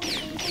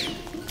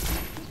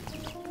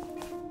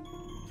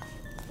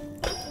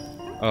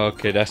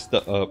 Okay, that's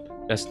the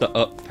up. That's the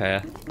up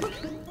path.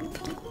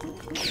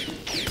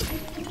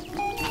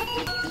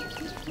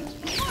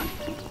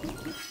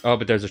 Oh,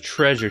 but there's a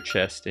treasure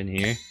chest in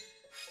here.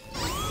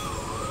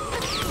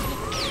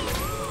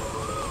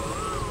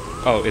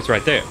 Oh, it's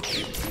right there.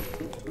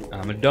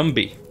 I'm a dumb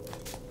bee.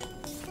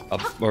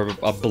 Or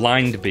a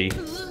blind bee.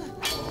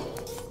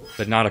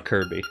 But not a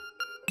Kirby.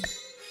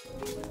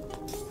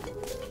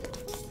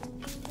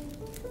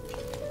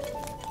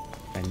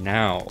 And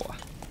now,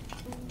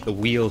 the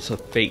wheels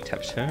of fate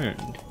have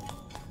turned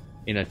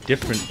in a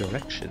different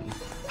direction.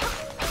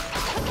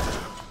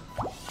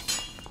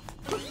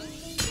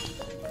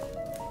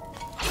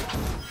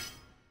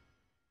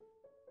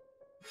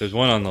 There's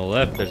one on the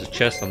left, there's a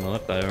chest on the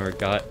left I never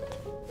got.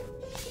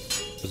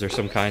 Was there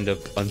some kind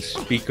of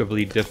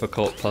unspeakably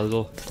difficult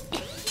puzzle?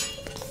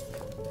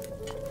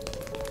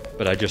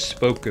 But I just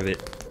spoke of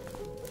it.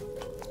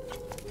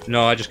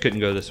 No, I just couldn't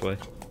go this way.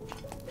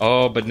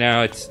 Oh, but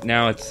now it's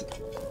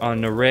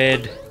on the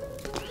red.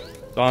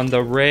 It's on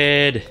the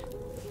red.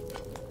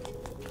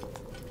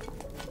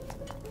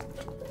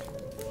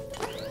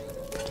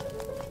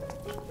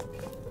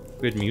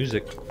 Good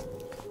music.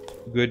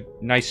 Good,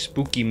 nice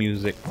spooky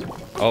music.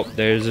 Oh,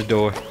 there's a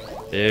door.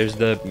 There's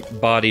the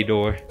body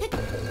door.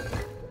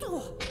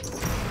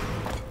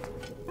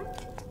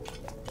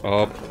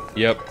 Oh,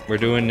 yep, we're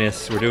doing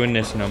this. We're doing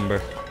this number.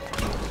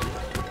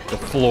 The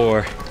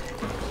floor.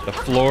 The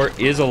floor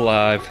is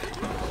alive.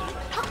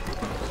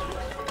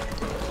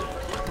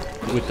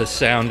 With the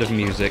sound of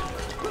music.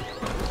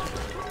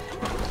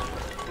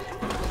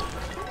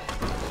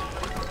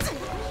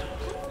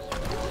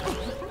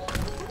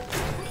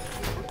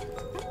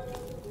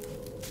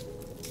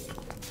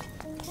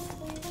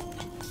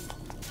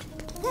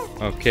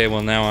 Okay,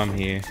 well now I'm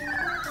here.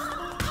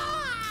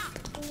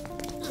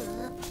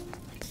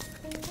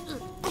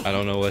 I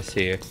don't know what's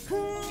here.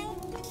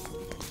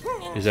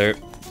 Is there...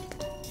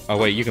 Oh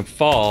wait, you can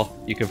fall.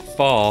 You can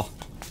fall.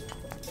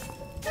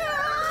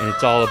 And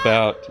it's all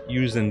about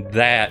using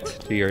that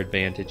to your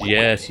advantage.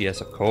 Yes,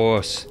 yes, of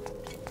course.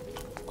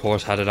 Of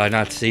course, how did I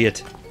not see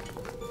it?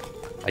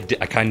 I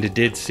kinda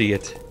did see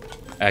it,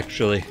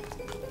 actually.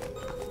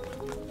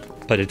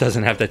 But it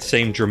doesn't have that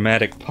same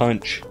dramatic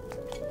punch.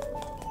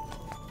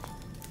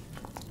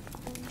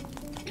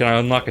 Can I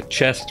unlock a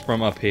chest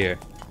from up here?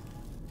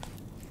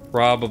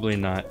 Probably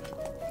not.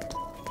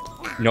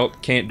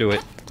 Nope, can't do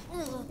it.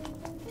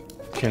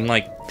 Can,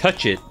 like,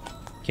 touch it.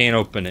 Can't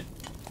open it.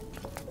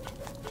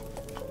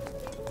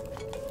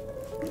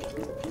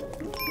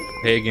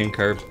 Hey again,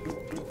 Curb.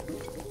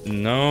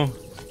 No.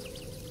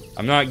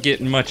 I'm not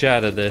getting much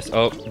out of this.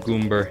 Oh,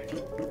 Goomber.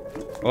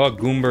 Oh,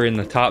 Goomber in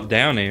the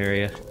top-down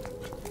area.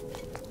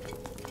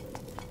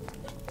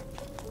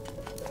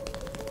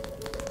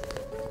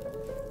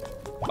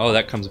 Oh,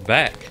 that comes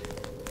back.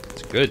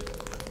 It's good.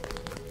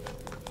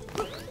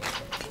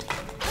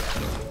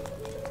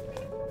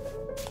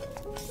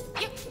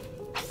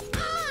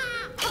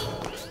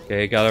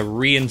 Okay, gotta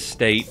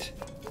reinstate.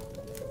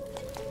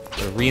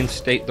 Gotta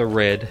reinstate the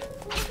red.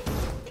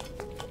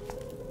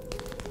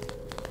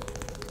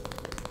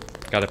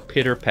 Gotta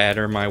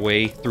pitter-patter my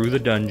way through the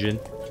dungeon.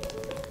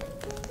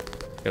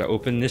 Gotta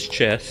open this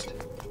chest.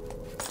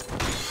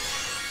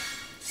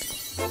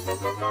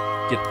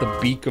 Get the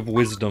Beak of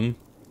Wisdom.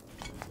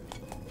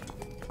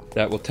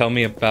 That will tell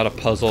me about a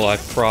puzzle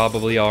I've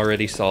probably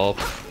already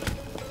solved.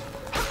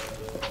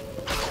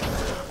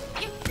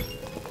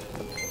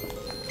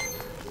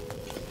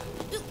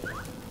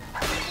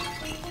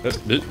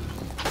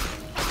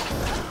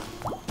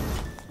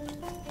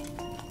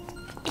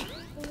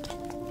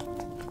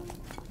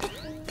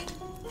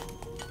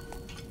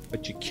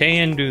 But you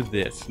can do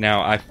this.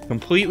 Now, I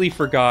completely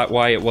forgot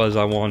why it was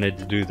I wanted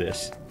to do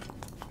this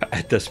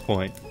at this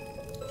point.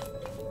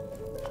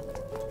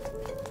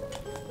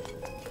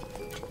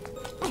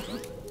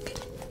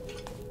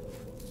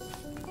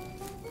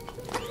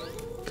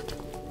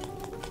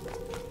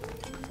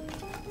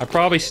 I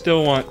probably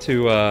still want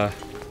to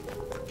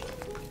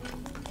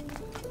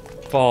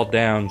fall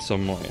down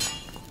somewhere.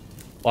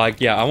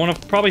 Like, yeah, I want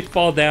to probably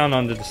fall down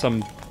onto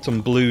some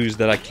blues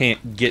that I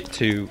can't get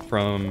to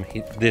from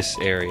this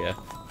area.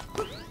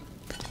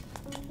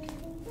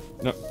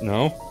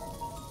 No.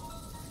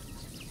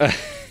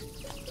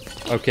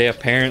 Okay,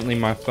 apparently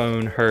my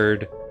phone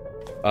heard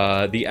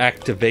the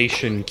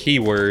activation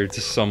keywords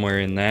somewhere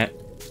in that.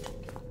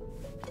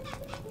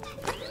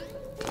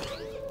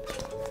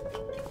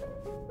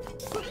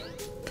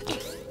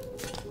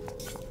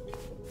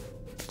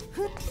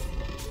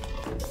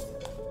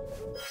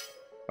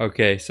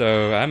 Okay,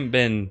 so I haven't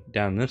been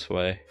down this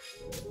way.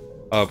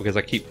 Oh, because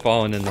I keep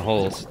falling in the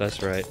holes.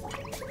 That's right.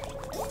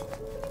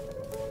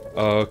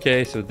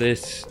 Okay, so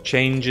this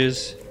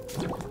changes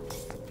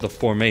the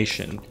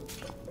formation.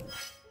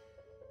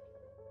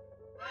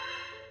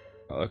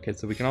 Okay,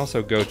 so we can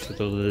also go to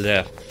the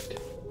left.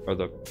 Or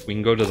we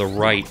can go to the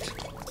right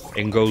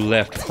and go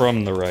left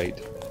from the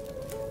right.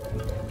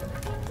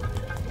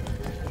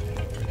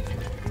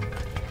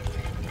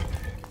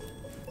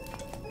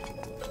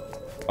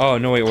 Oh,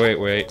 no,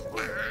 wait.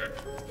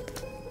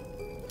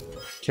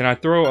 Can I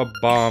throw a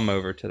bomb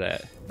over to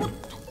that?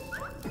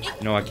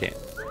 No, I can't.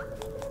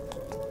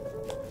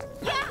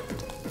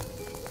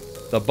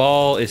 The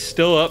ball is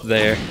still up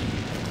there.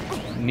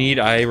 Need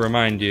I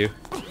remind you?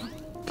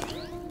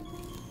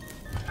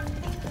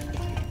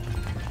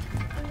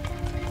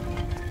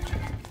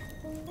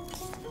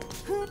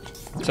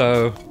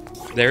 So,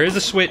 there is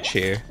a switch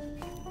here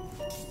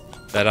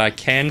that I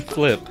can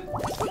flip.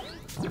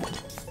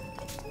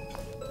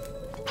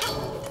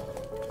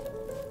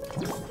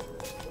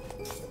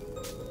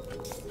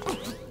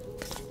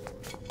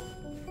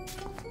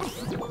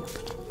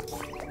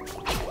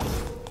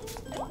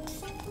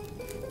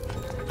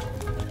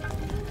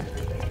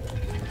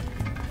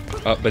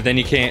 Oh, but then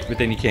you can't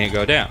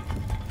go down.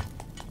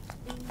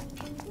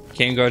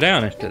 Can't go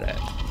down after that.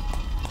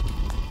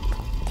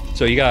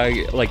 So you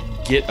gotta, like,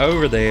 get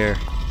over there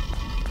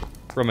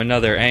from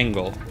another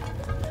angle.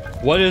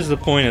 What is the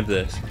point of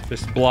this?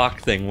 This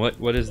block thing,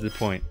 what is the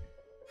point?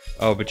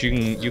 Oh, but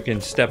you can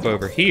step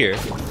over here.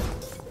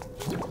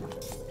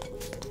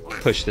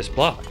 Push this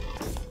block.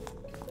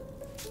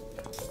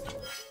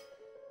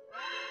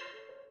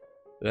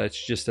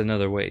 That's just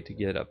another way to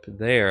get up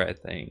there, I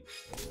think.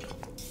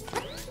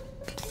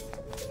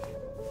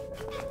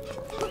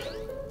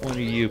 What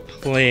are you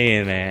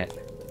playing at,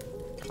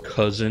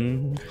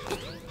 cousin?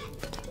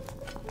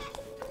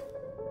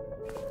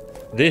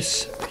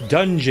 This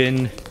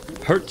dungeon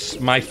hurts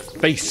my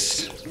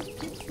face.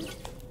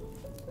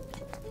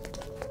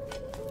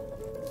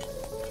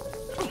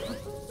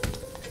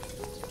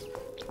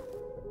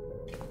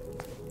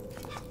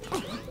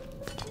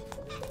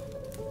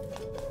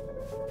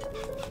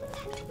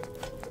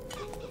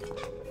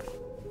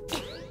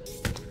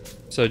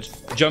 So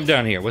jump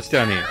down here. What's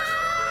down here?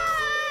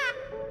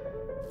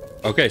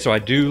 Okay, so I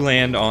do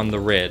land on the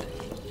red.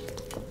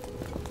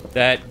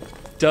 That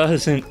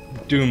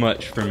doesn't do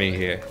much for me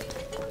here.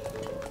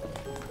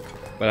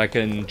 But I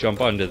can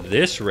jump onto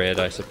this red,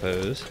 I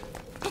suppose.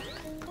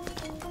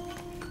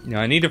 Now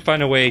I need to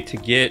find a way to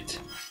get...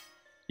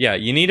 Yeah,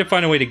 you need to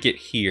find a way to get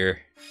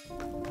here.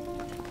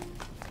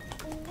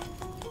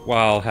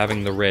 While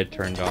having the red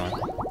turned on.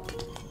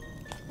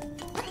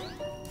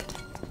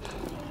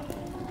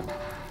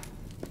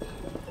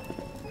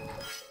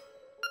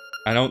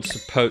 I don't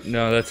suppose...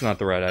 No, that's not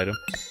the right item.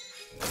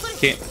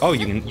 Can't... Oh,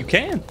 you can... You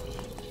can!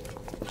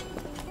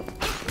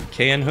 You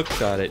can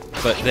hookshot it.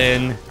 But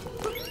then...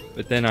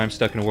 But then I'm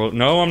stuck in a world...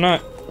 No, I'm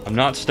not. I'm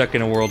not stuck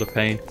in a world of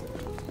pain.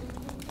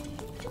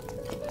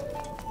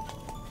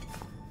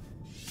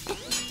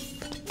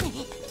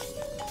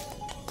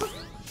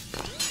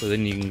 So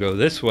then you can go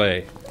this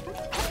way.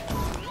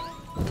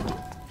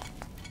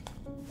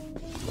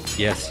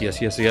 Yes, yes,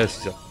 yes,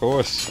 yes, of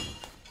course.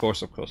 Of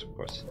course, of course, of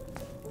course.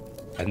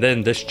 And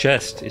then this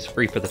chest is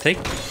free for the take.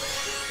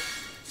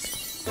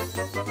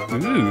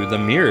 Ooh, the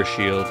mirror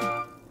shield.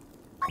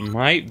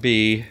 Might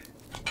be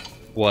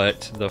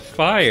what the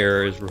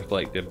fire is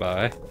reflected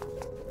by.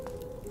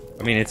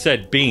 I mean, it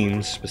said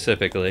beams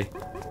specifically.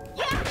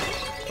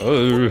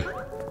 Oh.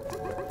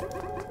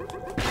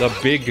 The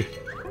big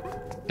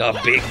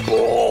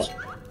ball.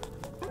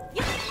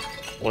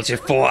 What's it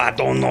for? I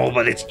don't know,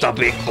 but it's the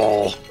big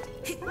ball.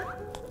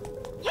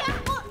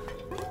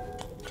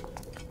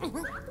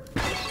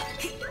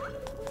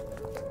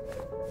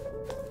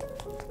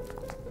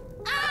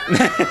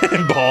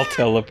 ball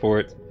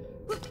teleport.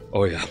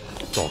 Oh yeah,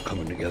 it's all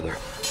coming together.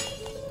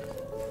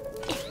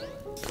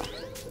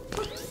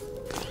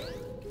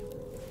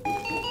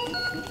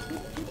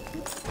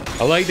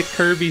 I like the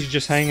Kirby's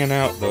just hanging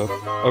out though.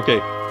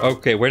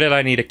 Okay, where did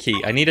I need a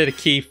key? I needed a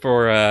key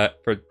for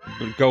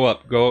go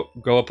up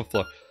a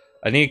floor.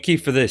 I need a key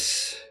for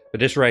this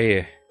right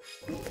here.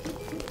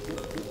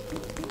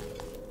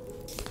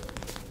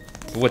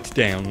 What's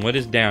down? What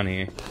is down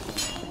here?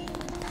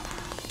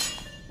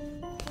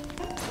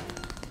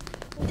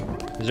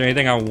 Is there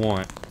anything I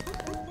want?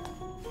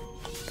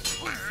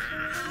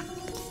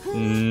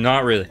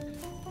 Not really.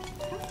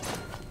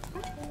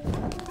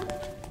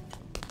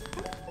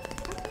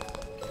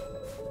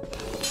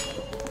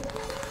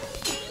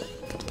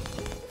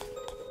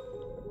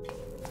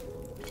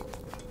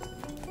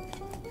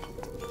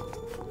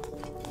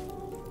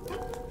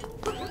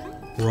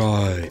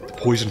 Right,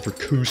 poison for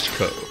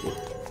Cusco.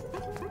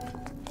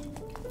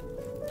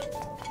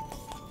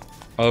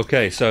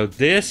 Okay, so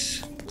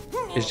this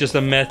is just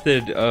a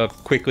method of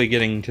quickly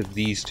getting to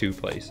these two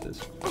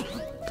places.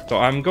 So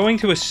I'm going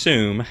to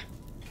assume...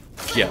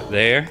 Yeah,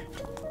 there.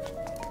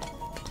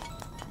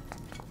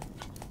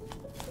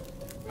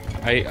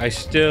 I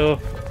still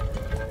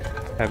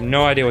have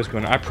no idea what's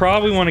going on. I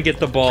probably want to get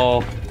the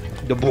ball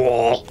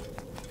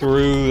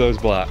through those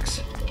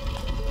blocks.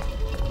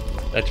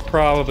 That's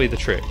probably the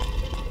trick.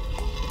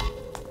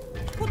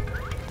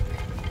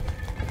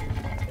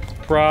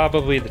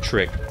 Probably the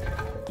trick.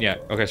 Yeah,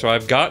 okay, so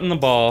I've gotten the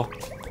ball.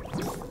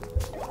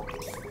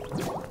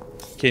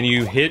 Can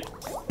you hit?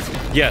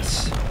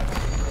 Yes.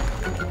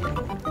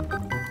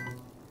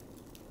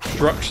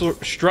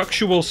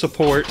 Structural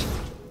support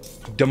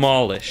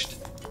demolished.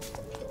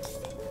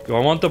 Do I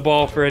want the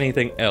ball for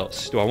anything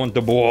else? Do I want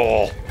the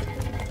ball?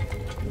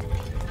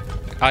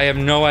 I have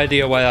no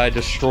idea why I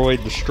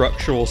destroyed the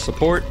structural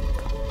support.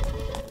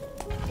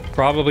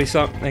 Probably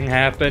something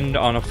happened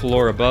on a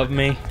floor above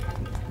me.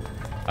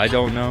 I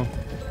don't know.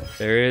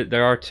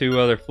 There are two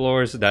other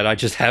floors that I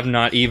just have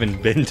not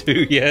even been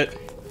to yet.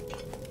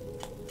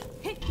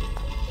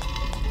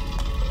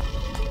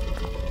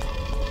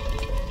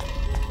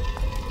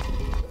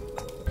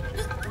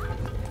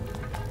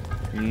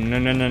 No,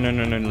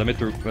 let me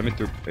through.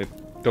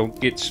 Don't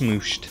get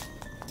smooshed.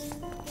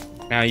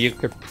 Now you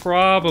could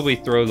probably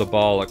throw the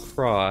ball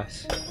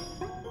across.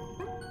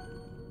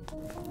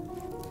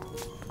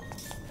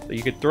 So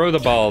you could throw the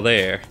ball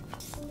there.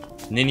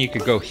 And then you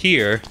could go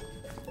here.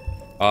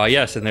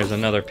 Yes, and there's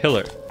another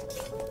pillar.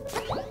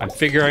 I'm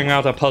figuring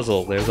out a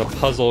puzzle. There's a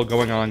puzzle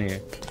going on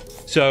here.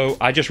 So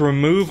I just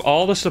remove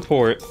all the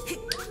support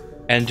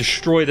and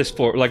destroy this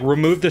floor. Like,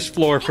 remove this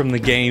floor from the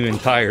game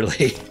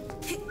entirely.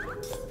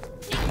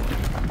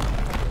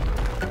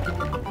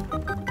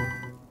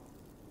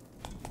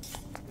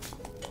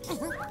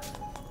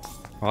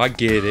 Oh, I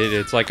get it.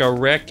 It's like a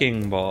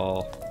wrecking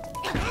ball.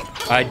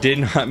 I did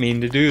not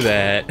mean to do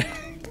that.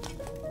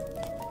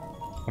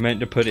 I meant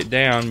to put it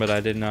down, but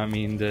I did not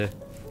mean to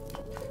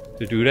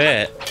do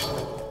that.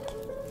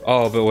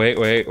 Oh, but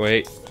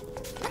wait.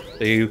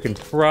 So you can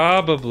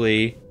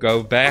probably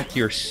go back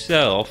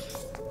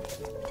yourself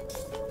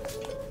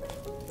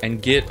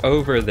and get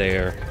over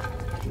there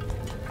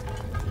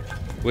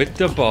with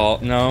the ball.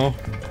 No,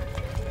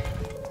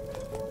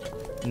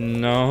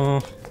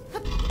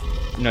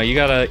 you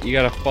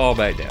gotta fall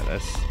back down.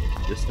 That's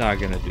just not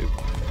gonna do.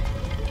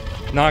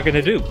 Not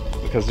gonna do,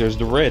 because there's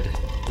the red.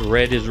 The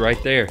red is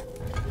right there,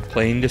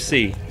 plain to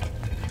see.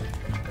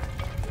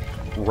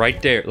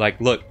 Right there. Like,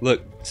 look,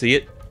 see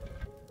it?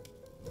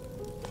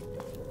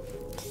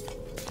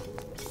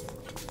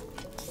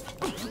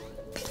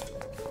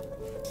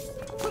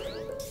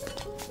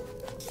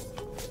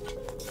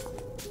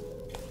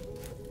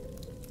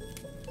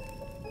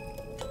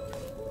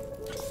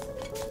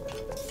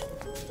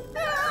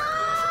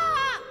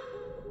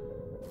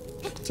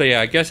 So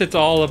yeah, I guess it's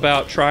all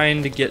about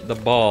trying to get the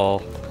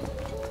ball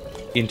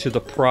into the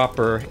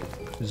proper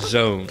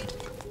zone.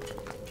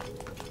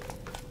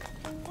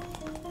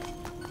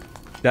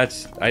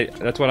 That's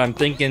what I'm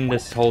thinking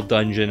this whole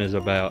dungeon is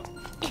about.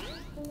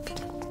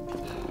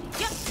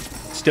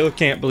 Still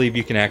can't believe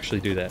you can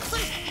actually do that.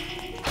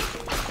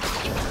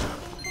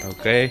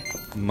 Okay,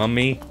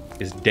 Mummy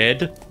is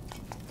dead.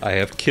 I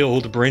have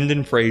killed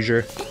Brendan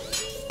Fraser.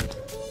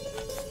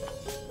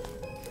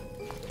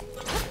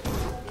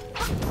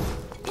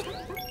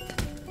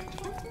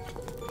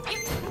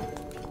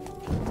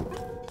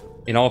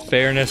 In all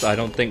fairness, I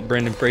don't think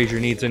Brendan Fraser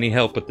needs any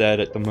help with that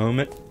at the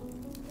moment.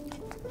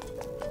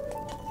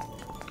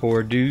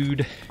 Poor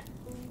dude.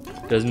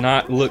 Does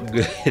not look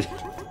good.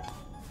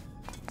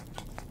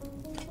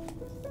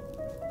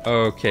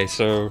 Okay,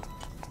 so...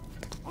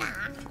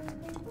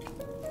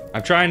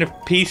 I'm trying to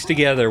piece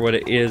together what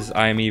it is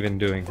I'm even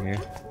doing here.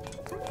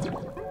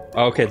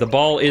 Okay, the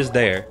ball is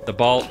there. The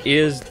ball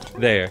is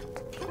there.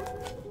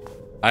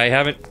 I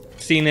haven't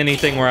seen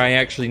anything where I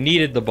actually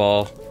needed the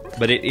ball,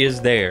 but it is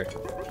there.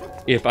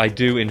 If I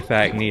do, in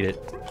fact, need it.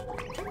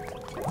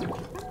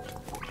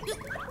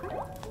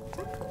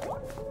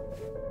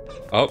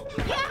 Oh,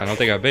 I don't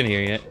think I've been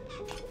here yet.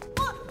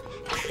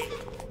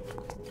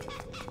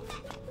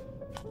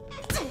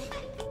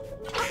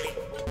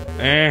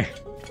 Eh.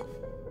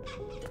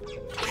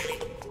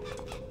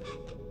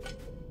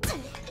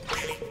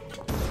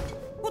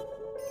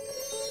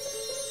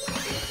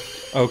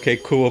 Okay,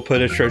 cool.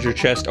 Put a treasure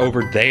chest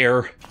over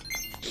there,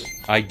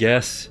 I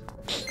guess.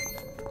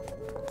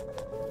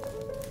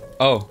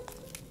 Oh.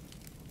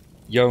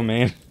 Yo,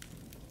 man.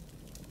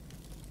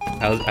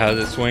 How's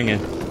it swinging?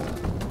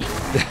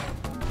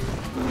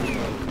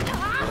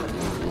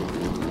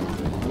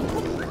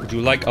 Would you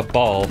like a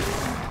ball?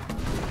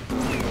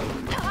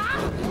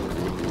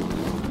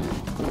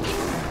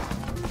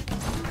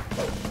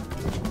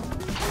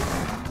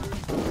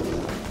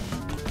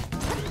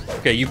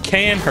 Okay, you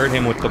can hurt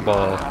him with the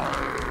ball.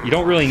 You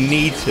don't really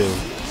need to.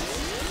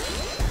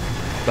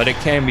 But it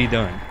can be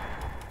done.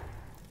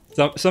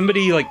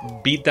 Somebody,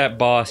 like, beat that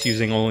boss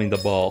using only the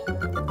ball.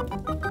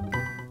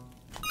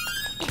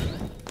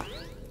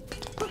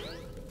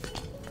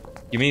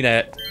 Give me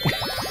that.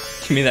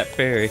 Give me that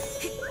fairy.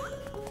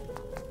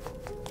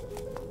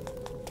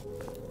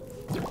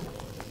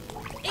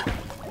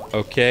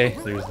 Okay,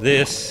 there's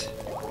this.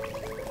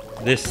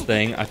 This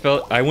thing.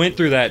 I went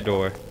through that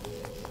door.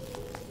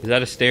 Is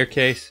that a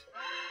staircase?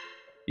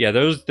 Yeah,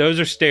 those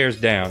are stairs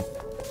down.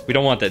 We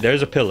don't want that.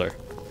 There's a pillar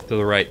to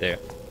the right there.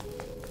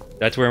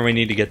 That's where we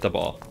need to get the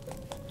ball.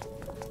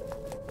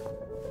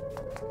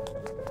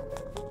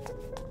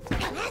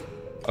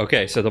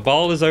 Okay, so the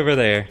ball is over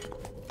there.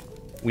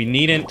 We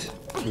needn't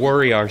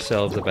worry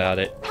ourselves about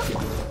it.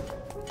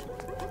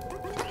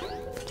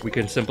 We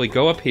can simply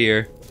go up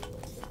here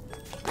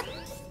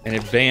and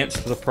advance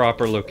to the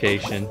proper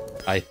location.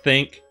 I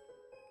think...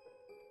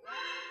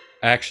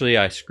 Actually,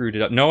 I screwed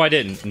it up. No, I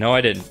didn't. No,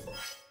 I didn't.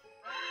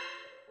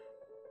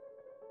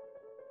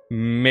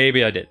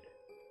 Maybe I did.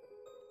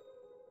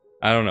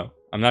 I don't know.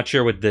 I'm not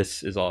sure what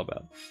this is all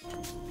about.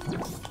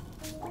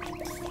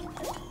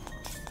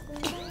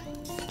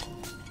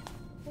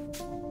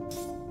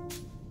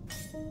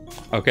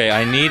 Okay,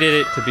 I needed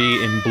it to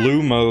be in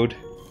blue mode.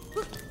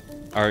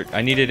 Or,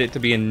 I needed it to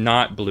be in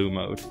not blue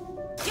mode.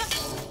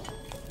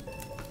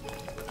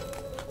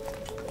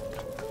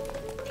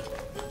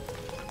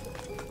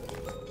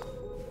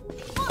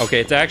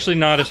 Okay, it's actually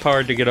not as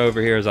hard to get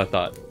over here as I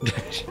thought.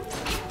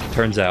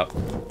 Turns out.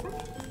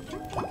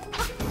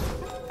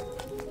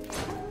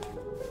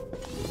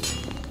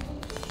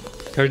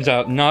 Turns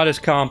out not as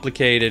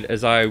complicated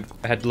as I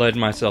had led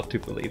myself to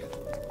believe.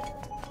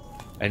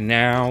 And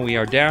now we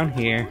are down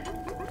here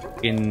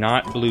in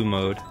not blue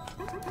mode.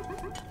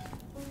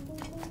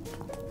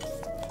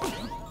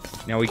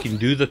 Now we can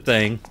do the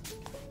thing.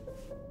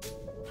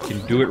 We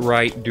can do it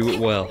right, do it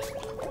well.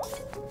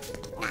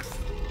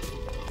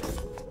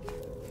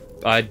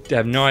 I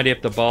have no idea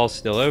if the ball's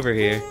still over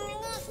here.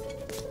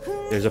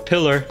 There's a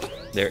pillar.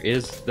 There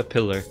is the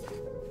pillar.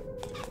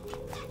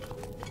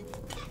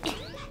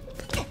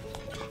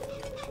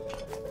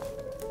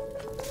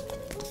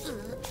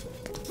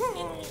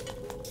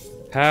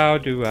 How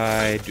do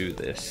I do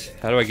this?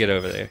 How do I get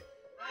over there?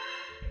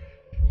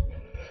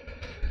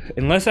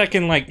 Unless I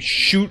can, like,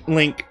 shoot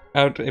Link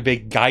out of a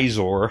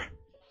geyser.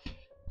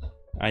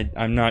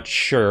 I'm not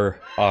sure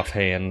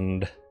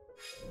offhand.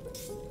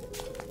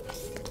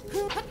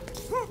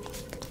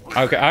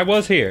 Okay, I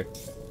was here.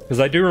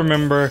 Because I do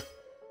remember...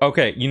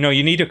 Okay, you know,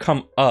 you need to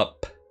come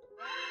up.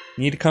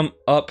 You need to come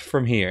up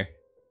from here.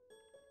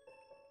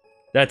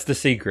 That's the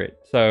secret.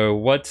 So,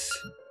 what's...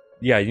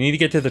 Yeah, you need to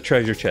get to the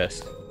treasure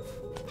chest.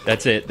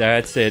 That's it,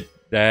 that's it,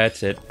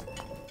 that's it.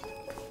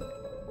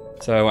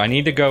 So, I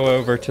need to go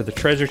over to the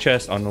treasure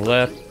chest on the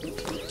left.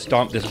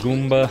 Stomp this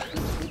Goomba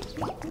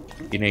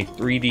in a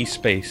 3D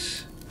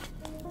space.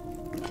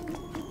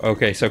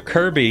 Okay, so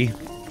Kirby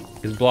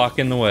is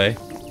blocking the way.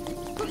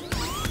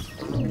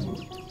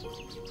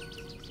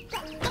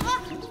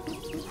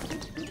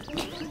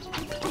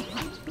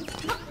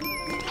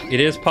 It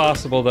is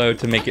possible, though,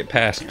 to make it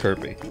past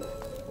Kirby.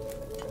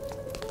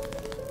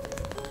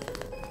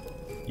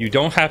 You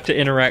don't have to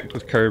interact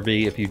with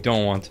Kirby if you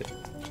don't want to.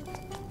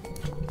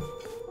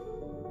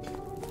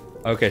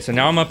 Okay, so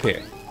now I'm up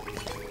here.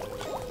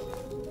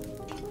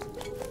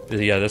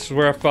 Yeah, this is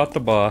where I fought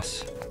the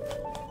boss.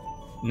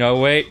 No,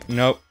 wait.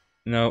 Nope.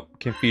 Nope.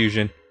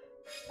 Confusion.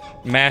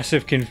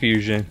 Massive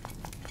confusion.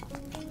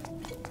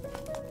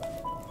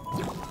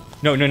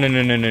 No.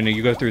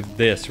 You go through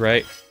this,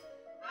 right?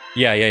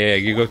 Yeah.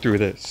 You go through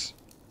this.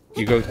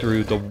 You go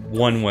through the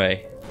one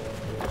way.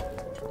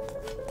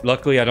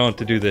 Luckily, I don't have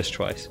to do this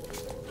twice.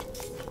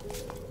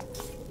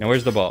 Now,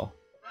 where's the ball?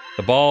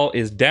 The ball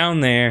is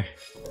down there.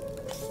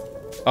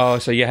 Oh,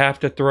 so you have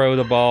to throw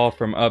the ball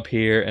from up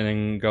here and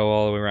then go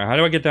all the way around. How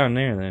do I get down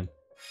there, then?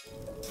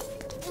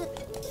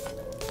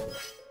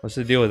 What's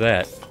the deal with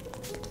that?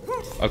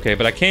 Okay,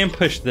 but I can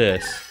push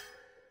this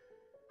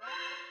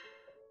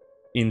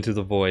into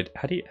the void.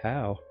 How do you...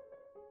 How?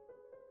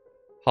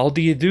 How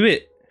do you do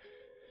it?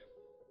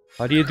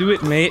 How do you do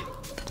it, mate?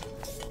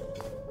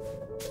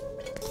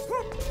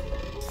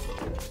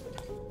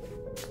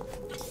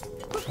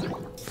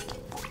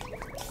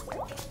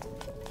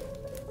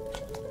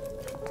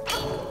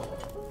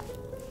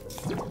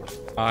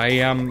 I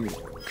am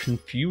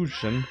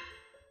confusion.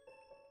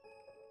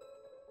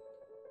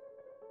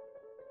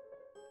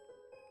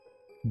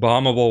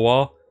 Bombable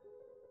wall.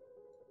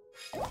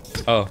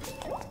 Oh.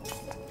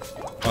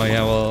 Oh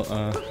yeah. Well,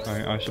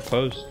 I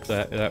suppose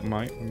that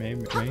might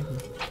maybe.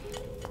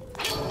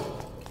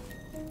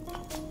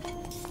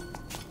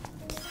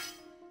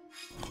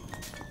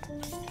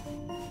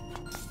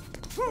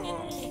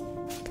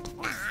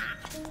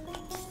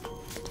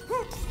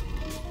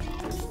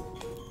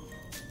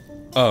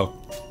 Oh.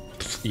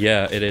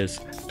 Yeah, it is.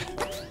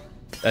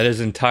 That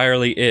is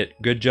entirely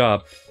it. Good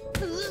job.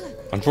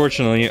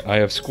 Unfortunately, I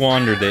have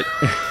squandered it.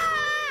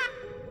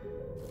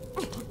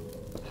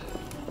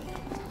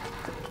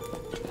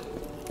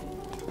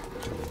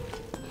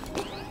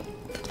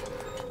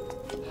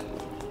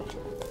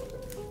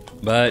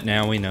 But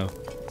now we know.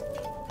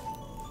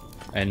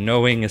 And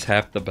knowing is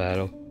half the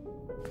battle.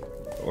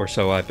 Or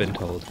so I've been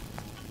told.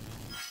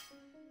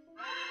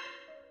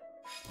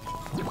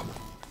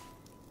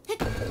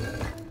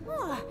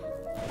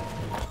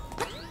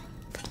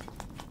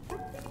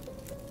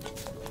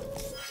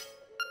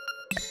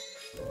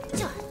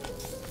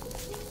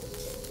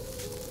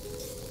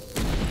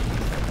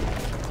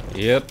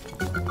 Yep.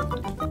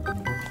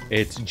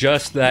 It's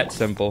just that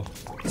simple.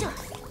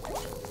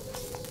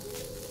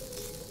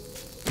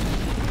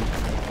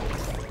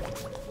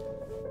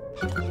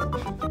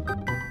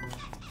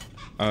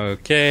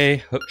 Okay,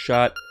 hook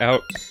shot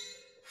out.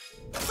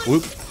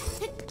 Whoop.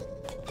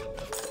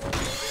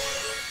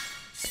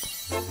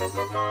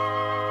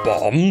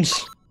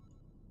 Bombs?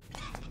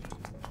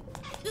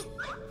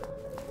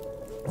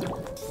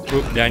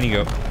 Whoop, down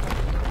you go.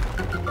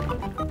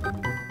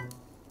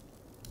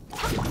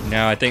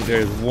 Now I think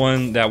there's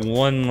one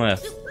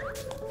left.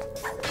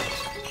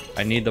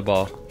 I need the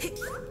ball.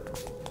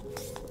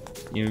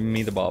 Give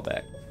me the ball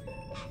back.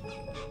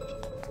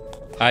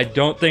 I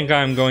don't think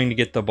I'm going to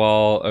get the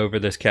ball over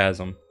this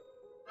chasm.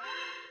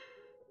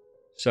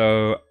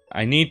 So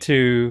I need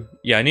to,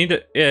 yeah,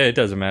 it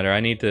doesn't matter. I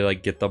need to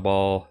like get the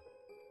ball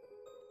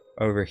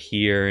over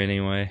here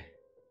anyway.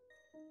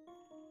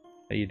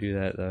 How you do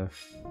that though?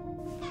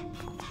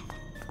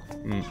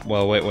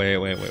 Well, wait.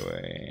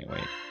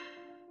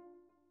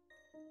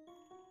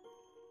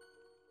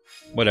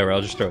 Whatever,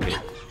 I'll just throw it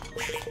here.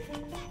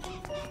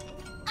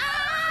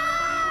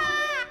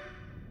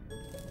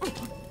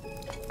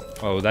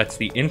 Oh, that's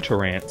the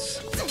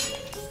Interance.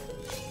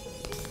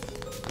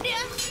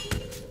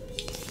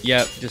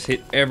 Yep, just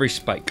hit every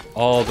spike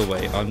all the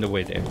way on the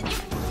way there.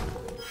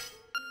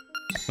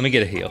 Let me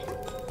get a heal.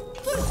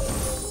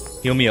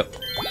 Heal me up.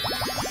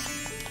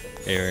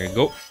 There we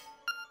go.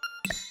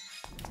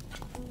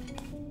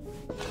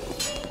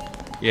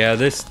 Yeah,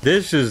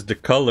 this is the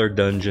color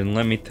dungeon,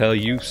 let me tell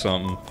you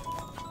something.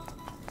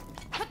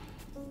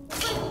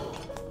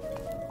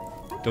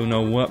 Don't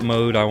know what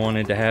mode I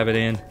wanted to have it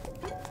in.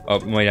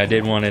 Oh, wait, I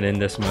did want it in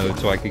this mode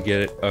so I could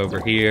get it over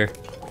here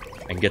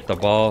and get the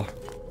ball.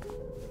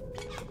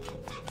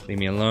 Leave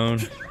me alone.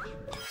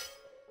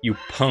 You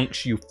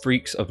punks, you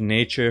freaks of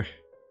nature.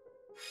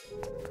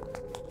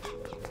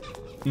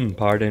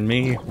 Pardon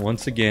me,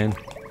 once again.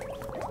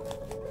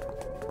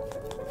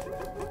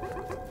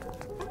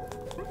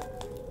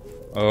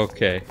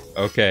 Okay.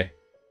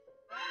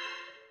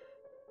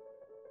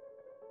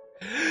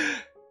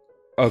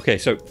 Okay,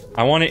 so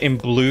I want it in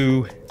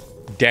blue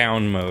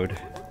down mode.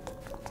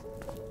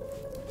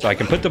 So I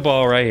can put the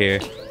ball right here.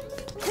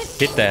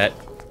 Hit that.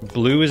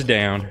 Blue is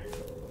down.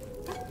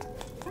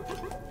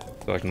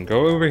 So I can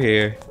go over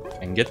here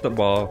and get the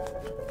ball.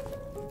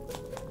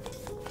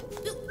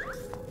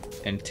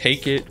 And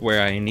take it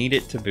where I need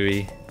it to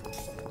be.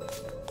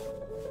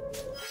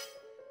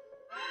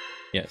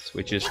 Yes,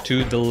 which is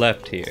to the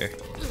left here.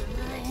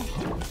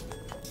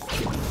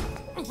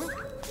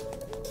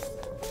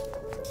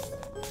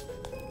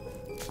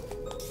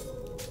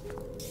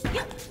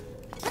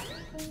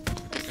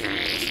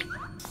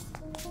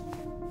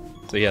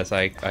 So yes,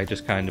 I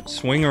just kind of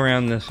swing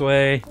around this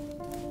way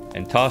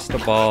and toss the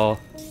ball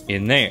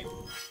in there.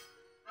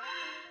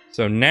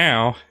 So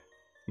now,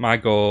 my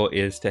goal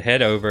is to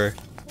head over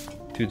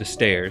to the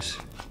stairs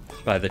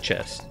by the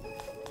chest.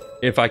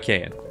 If I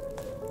can.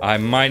 I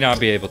might not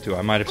be able to.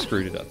 I might have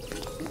screwed it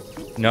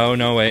up. No,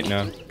 wait,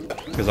 no.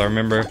 Because I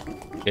remember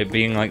it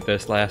being like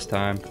this last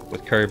time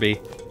with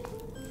Kirby.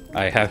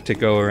 I have to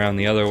go around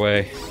the other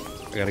way.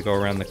 I gotta go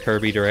around the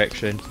Kirby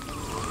direction.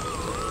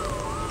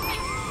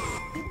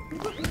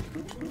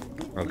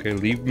 Okay,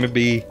 leave me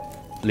be.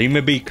 Leave me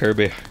be,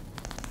 Kirby.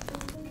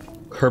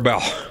 Kirby.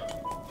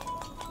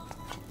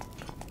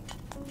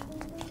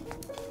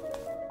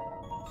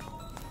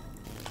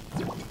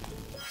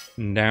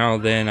 Now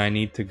then, I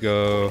need to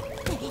go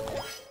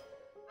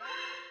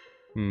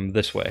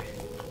this way.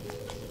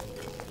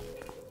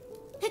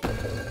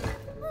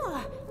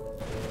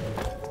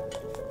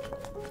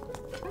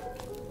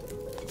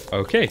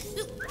 Okay.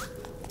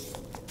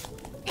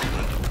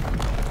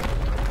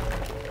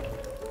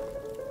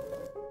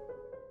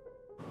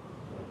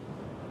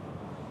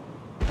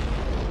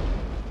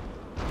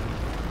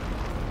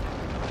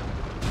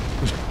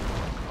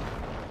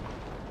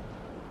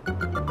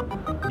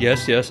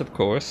 Yes, of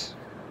course.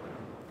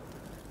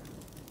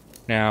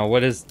 Now, what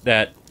does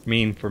that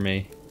mean for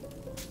me?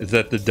 Is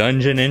that the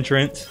dungeon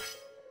entrance?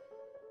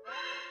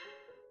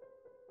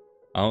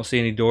 I don't see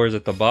any doors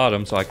at the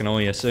bottom, so I can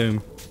only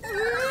assume. I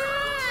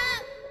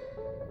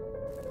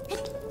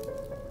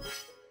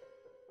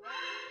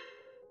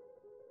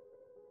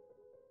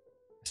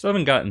still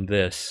haven't gotten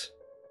this.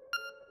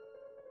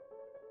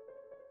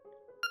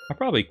 I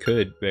probably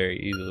could very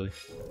easily.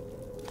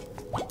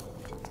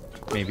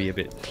 Maybe a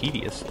bit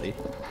tediously.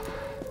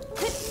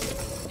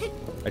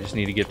 I just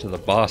need to get to the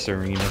boss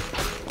arena.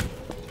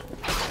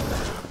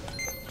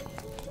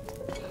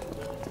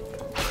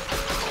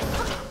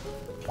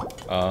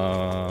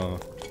 Oh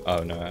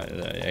no,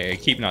 I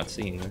keep not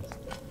seeing this.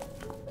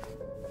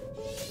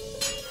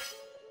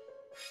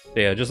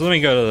 Yeah, just let me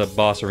go to the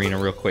boss arena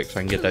real quick so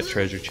I can get that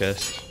treasure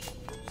chest.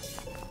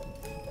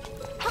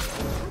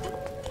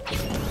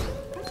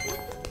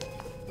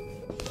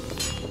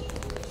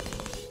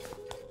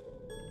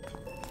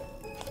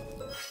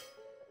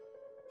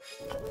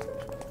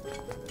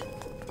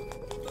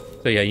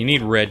 So yeah, you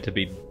need red to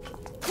be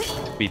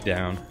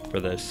down for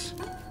this.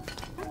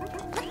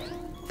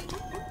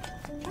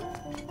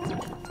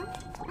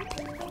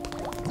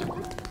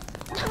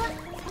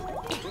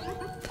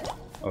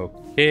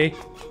 Okay,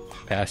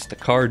 past the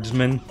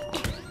cardsman.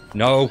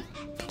 No.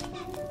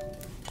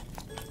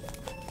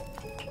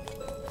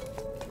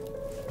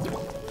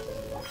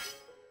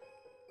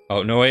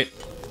 Oh no, wait.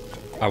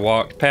 I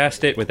walked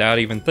past it without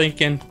even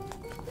thinking.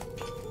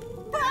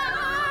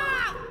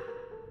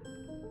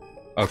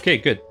 Okay,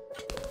 good.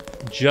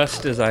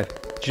 Just as I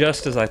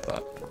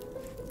thought.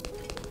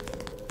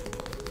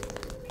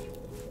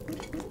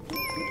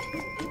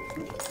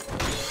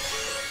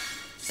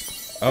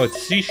 Oh,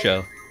 it's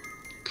seashell.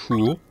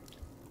 Cool.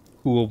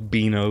 Cool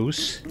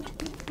beanos.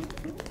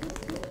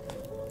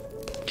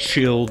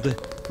 Chilled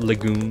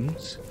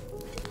lagoons.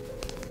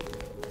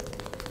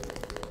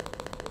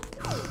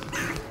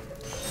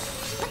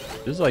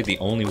 This is like the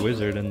only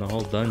wizard in the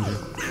whole dungeon.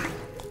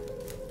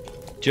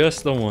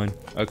 Just the one.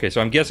 Okay,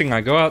 so I'm guessing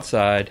I go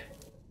outside.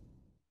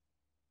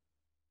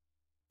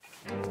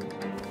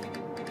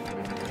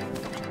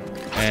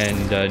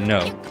 And,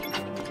 no.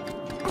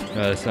 No,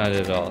 that's not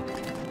it at all.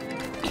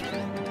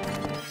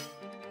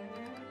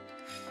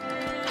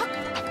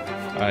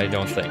 I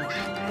don't think.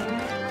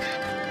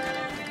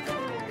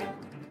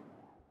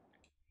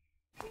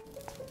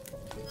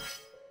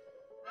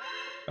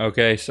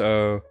 Okay,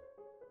 so...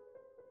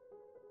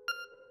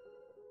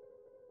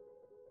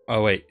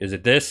 Oh wait, is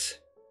it this?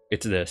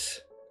 It's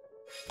this.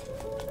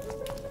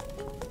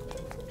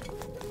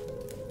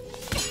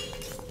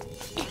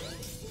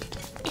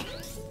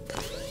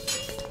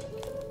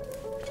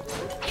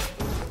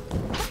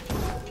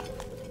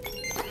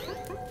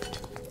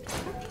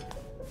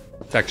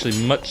 It's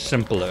actually much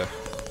simpler.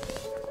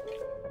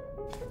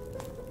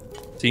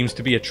 Seems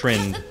to be a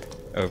trend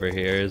over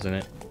here, isn't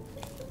it?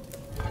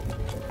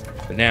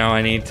 But now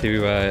I need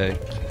to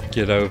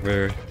get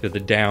over to the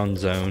down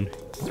zone.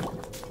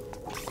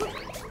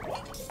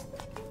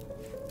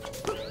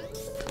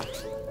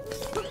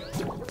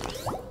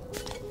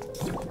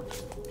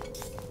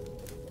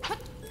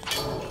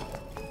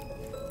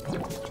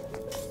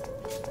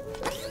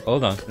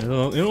 Hold on,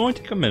 it'll only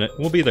take a minute.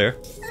 We'll be there.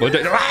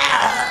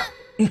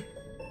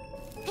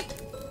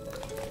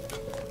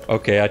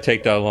 Okay, I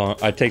take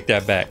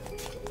that back.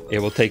 It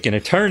will take an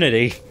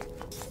eternity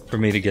for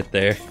me to get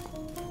there,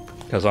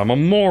 because I'm a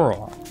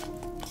moron.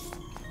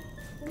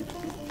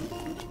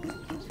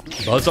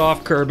 Buzz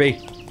off,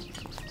 Kirby.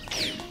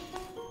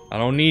 I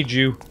don't need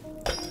you.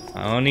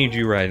 I don't need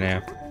you right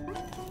now.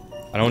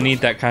 I don't need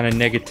that kind of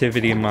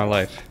negativity in my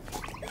life.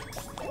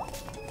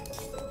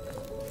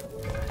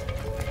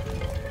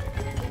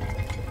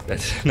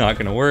 That's not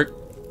gonna work,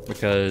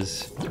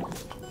 because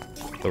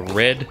the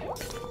red...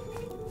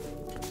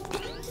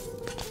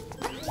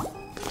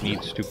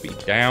 needs to be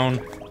down.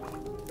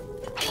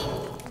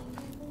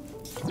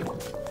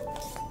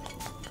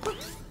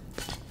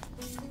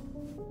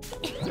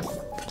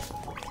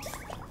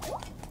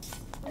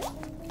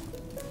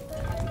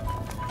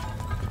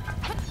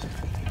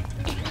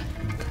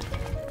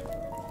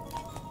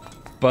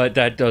 But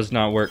that does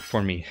not work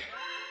for me.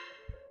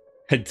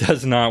 It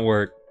does not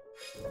work.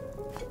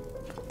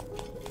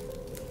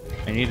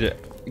 I need to...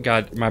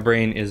 God, my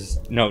brain is...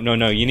 No.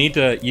 You need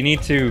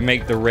to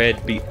make the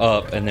red be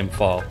up and then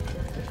fall.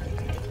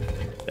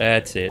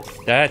 That's it.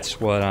 That's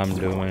what I'm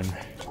doing.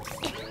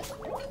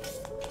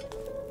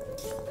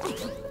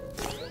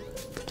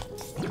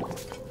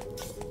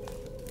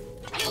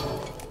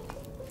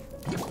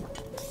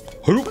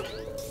 Hoop.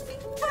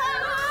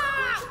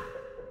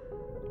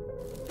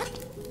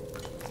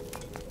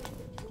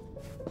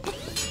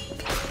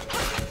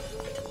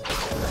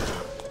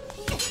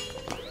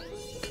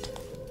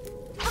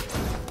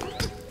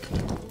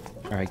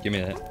 Alright, give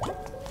me that.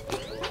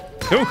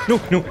 No.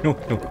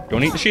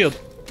 Don't eat the shield.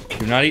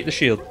 Do not eat the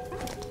shield.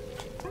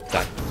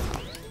 Die.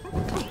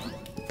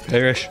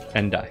 Perish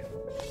and die.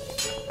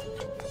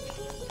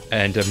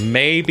 And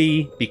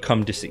maybe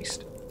become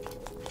deceased.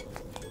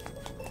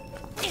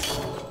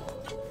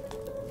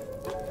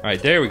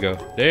 Alright, there we go.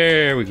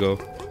 There we go.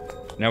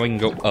 Now we can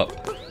go up.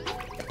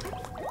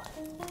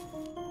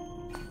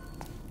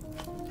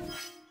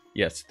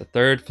 Yes, the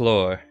third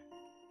floor.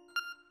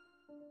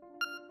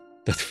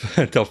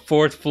 The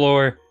fourth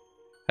floor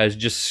has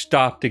just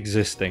stopped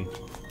existing.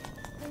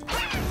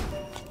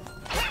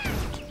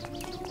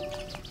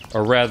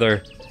 Or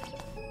rather,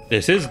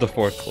 this is the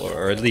fourth floor,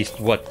 or at least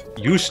what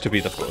used to be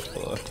the fourth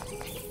floor.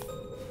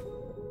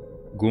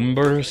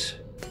 Goombers.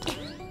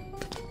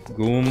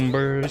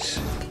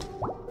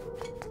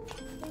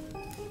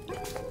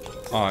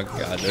 Oh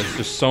god, there's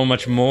just so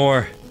much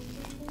more.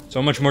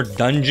 So much more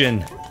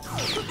dungeon.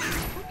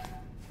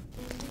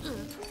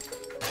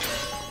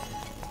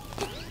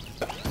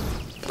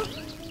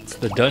 It's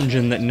the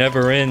dungeon that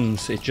never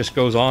ends. It just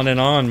goes on and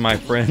on, my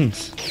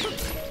friends.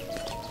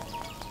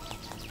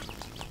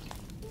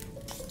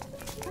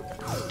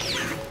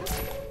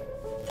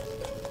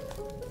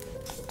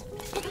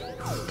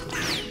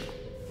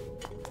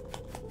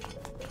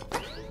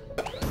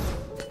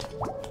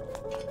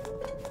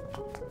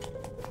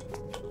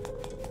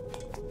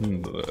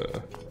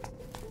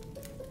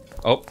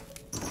 Oh.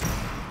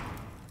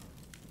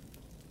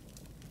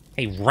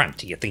 Hey, runt,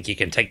 do you think you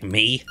can take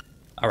me?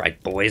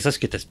 Alright, boys, let's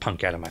get this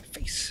punk out of my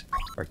face.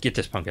 Or get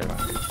this punk out of my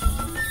face.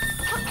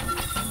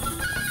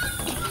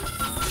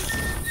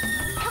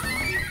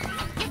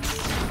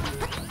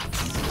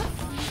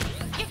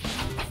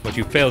 What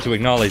you fail to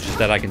acknowledge is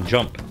that I can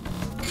jump.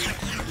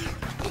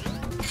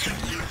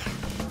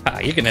 Ah,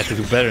 you're gonna have to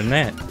do better than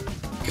that.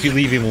 If you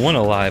leave even one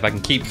alive, I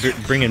can keep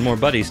bringing more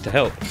buddies to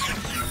help.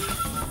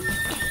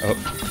 Oh,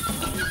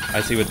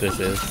 I see what this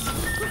is.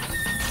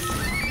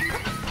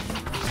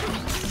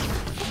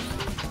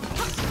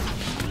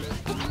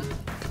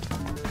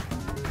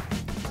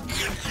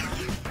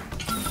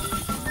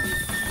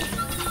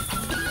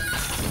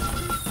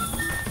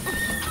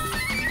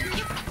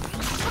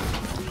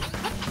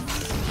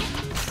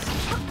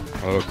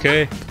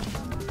 Okay.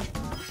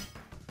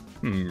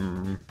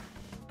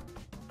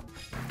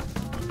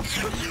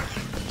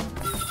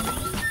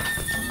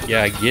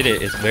 Yeah, I get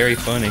it. It's very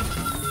funny.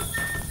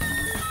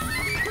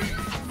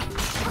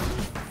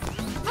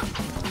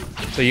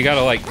 So you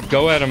gotta, like,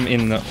 go at them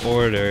in the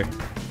order.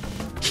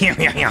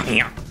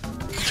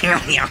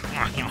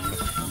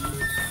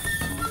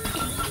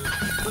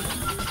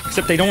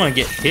 Except they don't want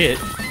to get hit.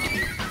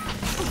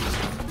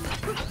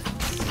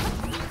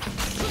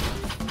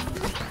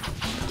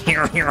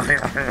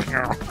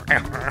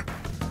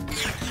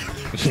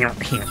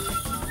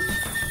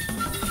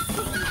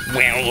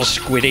 Well,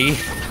 Squiddy.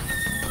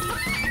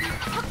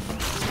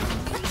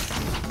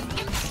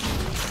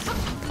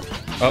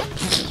 Oh,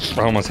 I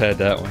almost had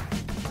that one.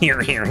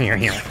 Here.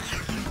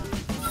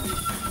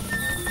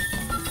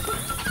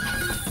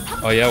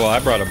 Oh yeah, well I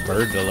brought a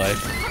bird to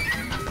life.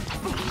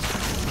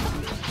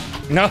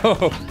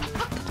 No!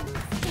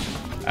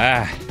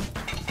 Ah.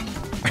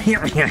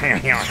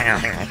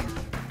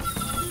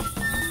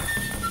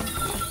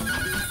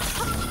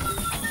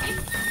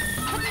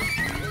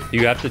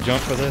 You have to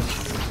jump for this?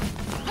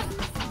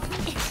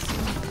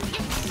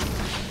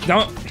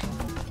 Don't!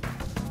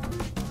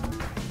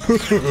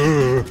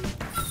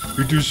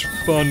 It is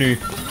funny.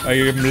 I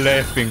am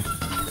laughing.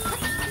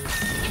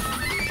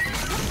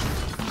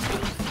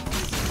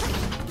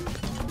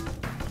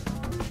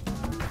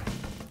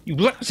 You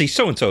lousy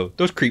so-and-so.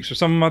 Those creeps are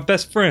some of my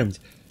best friends.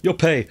 You'll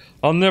pay.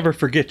 I'll never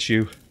forget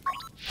you.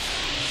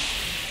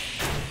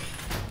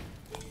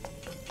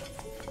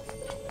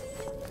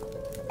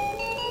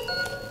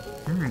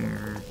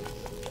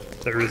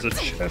 There is a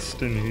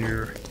chest in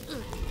here.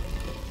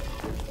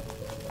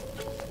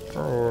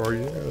 Oh,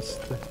 yes.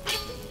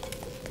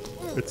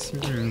 It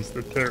seems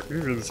that there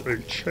is a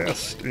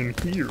chest in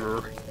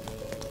here.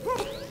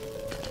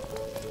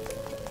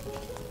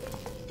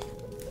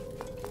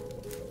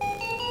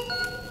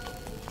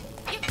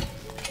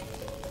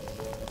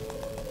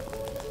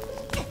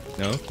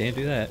 No, can't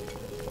do that.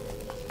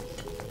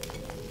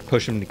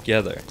 Push them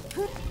together.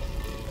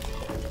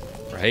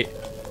 Right?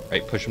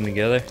 Right, push them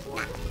together.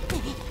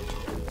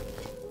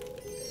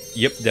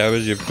 Yep, that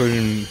was your put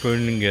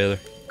them together.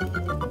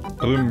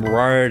 Put them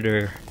right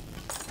there.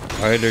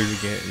 Right there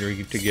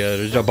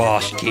together. It's the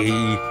boss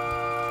key.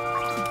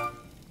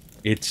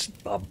 It's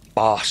the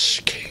boss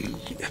key.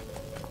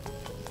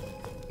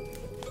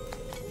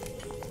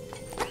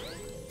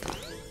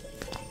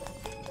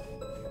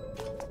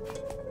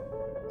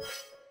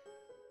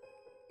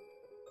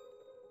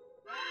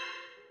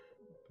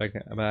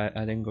 Okay, but I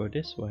didn't go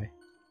this way.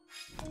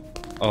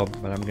 Oh,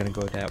 but I'm gonna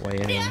go that way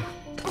anyway.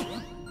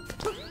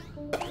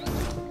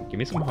 Give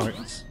me some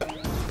hearts.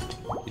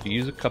 Could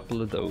use a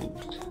couple of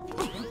those.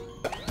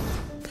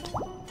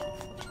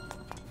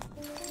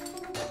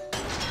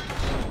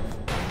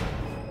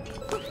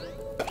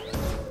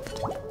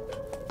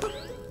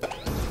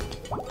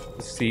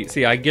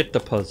 See, I get the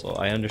puzzle.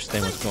 I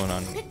understand what's going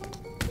on.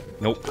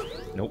 Nope.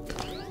 Nope.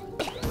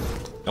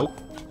 Nope.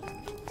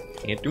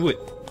 Can't do it.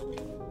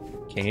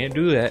 Can't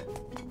do that.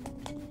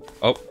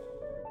 Oh.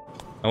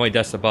 Oh wait,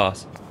 that's the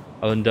boss.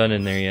 I wasn't done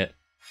in there yet.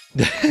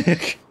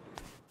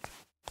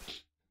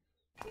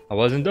 I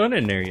wasn't done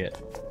in there yet.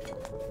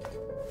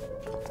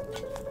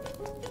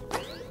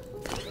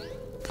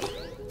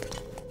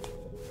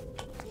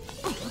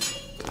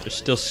 There's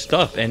still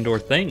stuff and or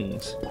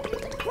things.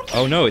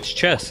 Oh no, it's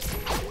chest.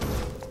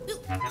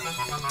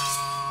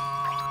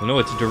 Oh no,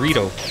 it's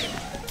Dorito.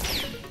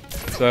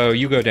 So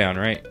you go down,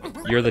 right?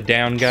 You're the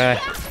down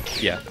guy?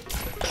 Yeah.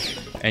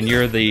 And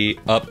you're the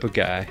up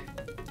guy.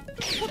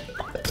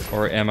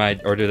 Or am I,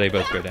 or do they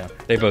both go down?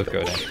 They both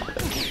go down.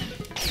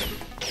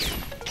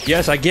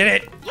 Yes, I get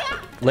it!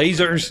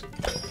 Lasers!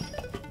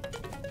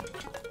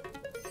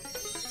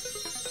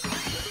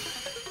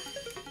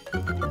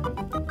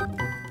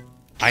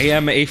 I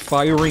am a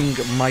firing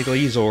my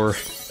laser.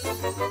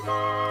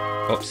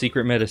 Oh,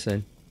 secret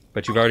medicine.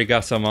 But you've already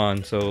got some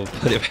on, so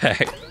put it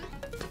back.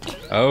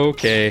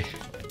 Okay.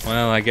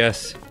 Well, I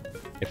guess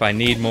if I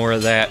need more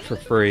of that for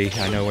free,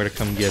 I know where to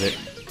come get it.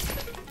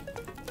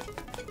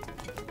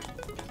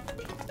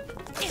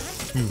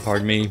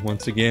 Pardon me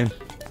once again.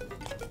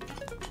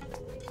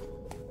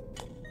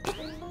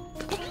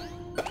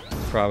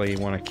 Probably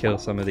want to kill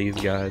some of these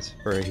guys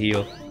for a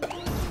heal.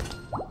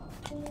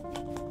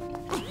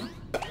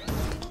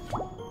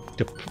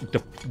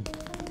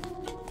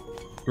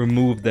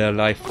 Remove their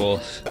life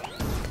force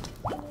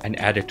and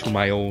add it to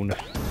my own.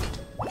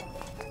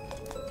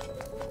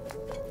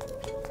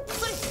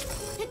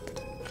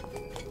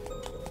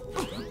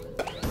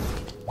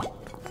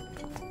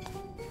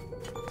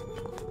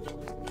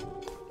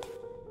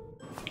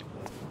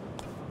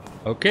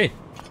 Okay.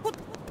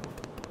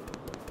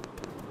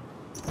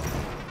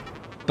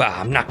 Bah,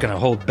 I'm not gonna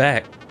hold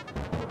back.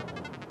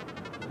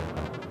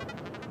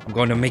 I'm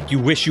gonna make you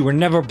wish you were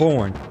never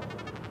born.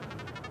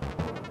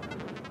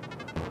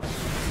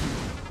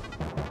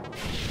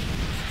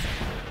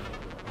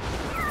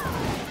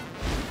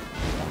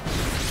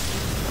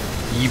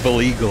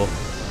 Evil Eagle.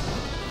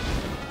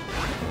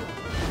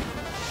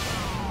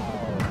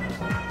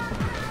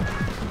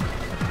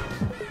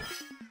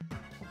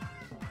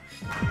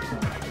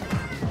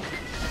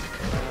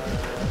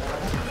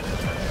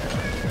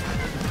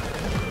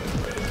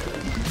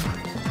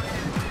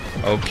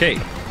 Okay.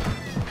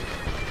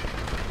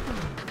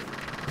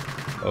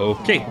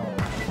 Okay.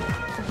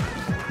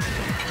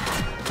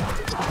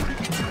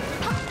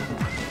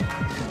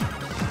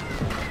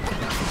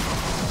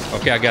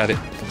 Okay, I got it.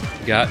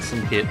 Got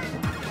some hit.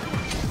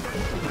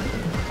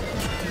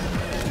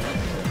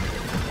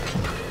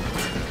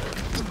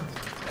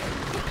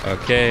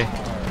 Okay.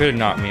 Could have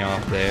knocked me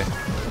off there.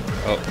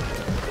 Oh.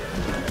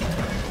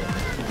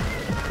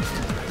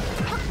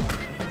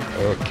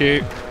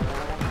 Okay.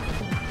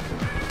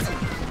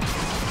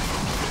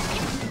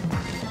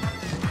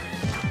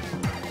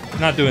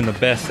 Not doing the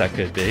best I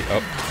could be.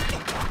 Oh.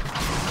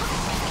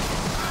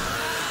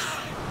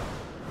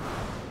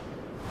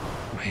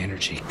 My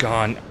energy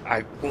gone.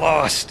 I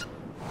lost.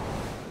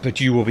 But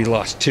you will be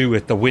lost too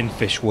if the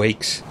windfish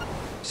wakes.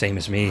 Same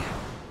as me.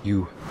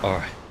 You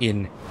are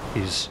in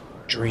his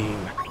dream.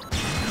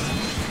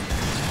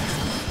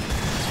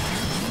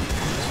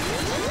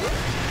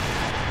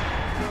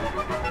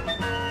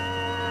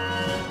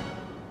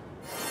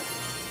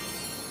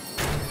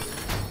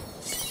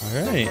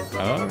 Alright,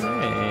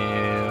 alright.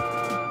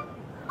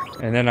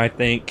 And then I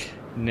think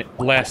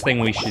last thing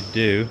we should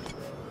do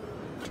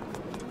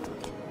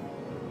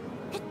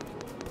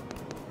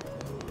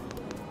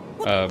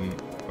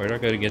where do I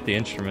go to get the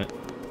instrument?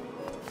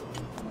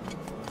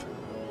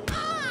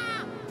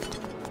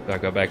 Do I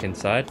go back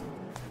inside?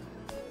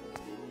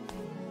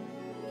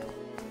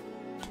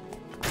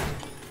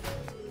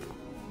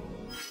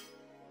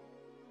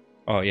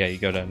 Oh yeah, you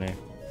go down there.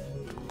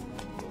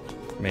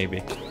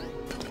 Maybe.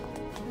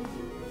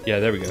 Yeah,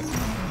 there we go.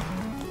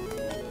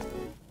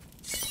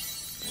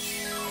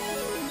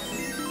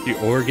 The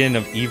organ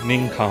of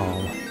evening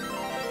calm.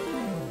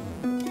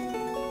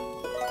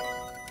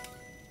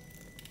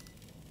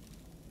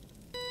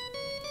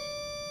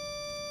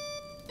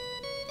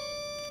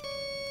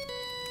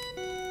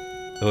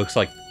 It looks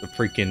like the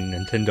freaking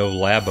Nintendo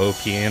Labo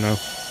piano.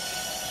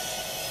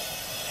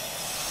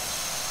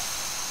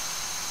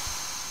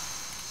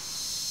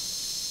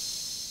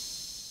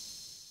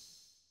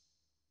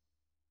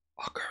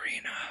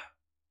 Ocarina.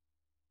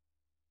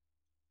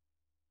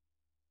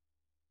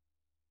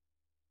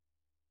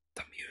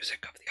 The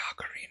music of the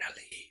ocarina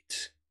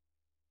leads.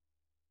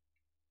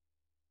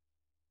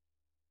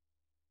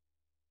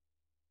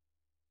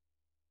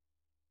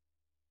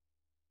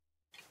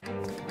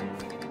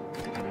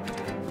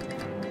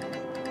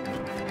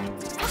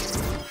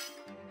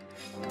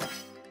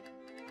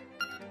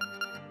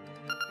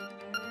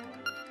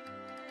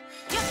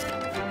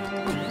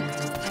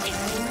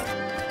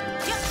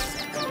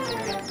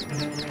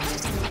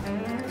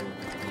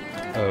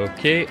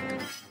 Okay,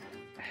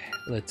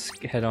 let's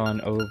head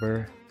on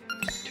over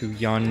to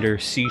yonder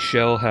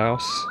seashell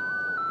house.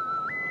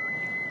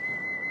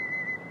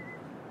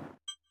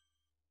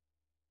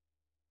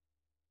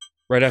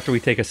 Right after we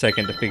take a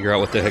second to figure out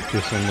what the heck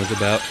this one was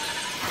about.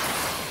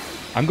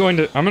 I'm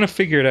gonna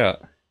figure it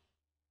out.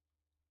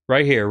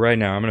 Right here, right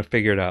now, I'm gonna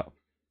figure it out.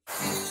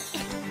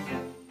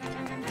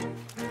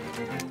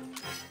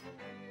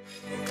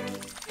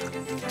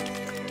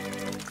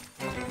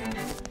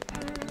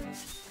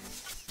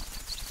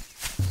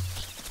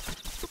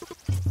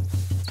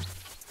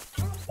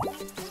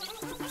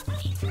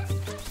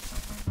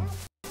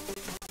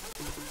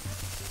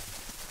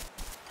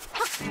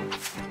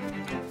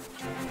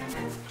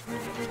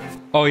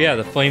 Oh yeah,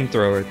 the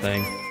flamethrower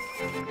thing.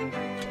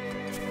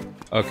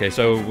 Okay,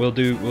 so we'll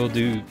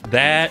do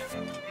that.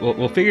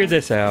 We'll figure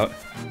this out.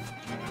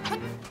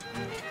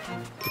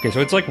 Okay,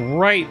 so it's like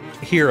right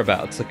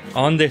hereabouts, like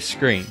on this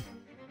screen,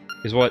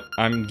 is what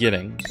I'm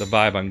getting, the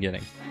vibe I'm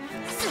getting.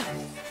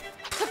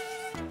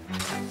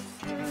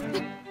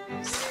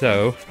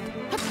 So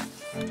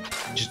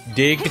just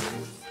dig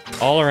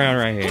all around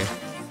right here.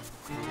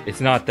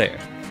 It's not there.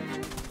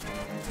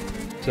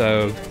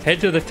 So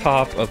head to the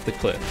top of the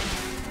cliff.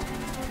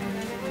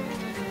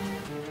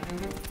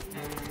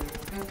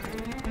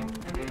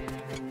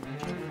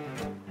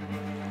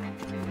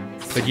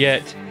 But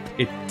yet,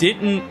 it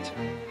didn't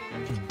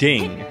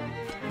ding.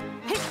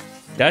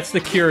 That's the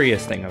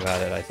curious thing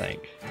about it, I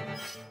think.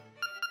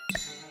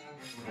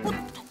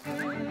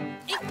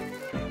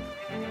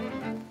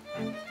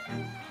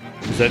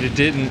 Is that it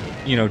didn't,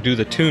 you know, do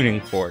the tuning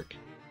fork.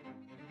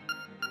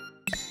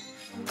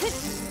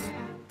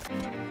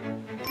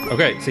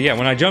 Okay, so yeah,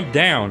 when I jump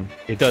down,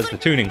 it does the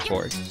tuning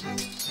fork.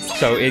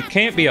 So it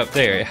can't be up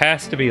there. It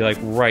has to be, like,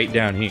 right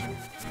down here.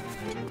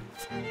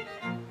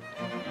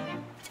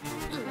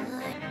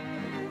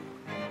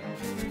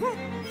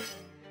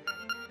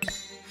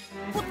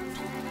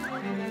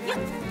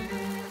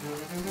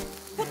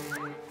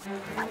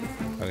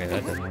 Okay,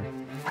 that doesn't work.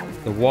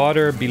 The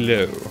water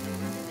below.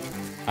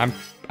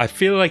 I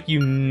feel like you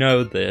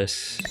know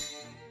this.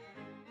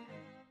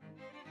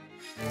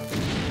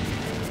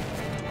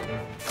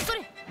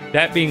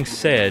 That being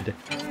said,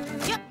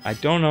 I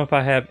don't know if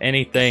I have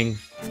anything.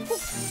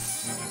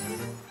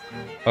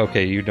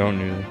 Okay, you don't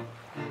know.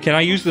 Can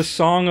I use the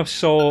Song of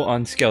Soul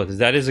on skeletons?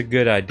 That is a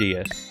good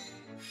idea.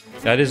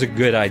 That is a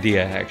good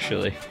idea,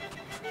 actually.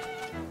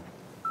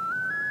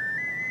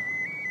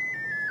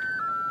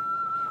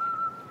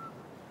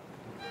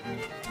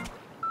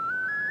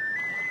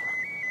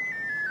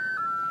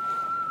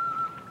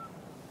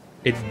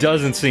 It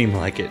doesn't seem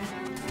like it.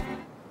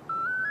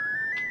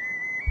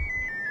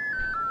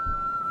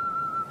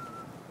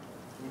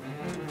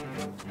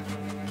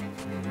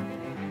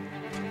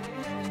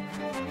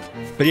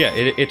 But yeah,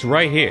 it's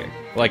right here.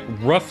 Like,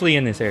 roughly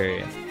in this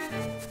area.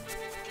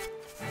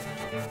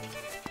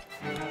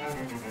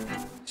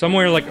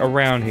 Somewhere, like,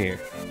 around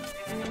here.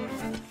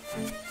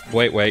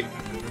 Wait.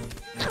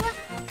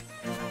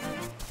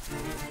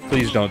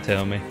 Please don't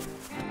tell me.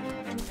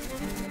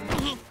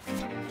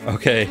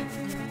 Okay.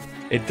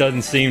 It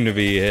doesn't seem to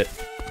be it.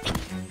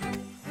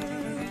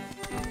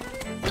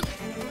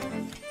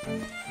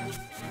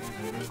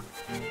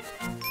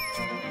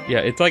 Yeah,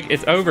 it's like,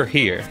 it's over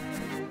here.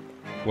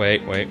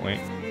 Wait.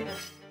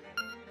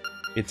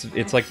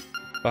 It's like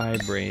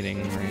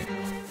vibrating, right?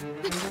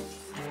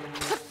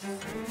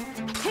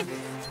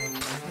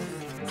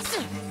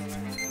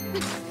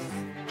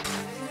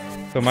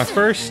 So my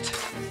first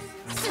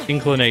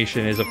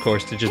inclination is, of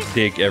course, to just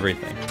dig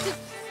everything.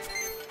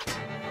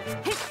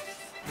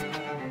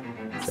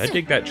 Did I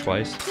dig that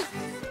twice?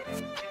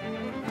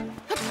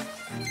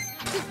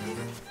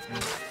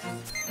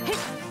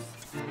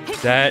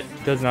 That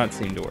does not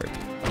seem to work.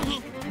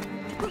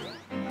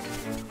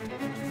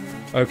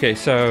 Okay,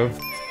 so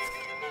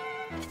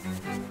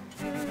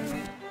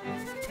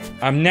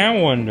I'm now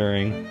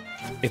wondering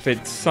if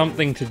it's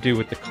something to do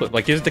with the cliff.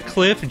 Like, is the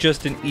cliff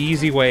just an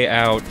easy way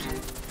out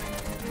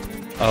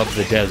of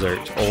the desert,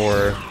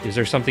 or is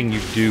there something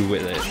you do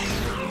with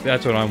it?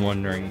 That's what I'm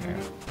wondering now.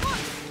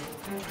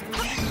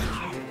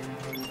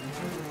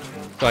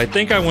 So I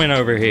think I went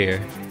over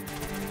here.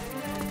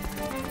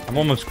 I'm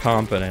almost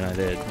confident I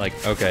did. Like,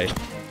 okay.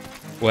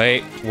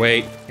 Wait,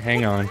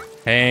 hang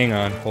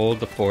on, hold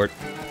the fort.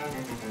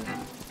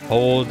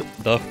 Hold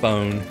the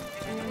phone.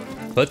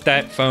 Put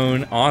that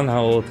phone on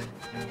hold.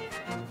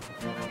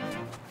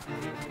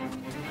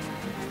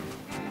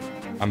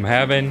 I'm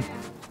having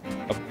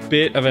a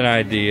bit of an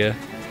idea.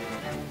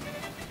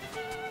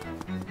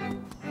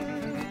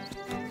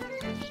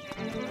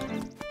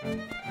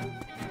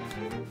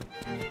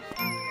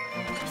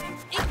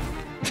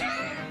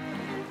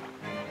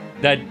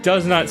 That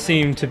does not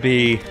seem to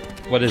be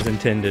what is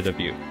intended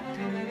of you.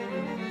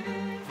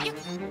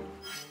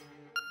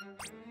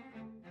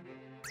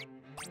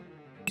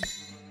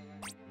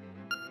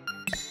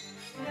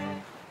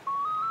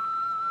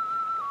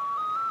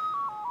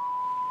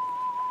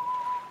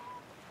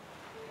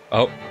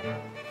 Oh.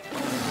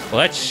 Well,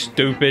 that's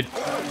stupid.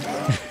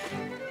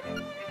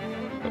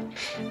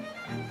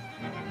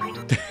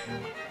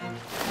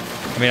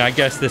 I mean, I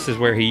guess this is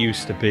where he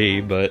used to be,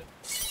 but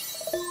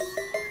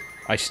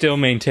I still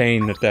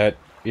maintain that that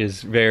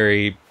is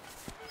very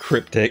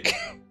cryptic.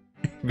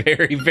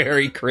 Very,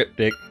 very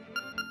cryptic.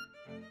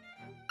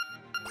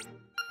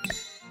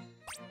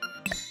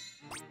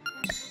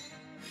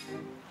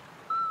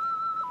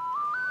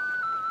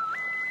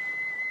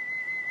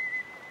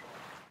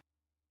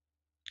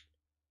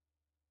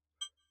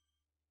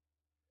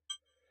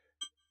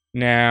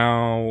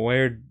 Now,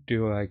 where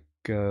do I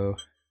go?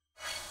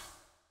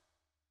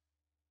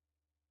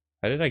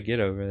 How did I get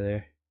over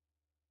there?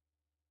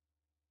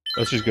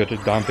 Let's just go to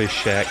Dompe's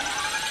shack.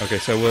 Okay,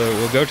 so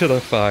we'll go to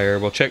the fire.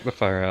 We'll check the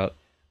fire out.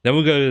 Then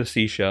we'll go to the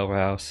seashell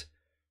house.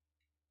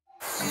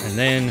 And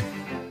then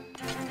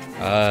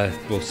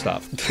we'll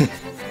stop. So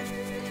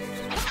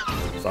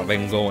I've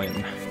been going.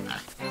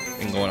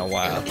 Been going a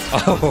while.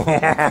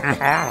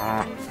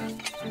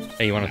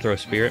 Hey, you want to throw a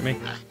spear at me?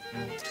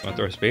 Want to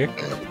throw a spear?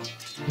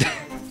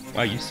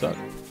 Wow, you suck.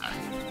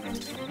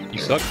 You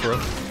suck, bro.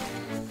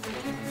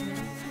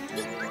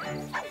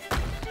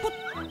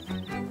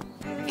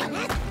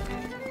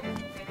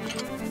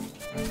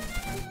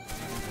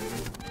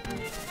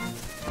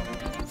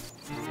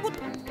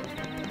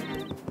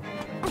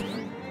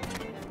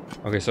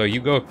 Okay, so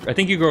you go, I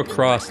think you go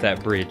across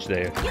that bridge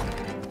there.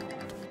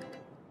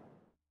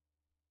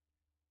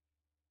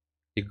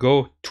 You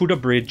go to the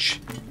bridge,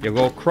 you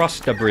go across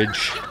the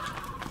bridge.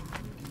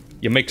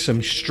 You make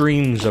some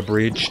streams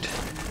abridged.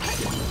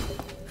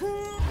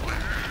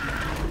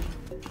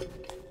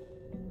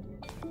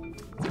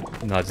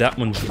 No, that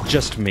one's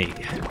just me.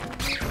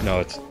 No,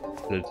 it's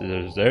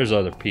there's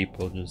other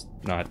people, just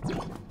not.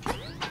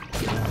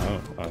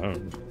 I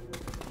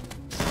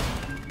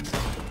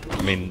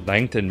mean,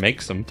 Langton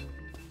makes them.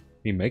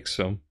 He makes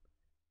them.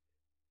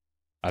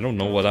 I don't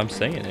know what I'm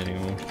saying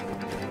anymore.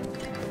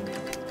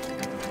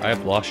 I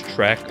have lost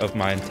track of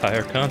my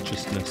entire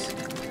consciousness.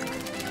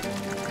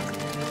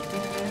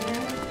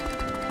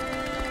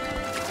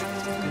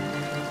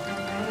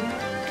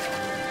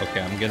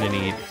 Okay, I'm gonna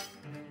need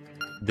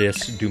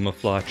this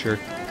Doomaflotcher.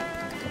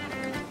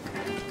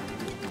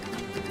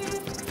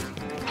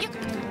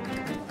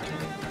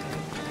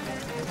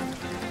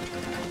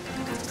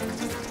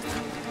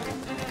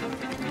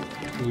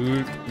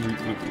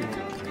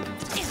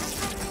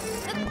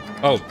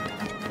 Oh,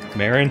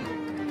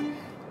 Marin?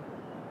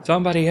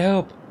 Somebody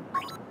help!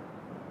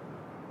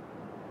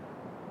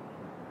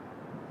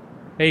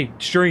 Hey,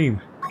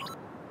 Stream!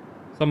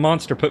 Some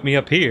monster put me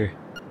up here.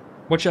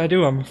 What should I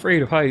do? I'm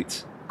afraid of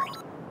heights.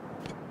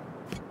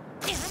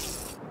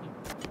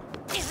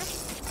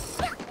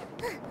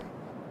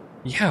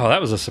 Yeah, well,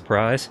 that was a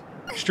surprise.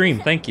 Stream,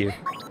 thank you.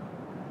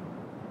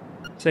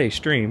 Say,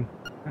 Stream,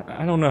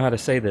 I don't know how to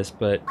say this,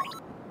 but...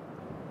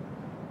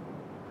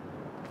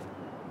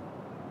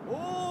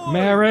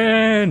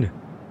 Marin!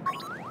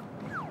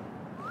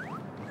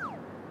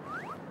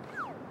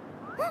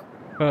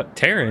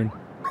 Taryn?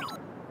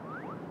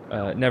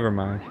 Never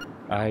mind.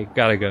 I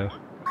gotta go.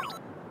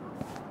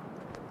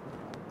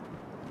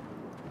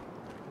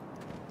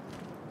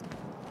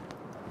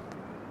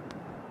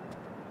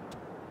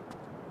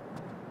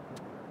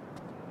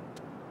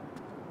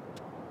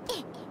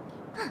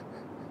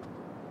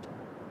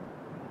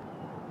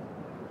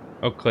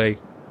 Okay,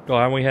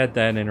 glad we had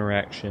that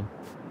interaction.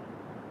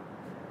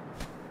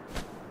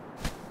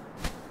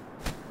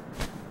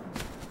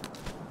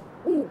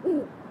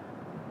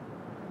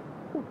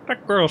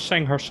 That girl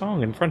sang her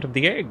song in front of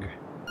the egg.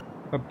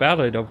 Her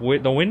ballad of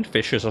the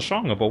windfish is a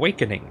song of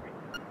awakening.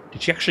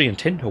 Did she actually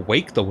intend to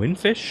wake the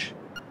windfish?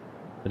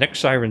 The next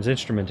siren's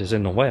instrument is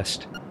in the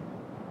west.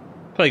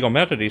 Play your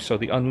melody so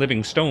the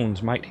unliving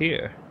stones might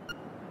hear.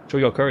 Show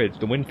your courage,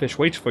 the windfish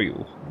waits for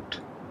you.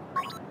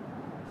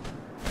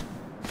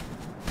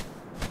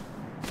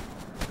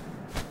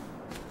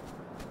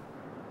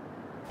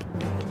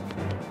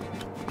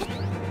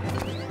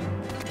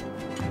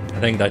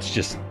 I think that's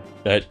just,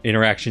 that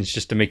interaction's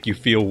just to make you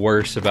feel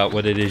worse about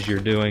what it is you're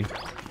doing.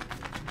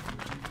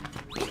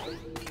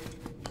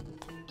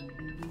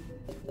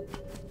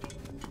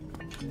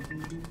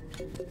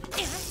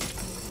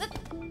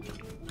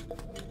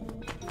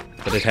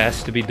 But it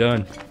has to be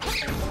done.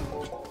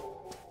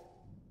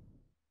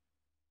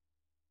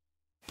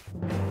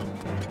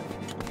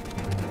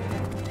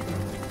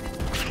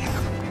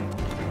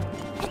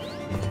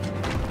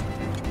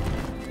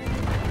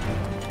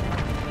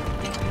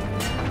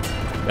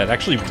 That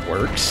actually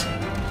works?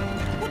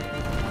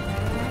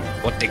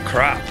 What the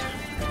crap?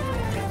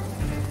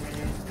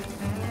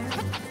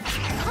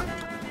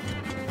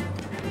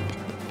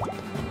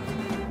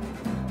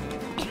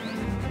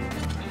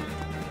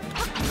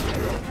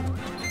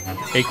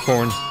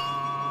 Acorn.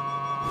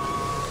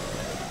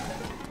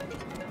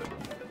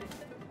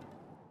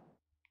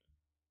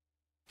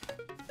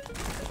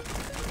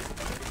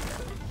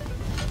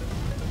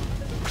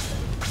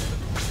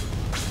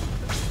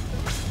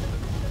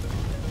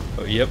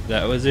 Oh, yep,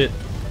 that was it.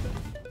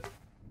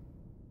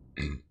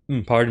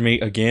 Pardon me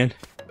again.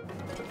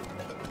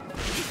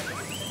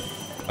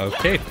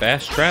 Okay,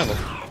 fast travel.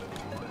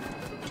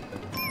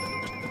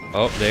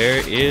 Oh,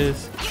 there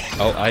is.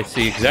 Oh, I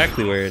see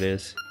exactly where it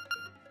is.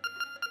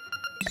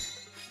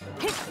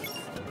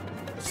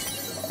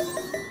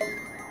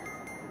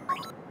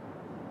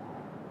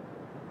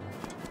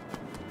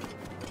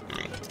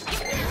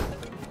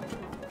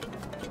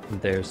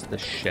 There's the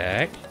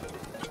shack.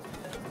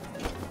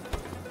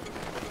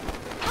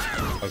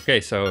 Okay,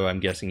 so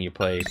I'm guessing you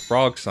play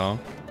Frog Song.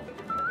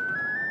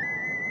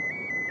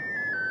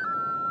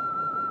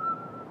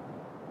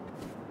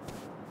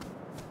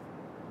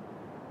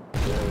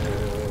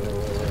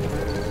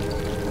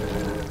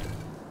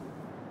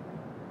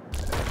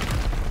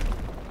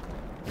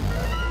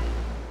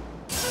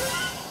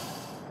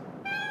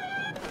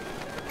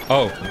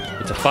 Oh,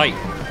 it's a fight.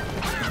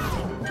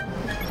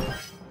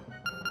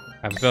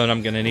 I have a feeling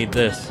I'm gonna need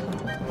this.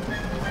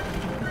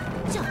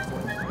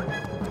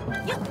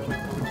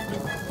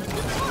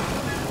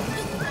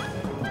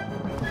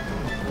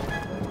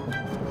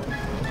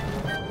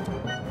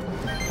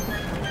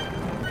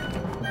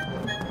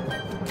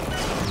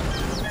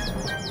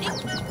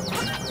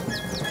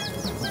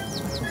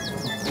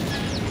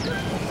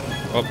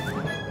 Oh.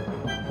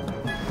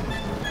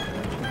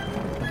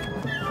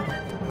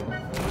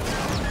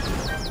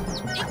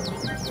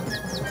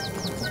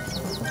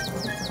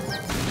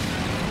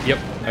 Yep,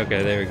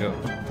 okay, there we go.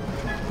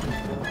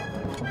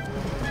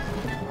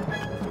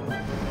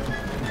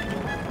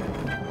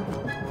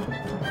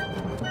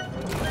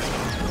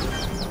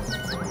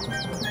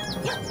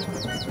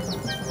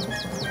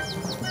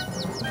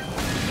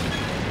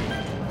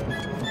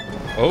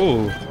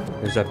 Oh,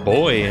 there's a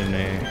boy in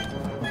there.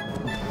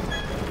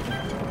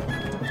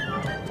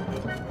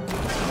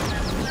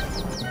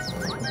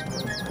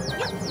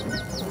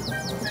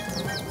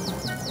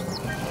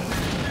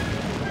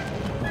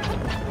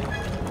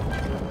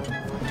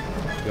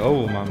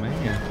 Go, my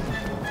man.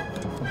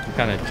 Some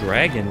kind of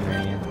dragon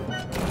man.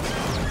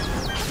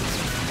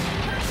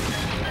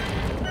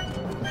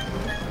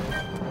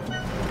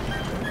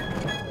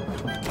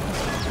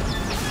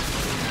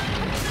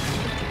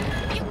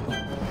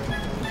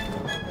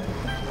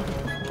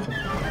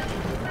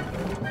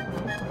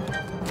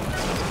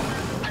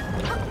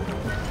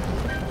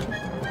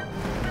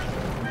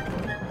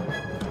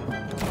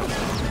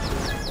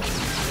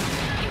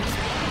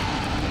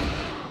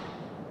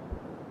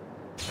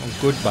 Oh,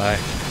 goodbye.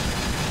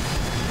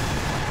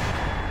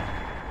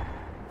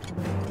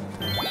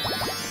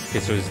 Okay,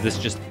 so is this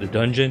just the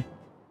dungeon?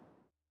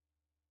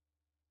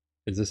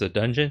 Is this a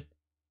dungeon?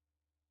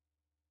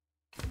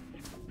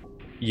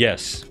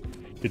 Yes,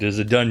 it is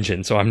a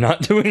dungeon, so I'm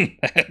not doing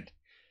that.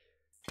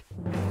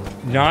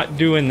 Not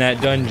doing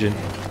that dungeon.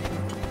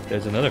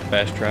 There's another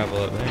fast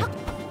travel up there.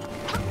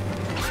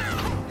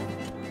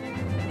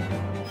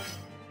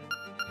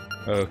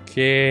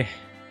 Okay.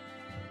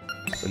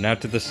 So now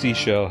to the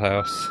seashell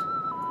house.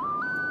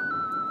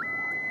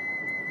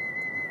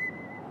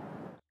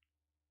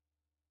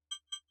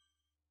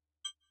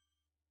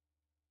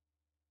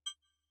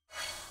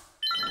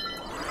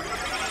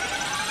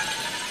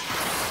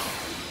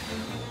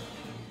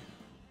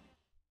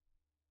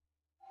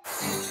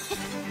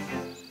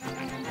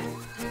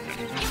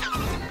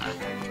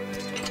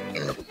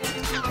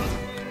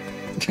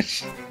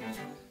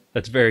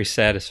 That's very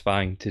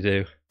satisfying to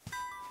do.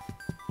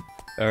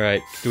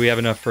 Alright, do we have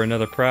enough for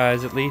another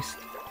prize at least?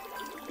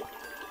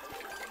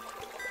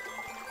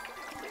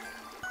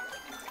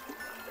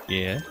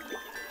 Yeah.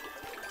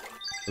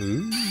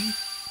 Ooh.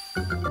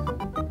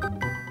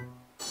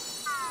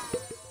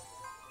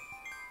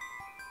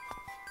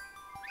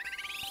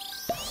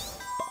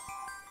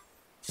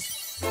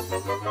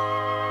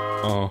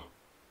 Oh.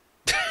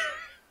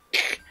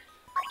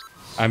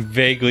 I'm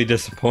vaguely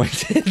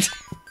disappointed.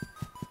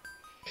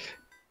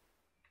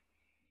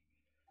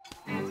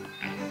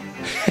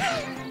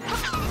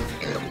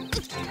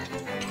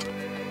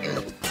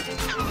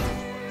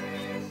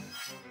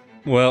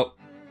 Well,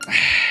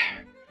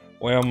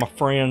 my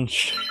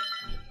friends,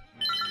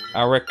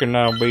 I reckon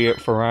that'll be it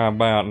for right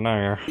about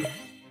now.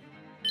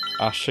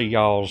 I'll see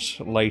y'all's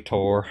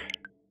later.